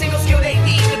of every single skill they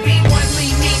need to be one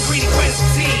lean, mean, greedy, crazy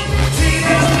team.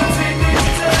 Teenage Mutant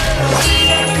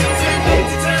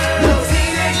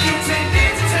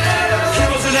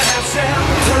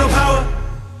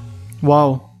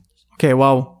واو اوكي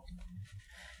واو.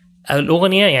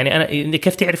 الأغنية يعني أنا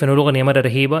كيف تعرف إنه الأغنية مرة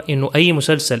رهيبة؟ إنه أي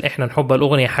مسلسل إحنا نحب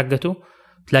الأغنية حقته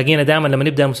تلاقينا دائما لما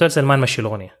نبدأ المسلسل ما نمشي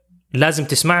الأغنية، لازم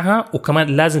تسمعها وكمان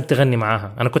لازم تغني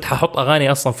معاها. أنا كنت ححط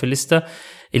أغاني أصلا في الليستة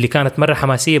اللي كانت مرة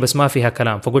حماسية بس ما فيها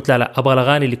كلام، فقلت لا أبغى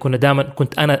الأغاني اللي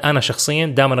كنت أنا شخصيا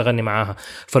دائما أغني معاها.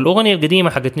 فالأغنية القديمة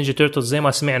حقت نينجا تيرتلز زي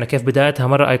ما سمعنا كيف بدايتها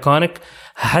مرة ايكونيك،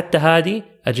 حتى هذه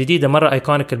الجديدة مرة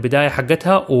ايكونيك البداية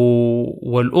حقتها،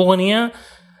 والأغنية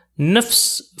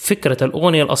نفس فكرة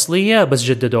الأغنية الأصلية بس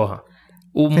جددوها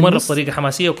ومرة بطريقة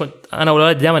حماسية، وكنت أنا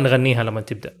وولادي دائما نغنيها لما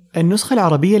تبدأ. النسخة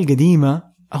العربية القديمة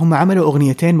هم عملوا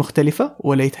أغنيتين مختلفة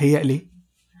ولا يتهيأ لي؟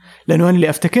 لأنه أنا اللي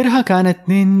أفتكرها كانت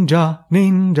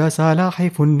نينجا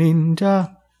سلاحف النينجا.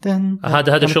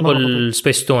 هذا شغل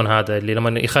سبيس تون، هذا اللي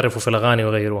لما يخرفوا في الأغاني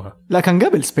ويغيروها. لا كان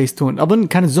قبل سبيس تون، أظن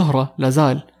كانت زهرة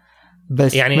لازال،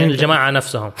 بس يعني الجماعة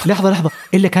نفسهم. لحظة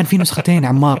إلا كان في نسختين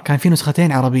عمار، كان في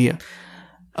نسختين عربية.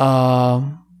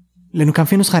 لأنه كان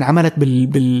في نسخة انعملت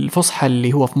بالفصحى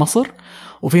اللي هو في مصر،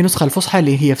 وفي نسخة الفصحى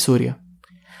اللي هي في سوريا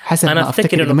حسب ما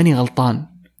أفتكر إذا ماني غلطان.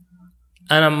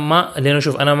 لأنه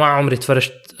شوف أنا ما عمري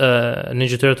تفرجت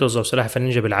نينجا تيرتلز أو سلاحف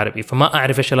النينجا بالعربي، فما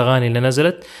أعرف إيش الأغاني اللي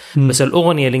نزلت. بس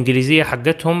الأغنية الإنجليزية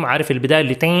حقتهم عارف البداية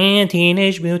اللي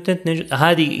تينيج ميوتنت نينجا،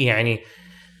 هذه يعني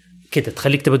كده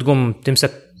تخليك تبى تقوم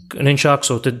تمسك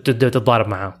نينشاكس وتبدأ تتضارب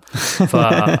معاهم.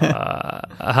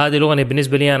 فهذه الأغنية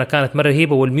بالنسبة لي أنا كانت مرة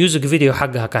رهيبة، والميوزك فيديو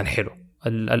حقها كان حلو.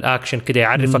 الأكشن كده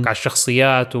يعرفك على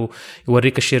الشخصيات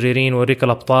ويوريك الشريرين ويوريك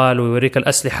الأبطال ويوريك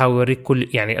الأسلحة ويوريك كل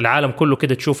يعني العالم كله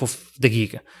كده تشوفه في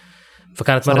دقيقة.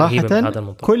 فكانت مرة رهيبة من هذا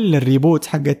المنطقة. كل الريبوت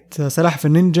حقت سلاحف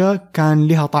النينجا كان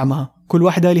لها طعمها، كل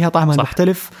واحدة لها طعمها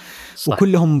المختلف.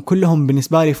 وكلهم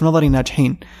بالنسبة لي في نظري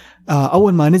ناجحين.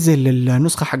 أول ما نزل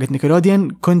النسخة حقت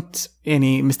نيكلوديان كنت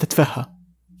يعني مستتفهها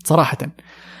صراحة،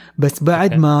 بس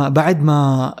بعد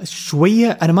ما شوية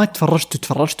أنا ما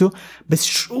تفرجته بس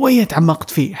شوية تعمقت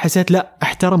فيه، حسيت لا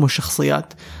احترموا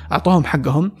الشخصيات، أعطوهم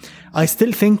حقهم. I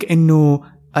still think إنه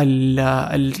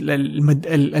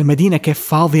المدينة كيف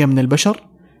فاضية من البشر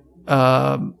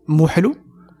مو حلو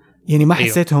يعني.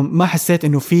 ما حسيت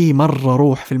إنه في مرة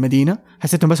روح في المدينة،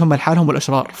 حسيتهم بس هم لحالهم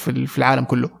والأشرار في العالم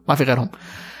كله ما في غيرهم.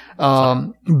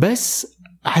 بس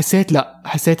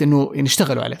حسيت إنه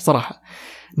اشتغلوا عليه صراحة.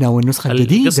 النسخة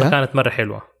الجديدة القصة كانت مرة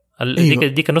حلوة.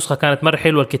 ديك النسخة كانت مرة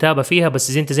حلوة الكتابة فيها،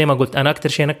 بس انت زي ما قلت أنا أكتر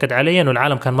شيء نكد علي إنه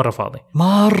العالم كان مرة فاضي.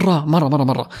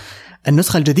 مرة.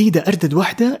 النسخة الجديدة أردد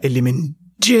واحدة اللي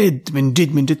من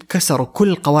جد كسروا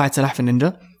كل قواعد سلاحف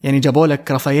النينجا. يعني جابوا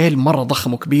لك رافائيل مرة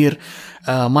ضخم وكبير،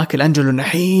 مايكل أنجلو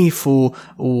نحيف،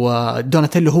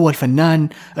 ودوناتيلو هو الفنان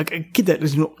كده.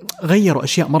 غيروا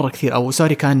أشياء مرة كثير. أو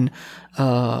سوري كان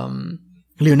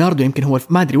ليوناردو يمكن هو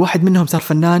ما أدري، واحد منهم صار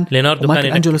فنان. ليوناردو كان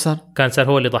أنجلو صار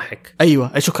هو اللي ضحك.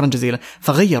 أيوة شكرا جزيلا.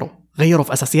 فغيروا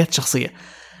في أساسيات الشخصية،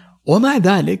 ومع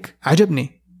ذلك عجبني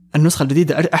النسخة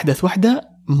الجديدة. أحدث واحدة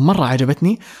مرة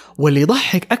عجبتني. واللي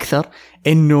يضحك أكثر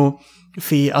إنه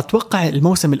في أتوقع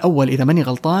الموسم الأول إذا ماني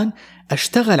غلطان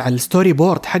أشتغل على الستوري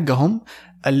بورد حقهم،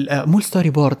 مو الستوري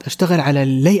بورد، أشتغل على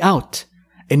اللاي أوت.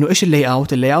 إنه إيش اللاي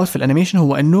أوت في الأنيميشن؟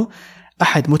 هو إنه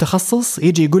أحد متخصص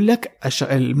يجي يقول لك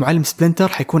المعلم سبلنتر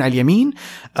حيكون على اليمين،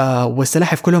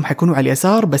 والسلاحف كلهم حيكونوا على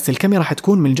اليسار، بس الكاميرا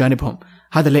حتكون من جانبهم.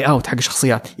 هذا اللاي أوت حق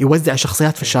الشخصيات، يوزع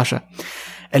الشخصيات في الشاشة.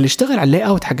 اللي اشتغل على اللاي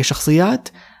أوت حق الشخصيات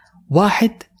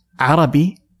واحد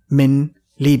عربي من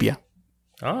ليبيا.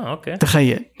 أوكي.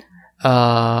 تخيل.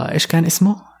 إيش كان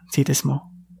اسمه؟ نسيت اسمه.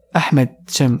 أحمد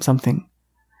something.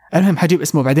 المهم حجيب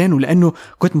اسمه بعدين، ولأنه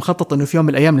كنت مخطط إنه في يوم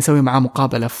من الأيام نسوي معاه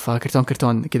مقابلة في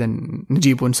كرتون كده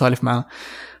نجيبه ونسولف معاه.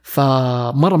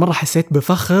 فمرة حسيت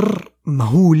بفخر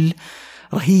مهول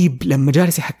رهيب لما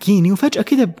جالس يحكيني، وفجأة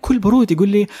كده بكل برود يقول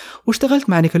لي واشتغلت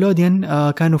مع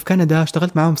نيكلوديان، كانوا في كندا،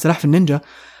 اشتغلت معهم سلاحف النينجا.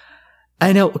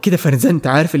 أنا كده فرزنت،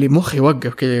 عارف اللي مخي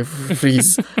وقف كده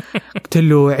فريز. قلت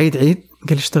له عيد.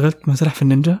 قال اشتغلت مع سلاحف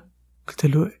النينجا. قلت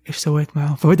له إيش سويت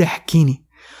معهم؟ فبدأ يحكيني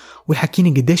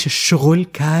قديش الشغل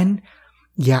كان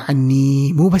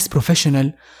يعني مو بس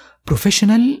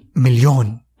بروفيشنال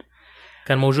مليون.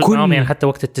 كان موجود معهم يعني حتى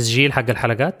وقت التسجيل حق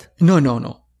الحلقات؟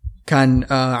 نو كان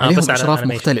عليهم إشراف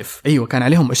مختلف. أيوة كان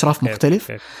عليهم إشراف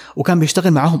مختلف. وكان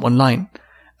بيشتغل معهم أونلاين.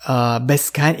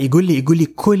 بس كان يقول لي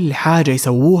كل حاجة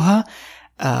يسووها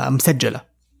مسجلة،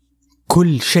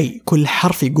 كل شيء، كل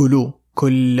حرف يقولوه،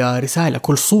 كل رسالة،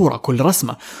 كل صورة، كل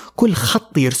رسمة، كل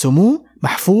خط يرسموه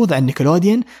محفوظ عن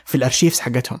نيكلوديان في الأرشيفز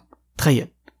حقتهم. تخيل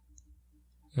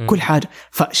كل حاجة.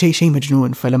 فشيء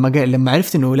مجنون. فلما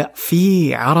عرفت إنه لا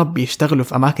في عرب يشتغلوا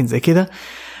في أماكن زي كذا،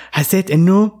 حسيت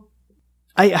إنه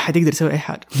أي أحد يقدر يسوي أي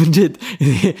حاجة من جد.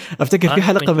 أفتكر في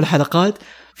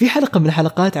حلقة من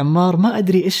الحلقات عمار، ما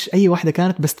أدري إيش أي واحدة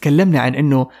كانت، بس تكلمنا عن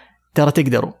إنه ترى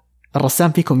تقدروا،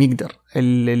 الرسام فيكم يقدر،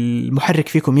 المحرك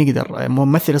فيكم يقدر،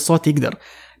 ممثل الصوت يقدر،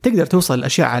 تقدر توصل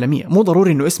لأشياء عالمية. مو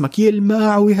ضروري إنه اسمك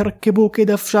يلمع ويركبوه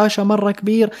كده في شاشة مرة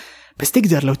كبير، بس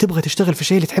تقدر لو تبغى تشتغل في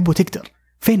شيء اللي تحبه تقدر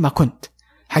فين ما كنت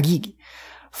حقيقي.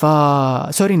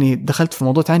 فسوري إني دخلت في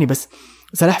موضوع تاني، بس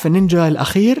سلاحف النينجا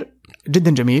الأخير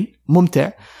جدا جميل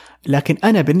ممتع، لكن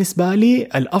أنا بالنسبة لي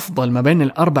الأفضل ما بين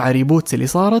الأربعة ريبوتس اللي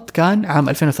صارت كان عام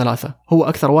 2003. هو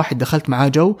أكثر واحد دخلت معاه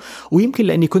جو، ويمكن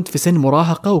لأني كنت في سن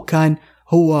مراهقة وكان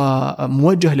هو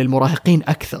موجه للمراهقين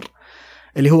أكثر،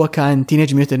 اللي هو كان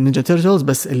تينيج ميوتنت نينجا تيرتلز،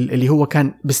 بس اللي هو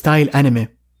كان بستايل أنمي.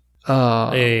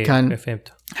 كان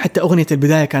فهمت. حتى أغنية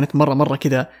البداية كانت مرة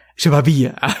كده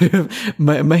شبابية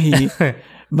ما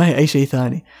هي أي شيء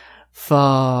ثاني.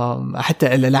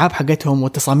 فحتى الألعاب حقتهم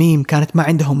والتصاميم كانت ما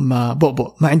عندهم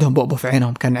بؤبؤ، ما عندهم بؤبؤ في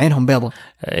عينهم، كان عينهم بيضة.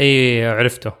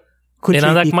 عرفته. كل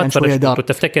شيء هذاك ما تفرج، كنت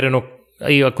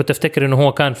أفتكر إنه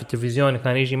هو كان في التلفزيون،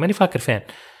 كان يجي ماني فاكر فين،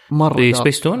 مرة في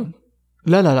سبيس تون.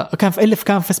 لا كان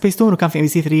في سبيس تون، وكان في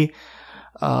MBC 3.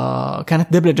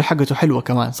 كانت دبلجة حقته حلوة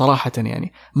كمان صراحة،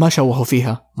 يعني ما شوهوا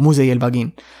فيها، مو زي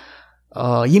الباقين.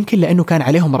 يمكن لأنه كان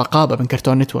عليهم رقابة من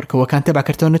كرتون نتورك، هو كان تبع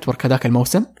كرتون نتورك هذاك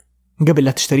الموسم قبل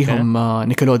لا تشتريهم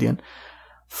نيكلوديان.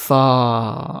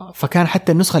 فكان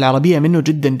حتى النسخة العربية منه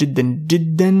جدا جدا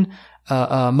جدا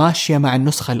ماشية مع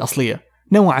النسخة الأصلية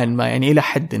نوعا ما، يعني إلى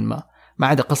حد ما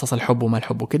عدا قصص الحب وما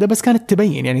الحب وكده، بس كانت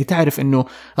تبين، يعني تعرف إنه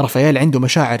رافائيل عنده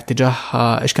مشاعر تجاه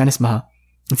إيش كان اسمها،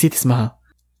 نسيت اسمها،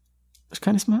 إيش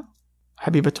كان اسمها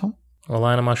حبيبتهم،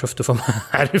 والله أنا ما شفته فما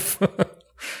أعرف.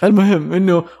 المهم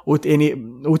إنه يعني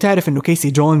وتعرف إنه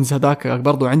كيسي جونز هذاك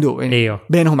برضو عنده يعني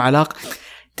بينهم علاقة،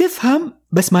 تفهم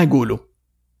بس ما يقولوا،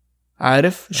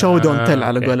 عارف شو دون تل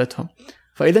على قولتهم.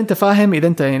 فإذا أنت فاهم، إذا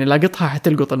أنت يعني لاقطها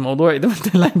حتلقط الموضوع، إذا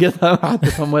أنت لاقطها ما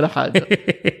حتفهم ولا حاجة.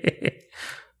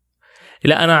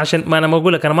 لا أنا عشان ما أنا ما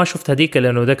أقول لك أنا ما شفت هذيك،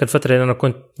 لأنه ذاك الفترة اللي أنا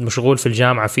كنت مشغول في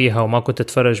الجامعة فيها وما كنت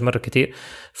أتفرج مرة كتير،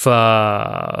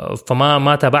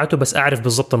 فما تابعته، بس أعرف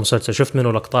بالضبط المسلسل، شفت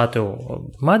منه لقطاته،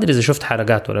 ما أدري إذا شفت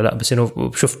حلقات ولا لا، بس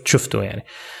إنه شفته يعني.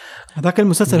 هذاك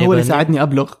المسلسل هو اللي ساعدني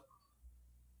أبلغ.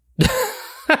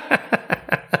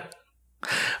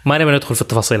 ما نبي ندخل في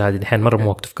التفاصيل هذه الحين، مرة مو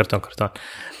وقت في كرتون.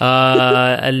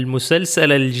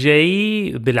 المسلسل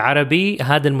الجاي بالعربي،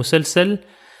 هذا المسلسل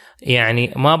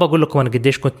يعني ما بقول لكم أنا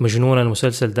قديش كنت مجنون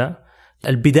المسلسل ده.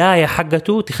 البداية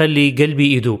حقته تخلي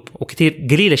قلبي يدوب، وكتير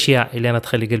قليل أشياء اللي أنا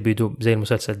تخلي قلبي يدوب زي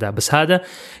المسلسل ده، بس هذا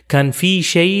كان في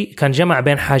شيء، كان جمع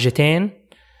بين حاجتين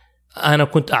أنا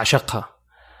كنت أعشقها،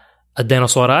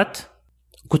 الديناصورات.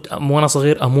 كنت وأنا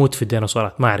صغير أموت في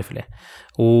الديناصورات، ما أعرف ليه.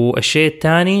 والشيء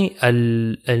الثاني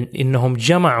إنهم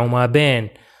جمعوا ما بين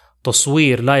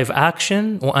تصوير لايف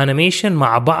أكشن وأنيميشن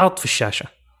مع بعض في الشاشة،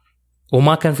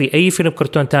 وما كان في أي فيلم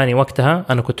كرتون تاني وقتها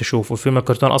أنا كنت أشوفه. الفيلم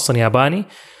الكرتون أصلا ياباني،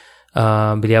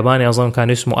 بالياباني أظن كان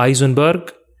اسمه أيزنبرغ،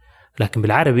 لكن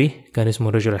بالعربي كان اسمه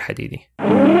الرجل الحديدي.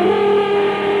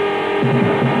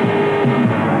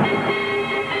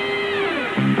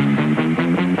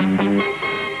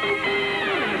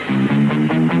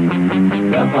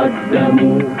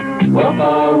 تقدموا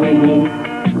وقاوموا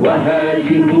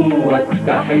وهاجموا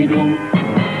واتحدوا،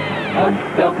 قد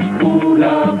تقتوا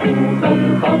لاقوس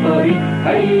الخطر،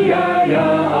 هيا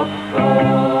يا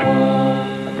أبطال.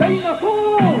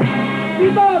 بينكم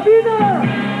ببابنا،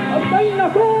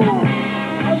 بينكم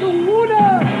عدونا،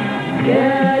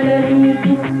 يا ليت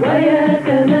ويا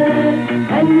كمال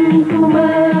أنتما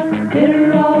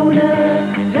ترعونا،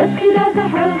 نسل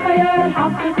سحر الخيال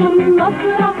حقكم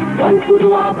نصرا،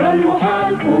 وانفذوا عبر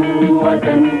المحال قوة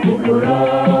كبرى.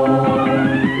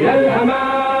 يا الأمان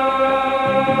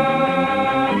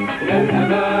يا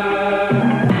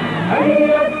الأمان،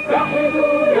 هيا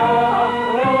اتحدوا يا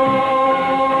أحرار.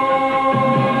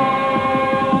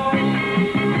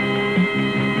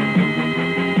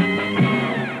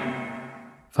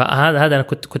 فهذا أنا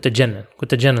كنت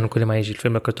أتجنن كل ما يجي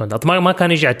الفيلم الكرتون ده. طبعا ما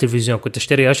كان يجي على التلفزيون، كنت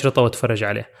أشتري أشرطة وأتفرج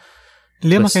عليه.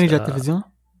 ليه ما كان يجي على التلفزيون؟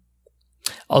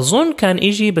 أظن كان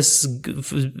يجي، بس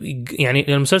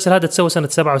يعني المسلسل هذا تسوى سنة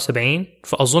 77،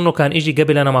 فأظنه كان يجي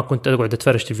قبل أنا ما كنت أقعد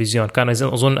أتفرج تلفزيون. كان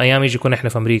أظن أيام يجي كنا إحنا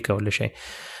في أمريكا ولا شيء.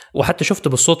 وحتى شفته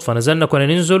بالصدفة، نزلنا كنا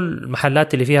ننزل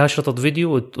المحلات اللي فيها أشرطة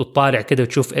فيديو وتطالع كده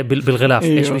وتشوف بالغلاف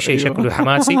إيش شيء شكله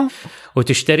حماسي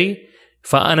وتشتري.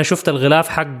 فأنا شفت الغلاف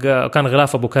حق، كان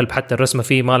غلاف أبو كلب، حتى الرسمة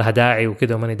فيه ما لها داعي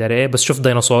وكده وماني داري إيه، بس شفت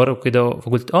ديناصور وكده،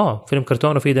 فقلت فيلم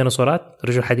كرتون وفيه ديناصورات،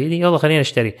 رجل حديدي، يلا خلينا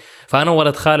نشتري. فأنا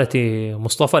وولد خالتي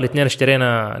مصطفى الاثنين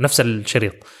اشترينا نفس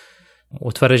الشريط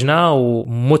وتفرجناه،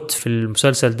 ومت في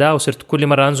المسلسل ده، وصرت كل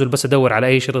مرة أنزل بس أدور على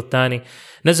أي شريط تاني.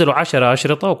 نزلوا 10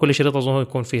 أشرطة، وكل شريط أظن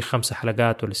يكون فيه 5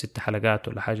 حلقات ولا 6 حلقات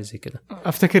ولا حاجة زي كده.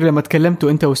 أفتكر لما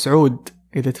تكلمتوا أنت وسعود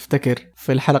إذا تفتكر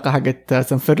في الحلقة حقت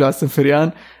سنفرلو على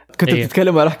السنفريان كنت أيوه.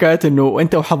 بتتكلم على حكاية إنه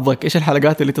أنت وحظك إيش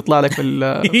الحلقات اللي تطلع لك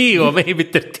في ايوه ما هي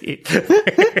بالترتيب.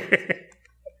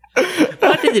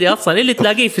 ما تدري اصلا اللي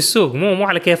تلاقيه في السوق مو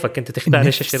على كيفك انت تختار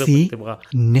ايش الشريط اللي تبغاه.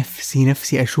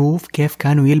 نفسي أشوف كيف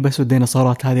كانوا يلبسوا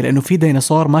الديناصورات هذه، لأنه في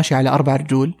ديناصور ماشي على 4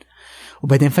 رجول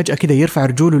وبعدين فجأة كده يرفع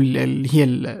رجوله اللي هي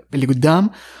اللي قدام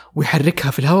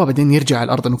ويحركها في الهواء بعدين يرجع على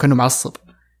الأرض إنه كانه معصب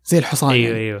زي الحصان. ايوه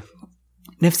يعني. ايوه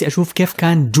نفسي أشوف كيف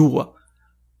كان جوا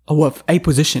هو في أي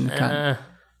بوزيشن كان.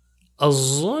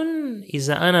 أظن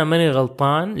إذا أنا ماني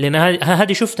غلطان لأن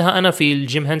هذه شفتها أنا في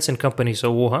الجيم هانسن كومباني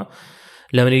سووها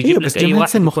لما يجيب لك أي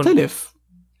واحد مختلف.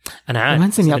 أنا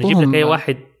عارف يجيب لك أي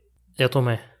واحد يعطوهم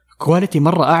إيه كواليتي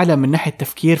مرة أعلى من ناحية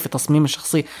التفكير في تصميم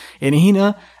الشخصية. يعني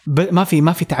هنا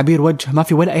ما في تعبير وجه، ما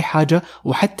في ولا أي حاجة،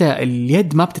 وحتى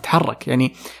اليد ما بتتحرك.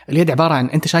 يعني اليد عبارة عن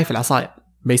أنت شايف العصاية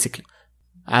basically،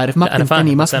 عارف ما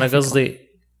بتنتني. ما أنا قصدي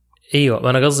ايوه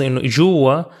انا قصدي انه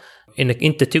جوا انك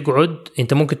انت تقعد،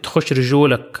 انت ممكن تخش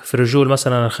رجولك في رجول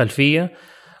مثلا الخلفيه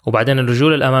وبعدين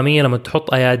الرجول الاماميه لما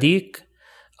تحط اياديك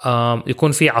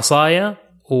يكون في عصايه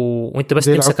وانت بس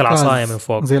تمسك العصايه من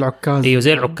فوق زي العكاز. ايوه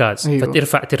زي العكاز. أيوه.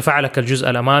 فترفع لك الجزء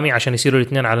الامامي عشان يصيروا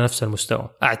الاثنين على نفس المستوى.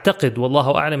 اعتقد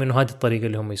والله اعلم انه هذه الطريقه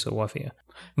اللي هم يسووها فيها،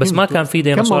 بس ما كان في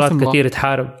ديناصورات كثير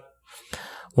تحارب.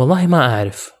 والله ما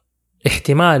اعرف،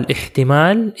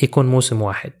 احتمال يكون موسم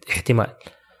واحد، احتمال.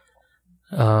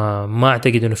 ما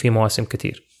أعتقد إنه في مواسم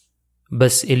كتير،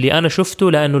 بس اللي أنا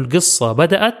شفته لأنه القصة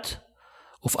بدأت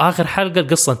وفي آخر حلقة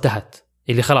القصة انتهت،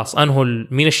 اللي خلاص أنهوا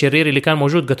مين الشرير اللي كان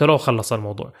موجود قتلوه وخلص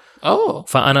الموضوع.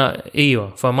 فأنا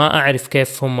فما أعرف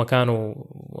كيف هم كانوا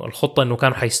الخطة إنه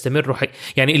كانوا حيستمروا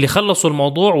يعني اللي خلصوا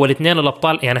الموضوع والاثنين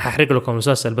الأبطال، يعني هحرق لكم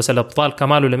المسلسل بس الأبطال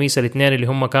كمال ولميس الاثنين اللي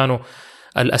هم كانوا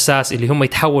الأساس اللي هم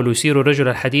يتحولوا يصيروا الرجل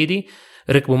الحديدي،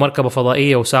 ركبوا مركبة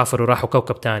فضائية وسافروا راحوا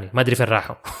كوكب تاني ما أدري فين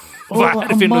راحوا.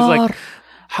 عمار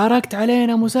حركت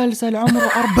علينا مسلسل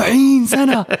عمره 40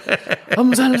 سنة.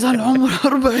 مسلسل عمره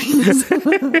 40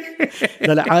 سنة.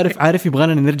 لا عارف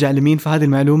يبغانا نرجع لمين في هذه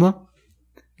المعلومة؟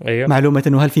 أيوه. معلومة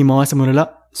إنه هل في مواسم ولا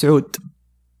لا؟ سعود.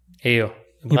 أيوه.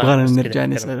 يبغانا نرجع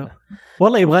نسأله.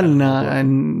 والله يبغانا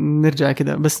نرجع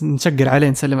كده بس نشقر عليه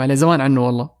نسلم عليه، زمان عنه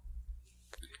والله.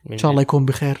 إن شاء الله يكون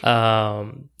بخير.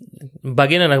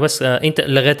 باقينا أنا بس أنت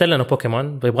لغيت لنا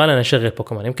بوكيمون، يبغانا نشغل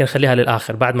بوكيمون، يمكن نخليها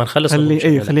للآخر بعد ما نخلص.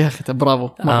 خليها ختم. برافو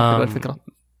مرة الفكرة.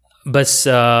 بس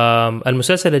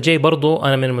المسلسل الجاي برضو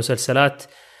أنا من المسلسلات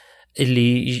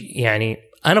اللي يعني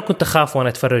أنا كنت أخاف وأنا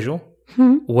أتفرجه،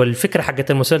 والفكرة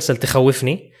حقت المسلسل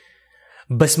تخوفني،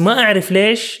 بس ما أعرف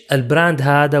ليش البراند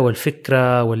هذا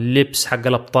والفكرة واللبس حق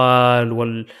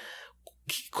الأبطال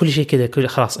كل شيء كده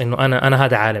خلاص إنه أنا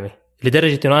هذا عالمي،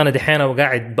 لدرجة إنه أنا دحين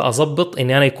وقاعد بأضبط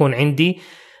إني أنا يكون عندي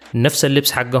نفس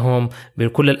اللبس حقهم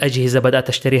بكل الأجهزة، بدأت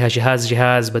أشتريها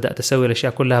جهاز، بدأت أسوي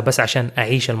الأشياء كلها بس عشان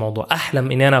أعيش الموضوع.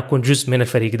 أحلم إني أنا أكون جزء من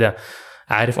الفريق ده،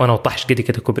 عارف، أنا وطحش كده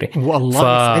كبري. والله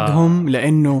يسعدهم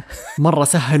لأنه مرة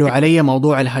سهلوا علي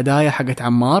موضوع الهدايا حقت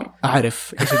عمار.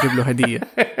 أعرف إيش أجيب له هدية.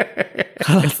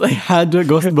 خلاص أي حاجة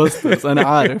جوست باسترز أنا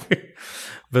عارف.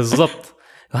 بالضبط.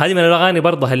 هذه من الأغاني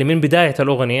برضه اللي من بداية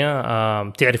الأغنية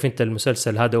تعرف أنت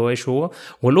المسلسل هذا وإيش هو.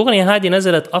 والأغنية هذه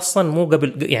نزلت أصلا مو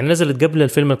قبل، يعني نزلت قبل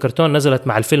الفيلم الكرتون، نزلت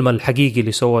مع الفيلم الحقيقي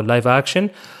اللي سوى اللايف أكشن.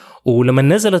 ولما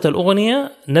نزلت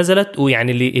الأغنية نزلت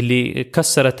ويعني اللي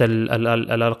كسرت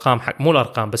الأرقام، مو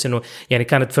الأرقام بس إنه يعني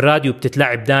كانت في الراديو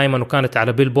بتتلعب دائما، وكانت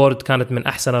على بيلبورد، كانت من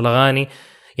أحسن الأغاني.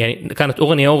 يعني كانت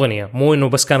أغنية مو إنه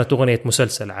بس كانت أغنية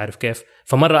مسلسل، عارف كيف.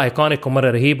 فمرة ايكونيك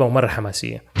ومرة رهيبة ومرة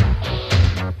حماسية.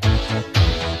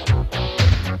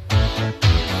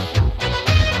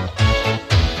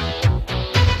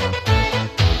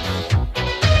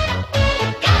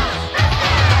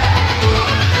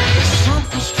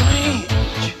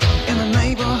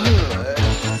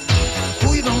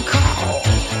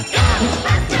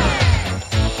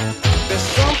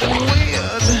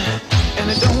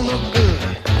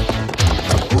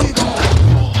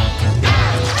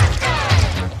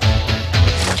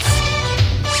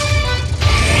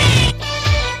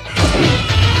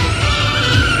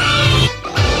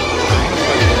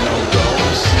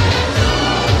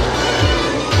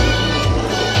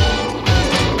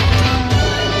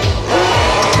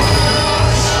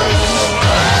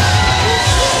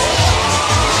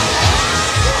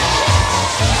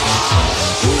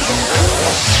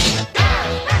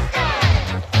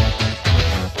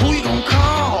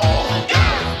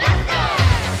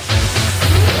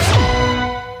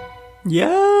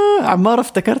 عمار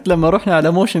افتكرت لما رحنا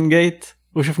على موشن جيت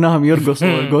وشفناهم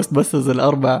يرقصوا الجوست باسترز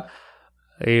الأربع.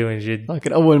 ايوه من جد.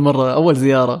 فاكر اول مره اول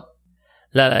زياره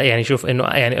لا يعني شوف انه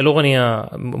يعني الاغنيه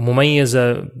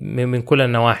مميزه من كل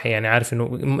النواحي، يعني عارف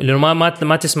انه لانه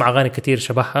ما تسمع اغاني كتير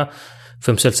شبهها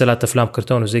في مسلسلات افلام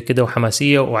كرتون وزي كده،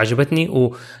 وحماسيه وعجبتني.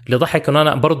 واللي ضحك انه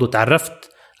انا برضو تعرفت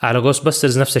على غوست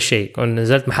باسترز نفس الشيء،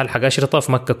 نزلت محل حق اشرطه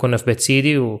في مكه، كنا في بيت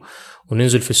سيدي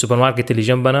وننزل في السوبر ماركت اللي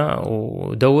جنبنا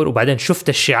ودور، وبعدين شفت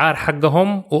الشعار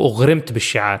حقهم واغرمت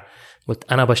بالشعار،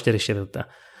 قلت انا بشتري الشريط ده،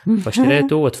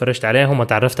 فاشتريته وتفرجت عليهم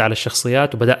وتعرفت على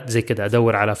الشخصيات وبدأت زي كده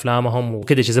أدور على أفلامهم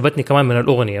وكده. جذبتني كمان من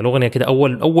الأغنية كده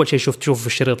أول شيء شوفه في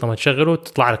الشريط لما تشغله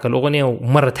تطلع لك الأغنية،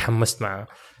 ومرة تحمست معها.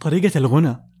 طريقة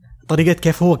الغنى، طريقة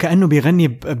كيف هو كأنه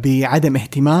بيغني بعدم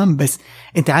اهتمام، بس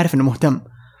أنت عارف إنه مهتم،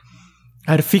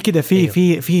 عارف في كده في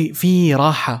أيوه. في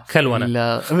راحة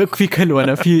كلونة في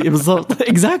كلونة في بالضبط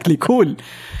exactly cool،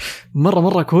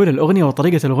 مرة كول الأغنية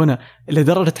وطريقة الغنى،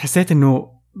 لدرجة حسيت إنه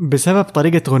بسبب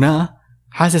طريقة غناء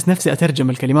حاسس نفسي أترجم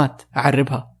الكلمات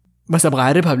أعربها، بس أبغى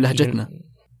أعربها بلهجتنا.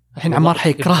 الحين عمار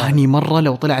حيكرهني مرة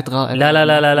لو طلعت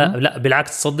لا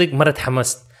بالعكس، تصدق مرة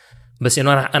تحمست، بس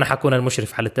إنه أنا حكون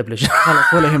المشرف على الدبلجة.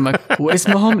 خلاص ولا يهمك.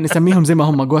 واسمهم نسميهم زي ما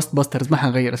هم غوست باسترز، ما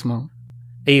حنغير اسمهم.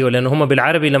 ايوه لانه هم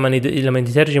بالعربي لما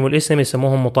يترجموا الاسم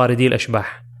يسموهم مطاردي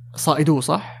الاشباح. صائدوه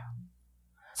صح؟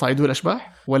 صائدوه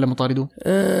الاشباح ولا مطاردوه؟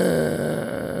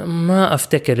 ما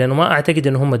افتكر، لانه ما اعتقد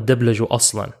ان هم تدبلجوا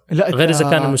اصلا، غير اذا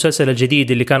كان المسلسل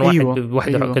الجديد اللي كان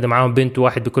واحد كده معاهم بنت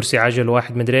وواحد بكرسي عجل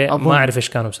وواحد مدري، ما اعرف ايش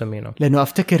كانوا مسمينه. لانه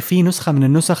افتكر في نسخه من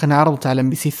النسخ انا عرضت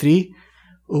على MBC 3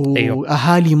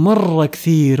 واهالي مره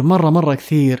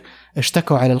كثير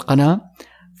اشتكوا على القناه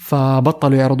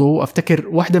فبطلوا يعرضوه. افتكر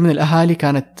واحدة من الأهالي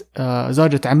كانت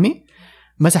زوجة عمي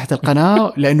مسحت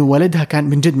القناة لأنه والدها كان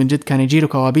من جد كان يجيله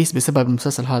كوابيس بسبب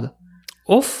المسلسل هذا.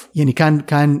 أوف. يعني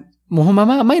كان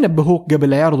هم ما ينبهوك قبل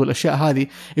لا يعرضوا الأشياء هذه،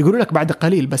 يقولوا لك بعد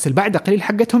قليل، بس بعد قليل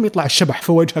حقتهم يطلع الشبح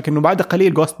في وجهك إنه بعد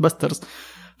قليل غوست باسترز،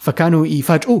 فكانوا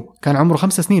يفاجئوه. كان عمره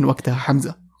 5 سنين وقتها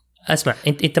حمزة. أسمع،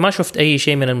 أنت ما شفت أي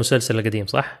شيء من المسلسل القديم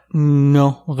صح؟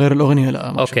 نو غير الأغنية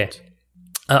لا ما أوكي. شفت.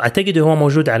 أعتقد هو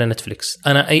موجود على نتفليكس.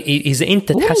 أنا إذا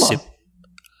أنت تحسب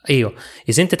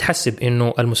إذا أنت تحسب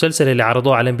إنه المسلسل اللي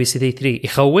عرضوه على MBC 3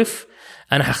 يخوف،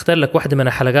 أنا هختار لك واحدة من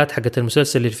الحلقات حقت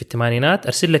المسلسل اللي في الثمانينات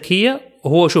أرسل لك هي،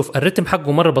 وهو شوف الرتم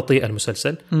حقه مرة بطيء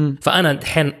المسلسل، فأنا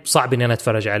الحين صعب إني أنا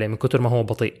أتفرج عليه من كتر ما هو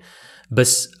بطيء،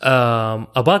 بس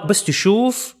أباك بس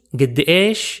تشوف قد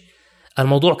إيش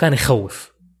الموضوع كان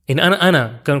يخوف. إن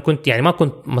أنا كنت يعني ما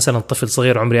كنت مثلا طفل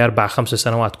صغير عمري 4-5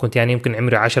 سنوات، كنت يعني يمكن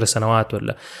عمري 10 سنوات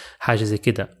ولا حاجة زي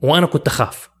كده، وأنا كنت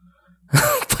أخاف.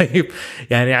 طيب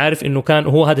يعني عارف إنه كان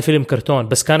هو هذا فيلم كرتون،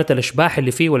 بس كانت الأشباح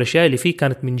اللي فيه والأشياء اللي فيه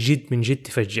كانت من جد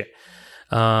تفجع.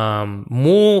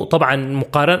 مو طبعا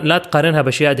لا تقارنها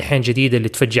بأشياء دحين جديدة اللي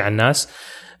تفجع الناس،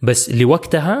 بس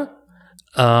لوقتها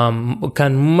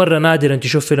كان مرة نادر أن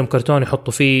تشوف فيلم كرتون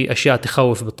يحطوا فيه أشياء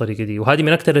تخوف بالطريقة دي. وهذه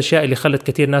من أكثر الأشياء اللي خلت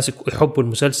كثير ناس يحبوا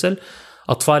المسلسل،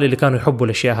 أطفال اللي كانوا يحبوا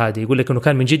الأشياء هذه، يقول لك إنه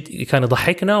كان من جد كان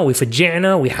يضحكنا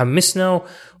ويفجعنا ويحمسنا،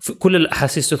 وكل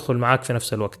الأحاسيس تدخل معاك في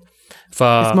نفس الوقت.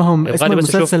 اسم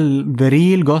المسلسل The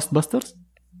Real Ghostbusters.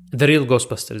 The Real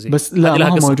Ghostbusters. بس لا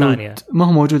ما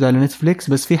هو موجود على نتفليكس،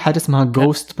 بس في حاجة اسمها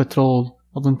Ghost Patrol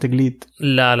أظن تقليد.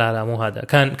 لا مو هذا،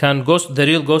 كان The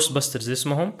Real Ghostbusters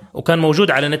اسمهم، وكان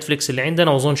موجود على نتفليكس اللي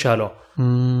عندنا وأظن شالوه.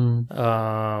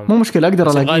 مو مشكلة،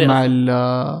 أقدر ألاقيه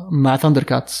مع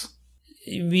Thundercats.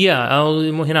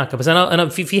 أو هناك، بس أنا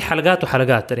في حلقات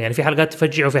وحلقات، يعني في حلقات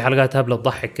تفجع وفي حلقات هبلة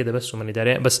تضحك كده بس ومن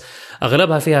داري، بس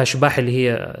أغلبها فيها أشباح اللي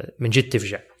هي من جد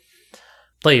تفجع.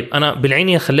 طيب أنا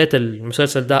بالعينية خليت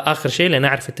المسلسل ده آخر شيء لأن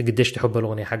أعرف أنت قديش تحب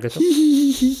الأغنية حقته.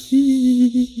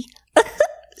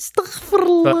 استغفر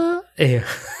الله. إيه.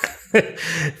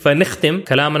 فنختم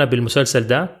كلامنا بالمسلسل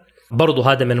ده، برضو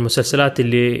هذا من المسلسلات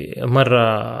اللي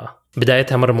مرة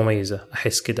بدايتها مرة مميزة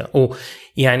أحس كده.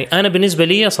 ويعني أنا بالنسبة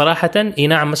لي صراحة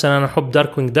نعم مثلا أنا أحب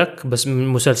داركوينج داك، بس من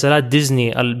مسلسلات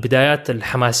ديزني البدايات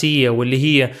الحماسية واللي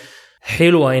هي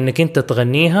حلوة إنك أنت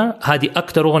تغنيها، هذه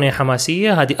أكتر أغنية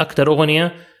حماسية، هذه أكتر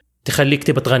أغنية تخليك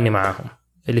تبى تغني معاهم،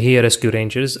 اللي هي ريسكيو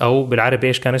رينجرز، أو بالعربي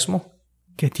إيش كان اسمه؟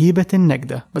 كتيبة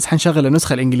النقدة. بس حنشغل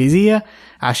النسخة الإنجليزية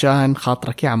عشان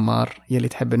خاطرك يا عمار يلي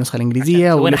تحب النسخة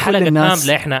الإنجليزية، ولكل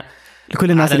الناس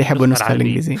لكل الناس اللي يحبوا النسخة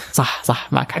الإنجليزية. صح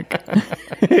معك حق.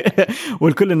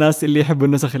 ولكل الناس اللي يحبوا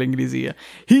النسخة الإنجليزية.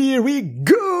 Here we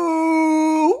go.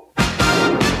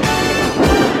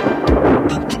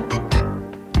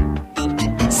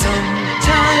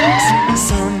 Sometimes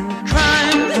some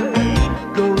crime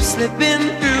goes slipping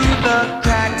through the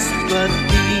cracks, but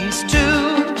these two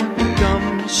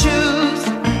gumshoes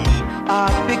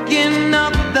are picking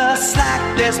up the slack.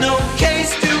 There's no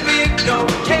case too big, no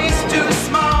case too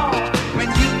small. When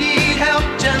you need help,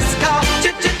 just call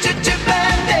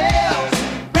Bandits.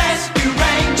 Rescue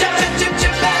Rangers.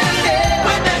 Bandits.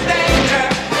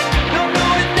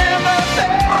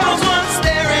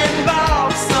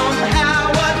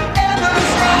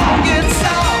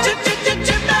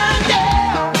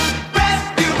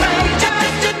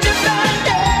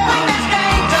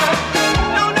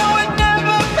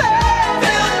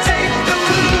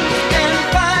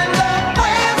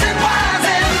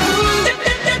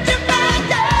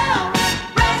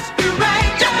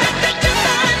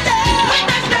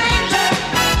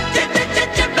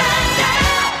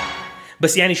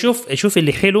 بس يعني شوف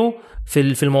اللي حلو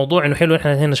في الموضوع انه حلو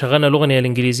احنا هنا شغلنا الاغنيه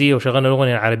الانجليزيه وشغلنا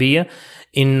الاغنيه العربيه،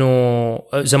 انه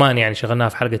زمان يعني شغلناها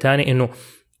في حلقه تانية، انه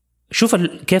شوف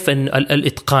كيف إن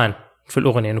الاتقان في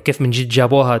الاغنيه، انه كيف من جد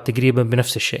جابوها تقريبا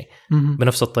بنفس الشيء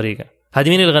بنفس الطريقه. هذه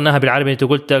مين اللي غناها بالعربي؟ انت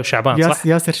قلت شعبان صح؟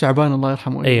 ياسر شعبان الله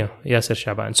يرحمه. ايوه ياسر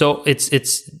شعبان. سو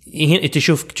اتس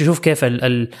تشوف كيف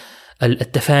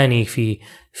التفاني في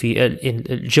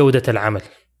جوده العمل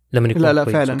لما يكون لا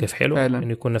كويس، فعلا وكيف حلو فعلا.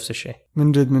 انه يكون نفس الشيء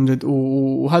من جد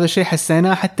وهذا الشيء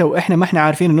حسيناه حتى واحنا ما احنا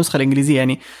عارفين النسخه الانجليزيه.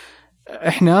 يعني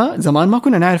احنا زمان ما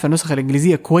كنا نعرف النسخه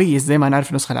الانجليزيه كويس زي ما نعرف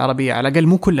النسخه العربيه، على الاقل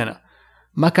مو كلنا.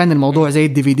 ما كان الموضوع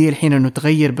زي الDVD الحين انه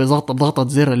تغير بضغطه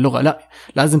زر اللغه، لا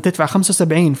لازم تدفع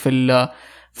 75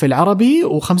 في العربي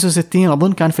و65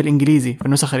 اظن كان في الانجليزي في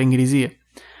النسخه الانجليزيه.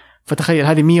 فتخيل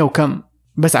هذه 100 وكم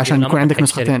بس عشان يكون عندك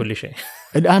نسختين. كل شيء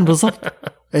الآن بالضبط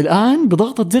الآن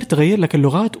بضغطة زر تغير لك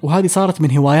اللغات. وهذه صارت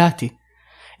من هواياتي،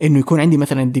 إنه يكون عندي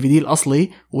مثلا DVD الأصلي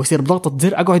ويصير بضغطة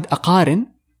زر أقعد أقارن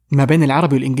ما بين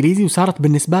العربي والإنجليزي. وصارت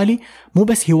بالنسبة لي مو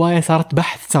بس هواية، صارت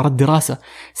بحث، صارت دراسة،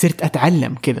 صرت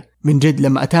أتعلم كذا من جد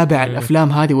لما أتابع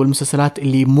الأفلام هذه والمسلسلات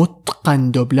اللي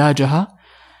متقن دوبلاجها.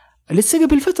 لسه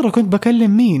قبل فترة كنت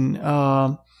بكلم مين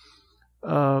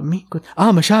مين كنت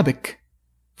مشابك.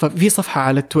 ففي صفحة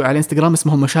على انستغرام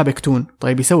اسمهم مشابك تون،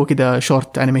 طيب يسوي كده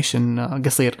شورت انيميشن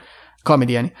قصير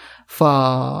كوميدي يعني.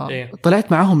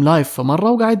 فطلعت معهم لايف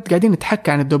مرة وقاعدين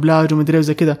نتحكي عن الدوبلاج ومدري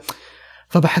وزي كده.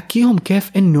 فبحكيهم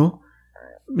كيف انه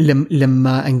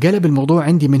لما انقلب الموضوع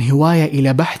عندي من هواية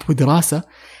الى بحث ودراسة،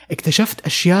 اكتشفت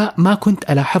اشياء ما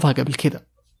كنت الاحظها قبل كده،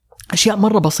 اشياء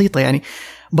مرة بسيطة، يعني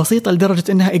بسيطة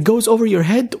لدرجة انها it goes over your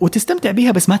head وتستمتع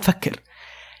بيها بس ما تفكر.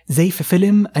 زي في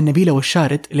فيلم النبيلة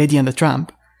والشارد Lady and the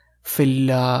Tramp،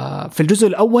 في الجزء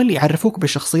الأول يعرفوك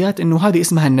بالشخصيات إنه هذه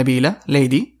اسمها النبيلة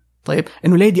ليدي. طيب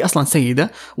إنه ليدي أصلا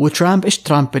سيدة، وترامب إيش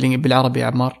ترامب بالعربي يا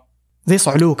عمار؟ زي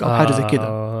صعلوك أو حاجة زي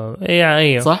كده.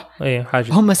 أيوه صح؟ أيوه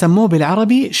حاجة. هم سموه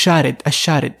بالعربي شارد،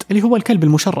 الشارد اللي هو الكلب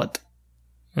المشرد.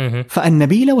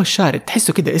 فالنبيلة والشارد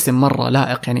تحسوا كده اسم مرة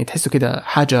لائق، يعني تحسوا كده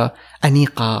حاجة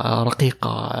أنيقة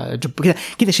رقيقة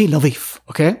كده شيء لطيف.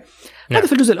 أوكي نعم. هذا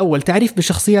في الجزء الأول تعريف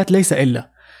بالشخصيات ليس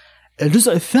إلا.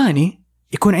 الجزء الثاني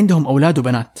يكون عندهم أولاد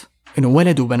وبنات، إنه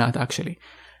ولد وبنات actually.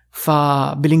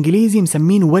 فبالإنجليزي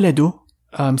مسمين ولده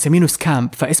مسمينه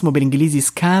سكامب، فاسمه بالإنجليزي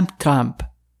سكامب ترامب.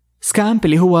 سكامب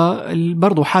اللي هو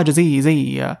برضو حاجة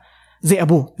زي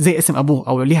أبوه، زي اسم أبوه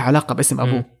أو ليها علاقة باسم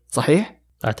أبوه. صحيح؟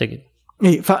 أعتقد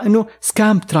إيه. فإنه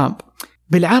سكامب ترامب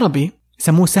بالعربي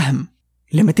سموه سهم،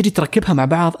 لما تيجي تركبها مع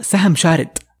بعض سهم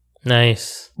شارد.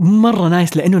 نايس، مرة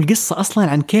نايس، لأنه القصة أصلا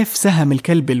عن كيف سهم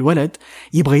الكلب الولد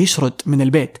يبغى يشرد من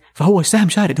البيت، فهو سهم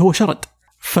شارد، هو شرد.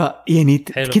 فيعني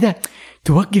كده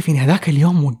توقف. يعني هذاك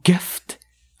اليوم وقفت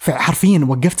حرفيا،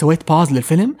 وقفت سويت باوز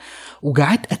للفيلم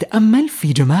وقعدت أتأمل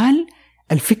في جمال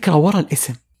الفكرة وراء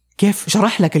الاسم، كيف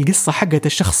شرح لك القصة حقت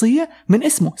الشخصية من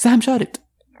اسمه سهم شارد.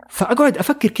 فأقعد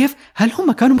أفكر كيف هل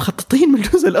هم كانوا مخططين من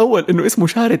الجزء الأول إنه اسمه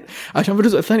شارد عشان في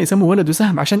الجزء الثاني يسموا ولد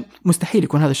وسهم، عشان مستحيل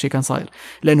يكون هذا الشيء كان صاير،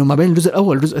 لأنه ما بين الجزء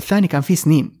الأول والجزء الثاني كان فيه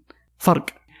سنين فرق.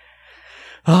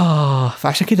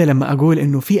 فعشان كده لما أقول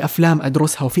إنه في أفلام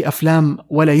أدرسها وفي أفلام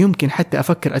ولا يمكن حتى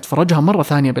أفكر أتفرجها مرة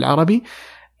ثانية بالعربي،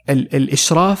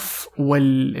 الإشراف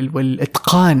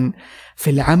والإتقان في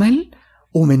العمل.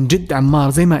 ومن جد عمار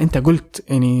زي ما أنت قلت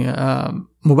يعني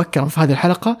مبكرا في هذه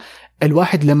الحلقة،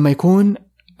 الواحد لما يكون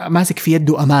ماسك في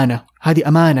يده أمانة، هذه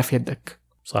أمانة في يدك.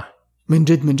 صح، من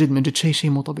جد من جد من جد شيء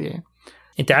مو طبيعي.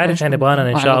 أنت عارف يعني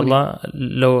بغانا إن شاء الله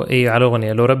لو على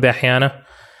أغنية لو ربي أحيانا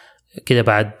كده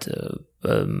بعد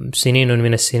سنين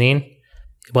من السنين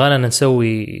يبغانا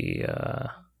نسوي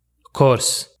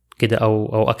كورس كده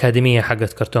أو أكاديمية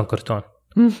حقت كرتون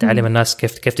تعلم الناس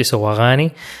كيف تسوي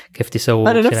أغاني، كيف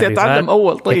تسوي، أنا نفسي أتعلم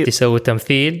أول. طيب كيف تسوي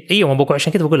تمثيل. أيوة، ما بقول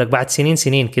عشان كده بقول لك بعد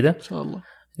سنين كده إن شاء الله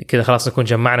كده خلاص نكون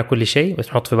جمعنا كل شيء، بس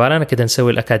نحط في بالنا كده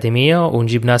نسوي الأكاديمية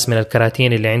ونجيب ناس من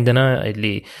الكراتين اللي عندنا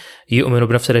اللي يؤمنوا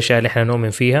بنفس الأشياء اللي إحنا نؤمن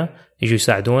فيها يجوا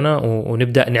يساعدونا،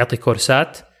 ونبدأ نعطي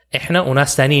كورسات إحنا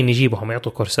وناس تانيين نجيبهم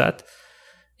يعطوا كورسات.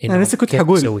 أنا لسه كنت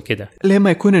هقول كده ليه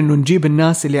ما يكون إنه نجيب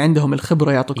الناس اللي عندهم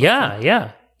الخبرة يعطوا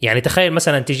كورسات. يعني تخيل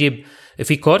مثلا تجيب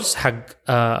في كورس حق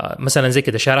مثلا زي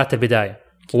كده شارات البداية،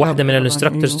 واحدة من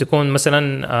الانستراكتورز تكون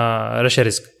مثلا رشا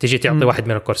رزق، تيجي تعطي واحد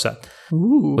من الكورسات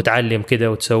وتعلم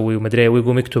كده وتسوي ومدري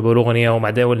ويقوم يكتبوا الأغنية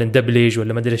ومعدين ولا ندبلج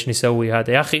ولا مدري إيش نسوي.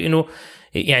 هذا يا أخي إنه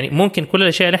يعني ممكن كل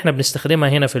الأشياء اللي إحنا بنستخدمها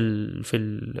هنا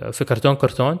في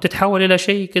كرتون تتحول إلى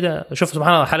شيء كده. شوف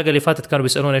سبحان الله الحلقة اللي فاتت كانوا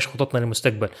بيسألون إيش خططنا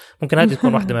للمستقبل، ممكن هذه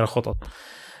تكون واحدة من الخطط.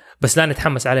 بس لا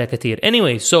نتحمس عليها كثير.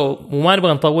 anyway وما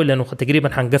نبغى نطول لأنه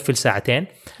تقريبا حنقفل ساعتين.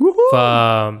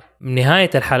 فنهاية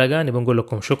الحلقة نبغى نقول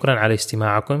لكم شكرا على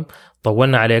استماعكم.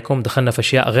 طولنا عليكم، دخلنا في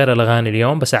أشياء غير الأغاني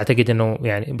اليوم، بس أعتقد أنه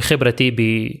يعني بخبرتي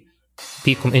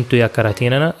بيكم أنتوا يا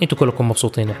كراتيننا أنتوا كلكم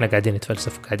مبسوطين إحنا قاعدين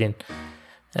نتفلسف وقاعدين.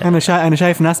 أنا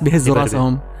شايف ناس بيهزوا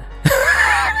راسهم.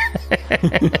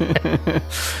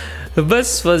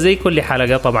 بس فزي كل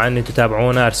حلقة طبعا انتوا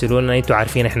تابعونا، ارسلوا لنا، انتوا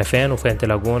عارفين احنا فين وفين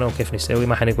تلاقونا وكيف نسوي،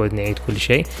 ما حنقعد نعيد كل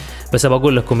شيء. بس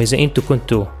بقول لكم اذا انتوا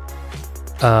كنتوا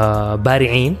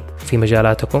بارعين في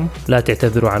مجالاتكم لا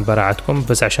تعتذروا عن براعتكم،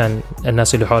 بس عشان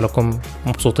الناس اللي حولكم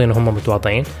مبسوطين وهم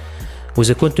متواضعين.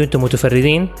 واذا كنتوا انتوا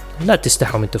متفردين لا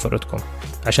تستحوا من تفردكم،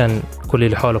 عشان كل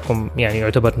اللي حولكم يعني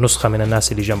يعتبر نسخة من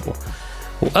الناس اللي جنبه.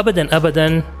 وابدا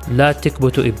ابدا لا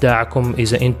تكبتوا ابداعكم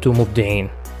اذا انتوا مبدعين،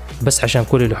 بس عشان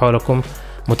كل اللي حولكم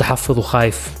متحفظ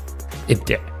وخايف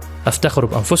ابدع. افتخروا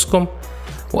بأنفسكم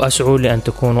وأسعوا لأن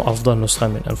تكونوا أفضل نسخة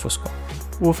من أنفسكم.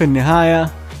 وفي النهاية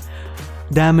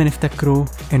دائما افتكروا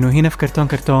إنه هنا في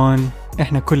كرتون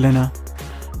إحنا كلنا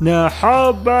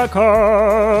نحبكم.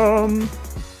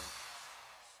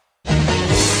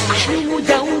 أحلم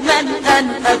دوما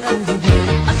أن أكون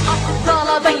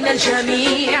الأفضل بين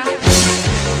الجميع،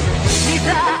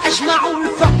 لذا أجمع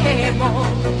البوكيمون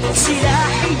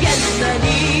سلاحي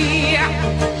المنيع.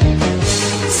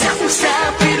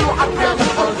 سأسافر عبر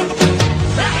الأرض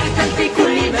باحثا في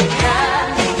كل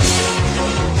مكان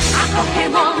عن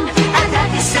بوكيمون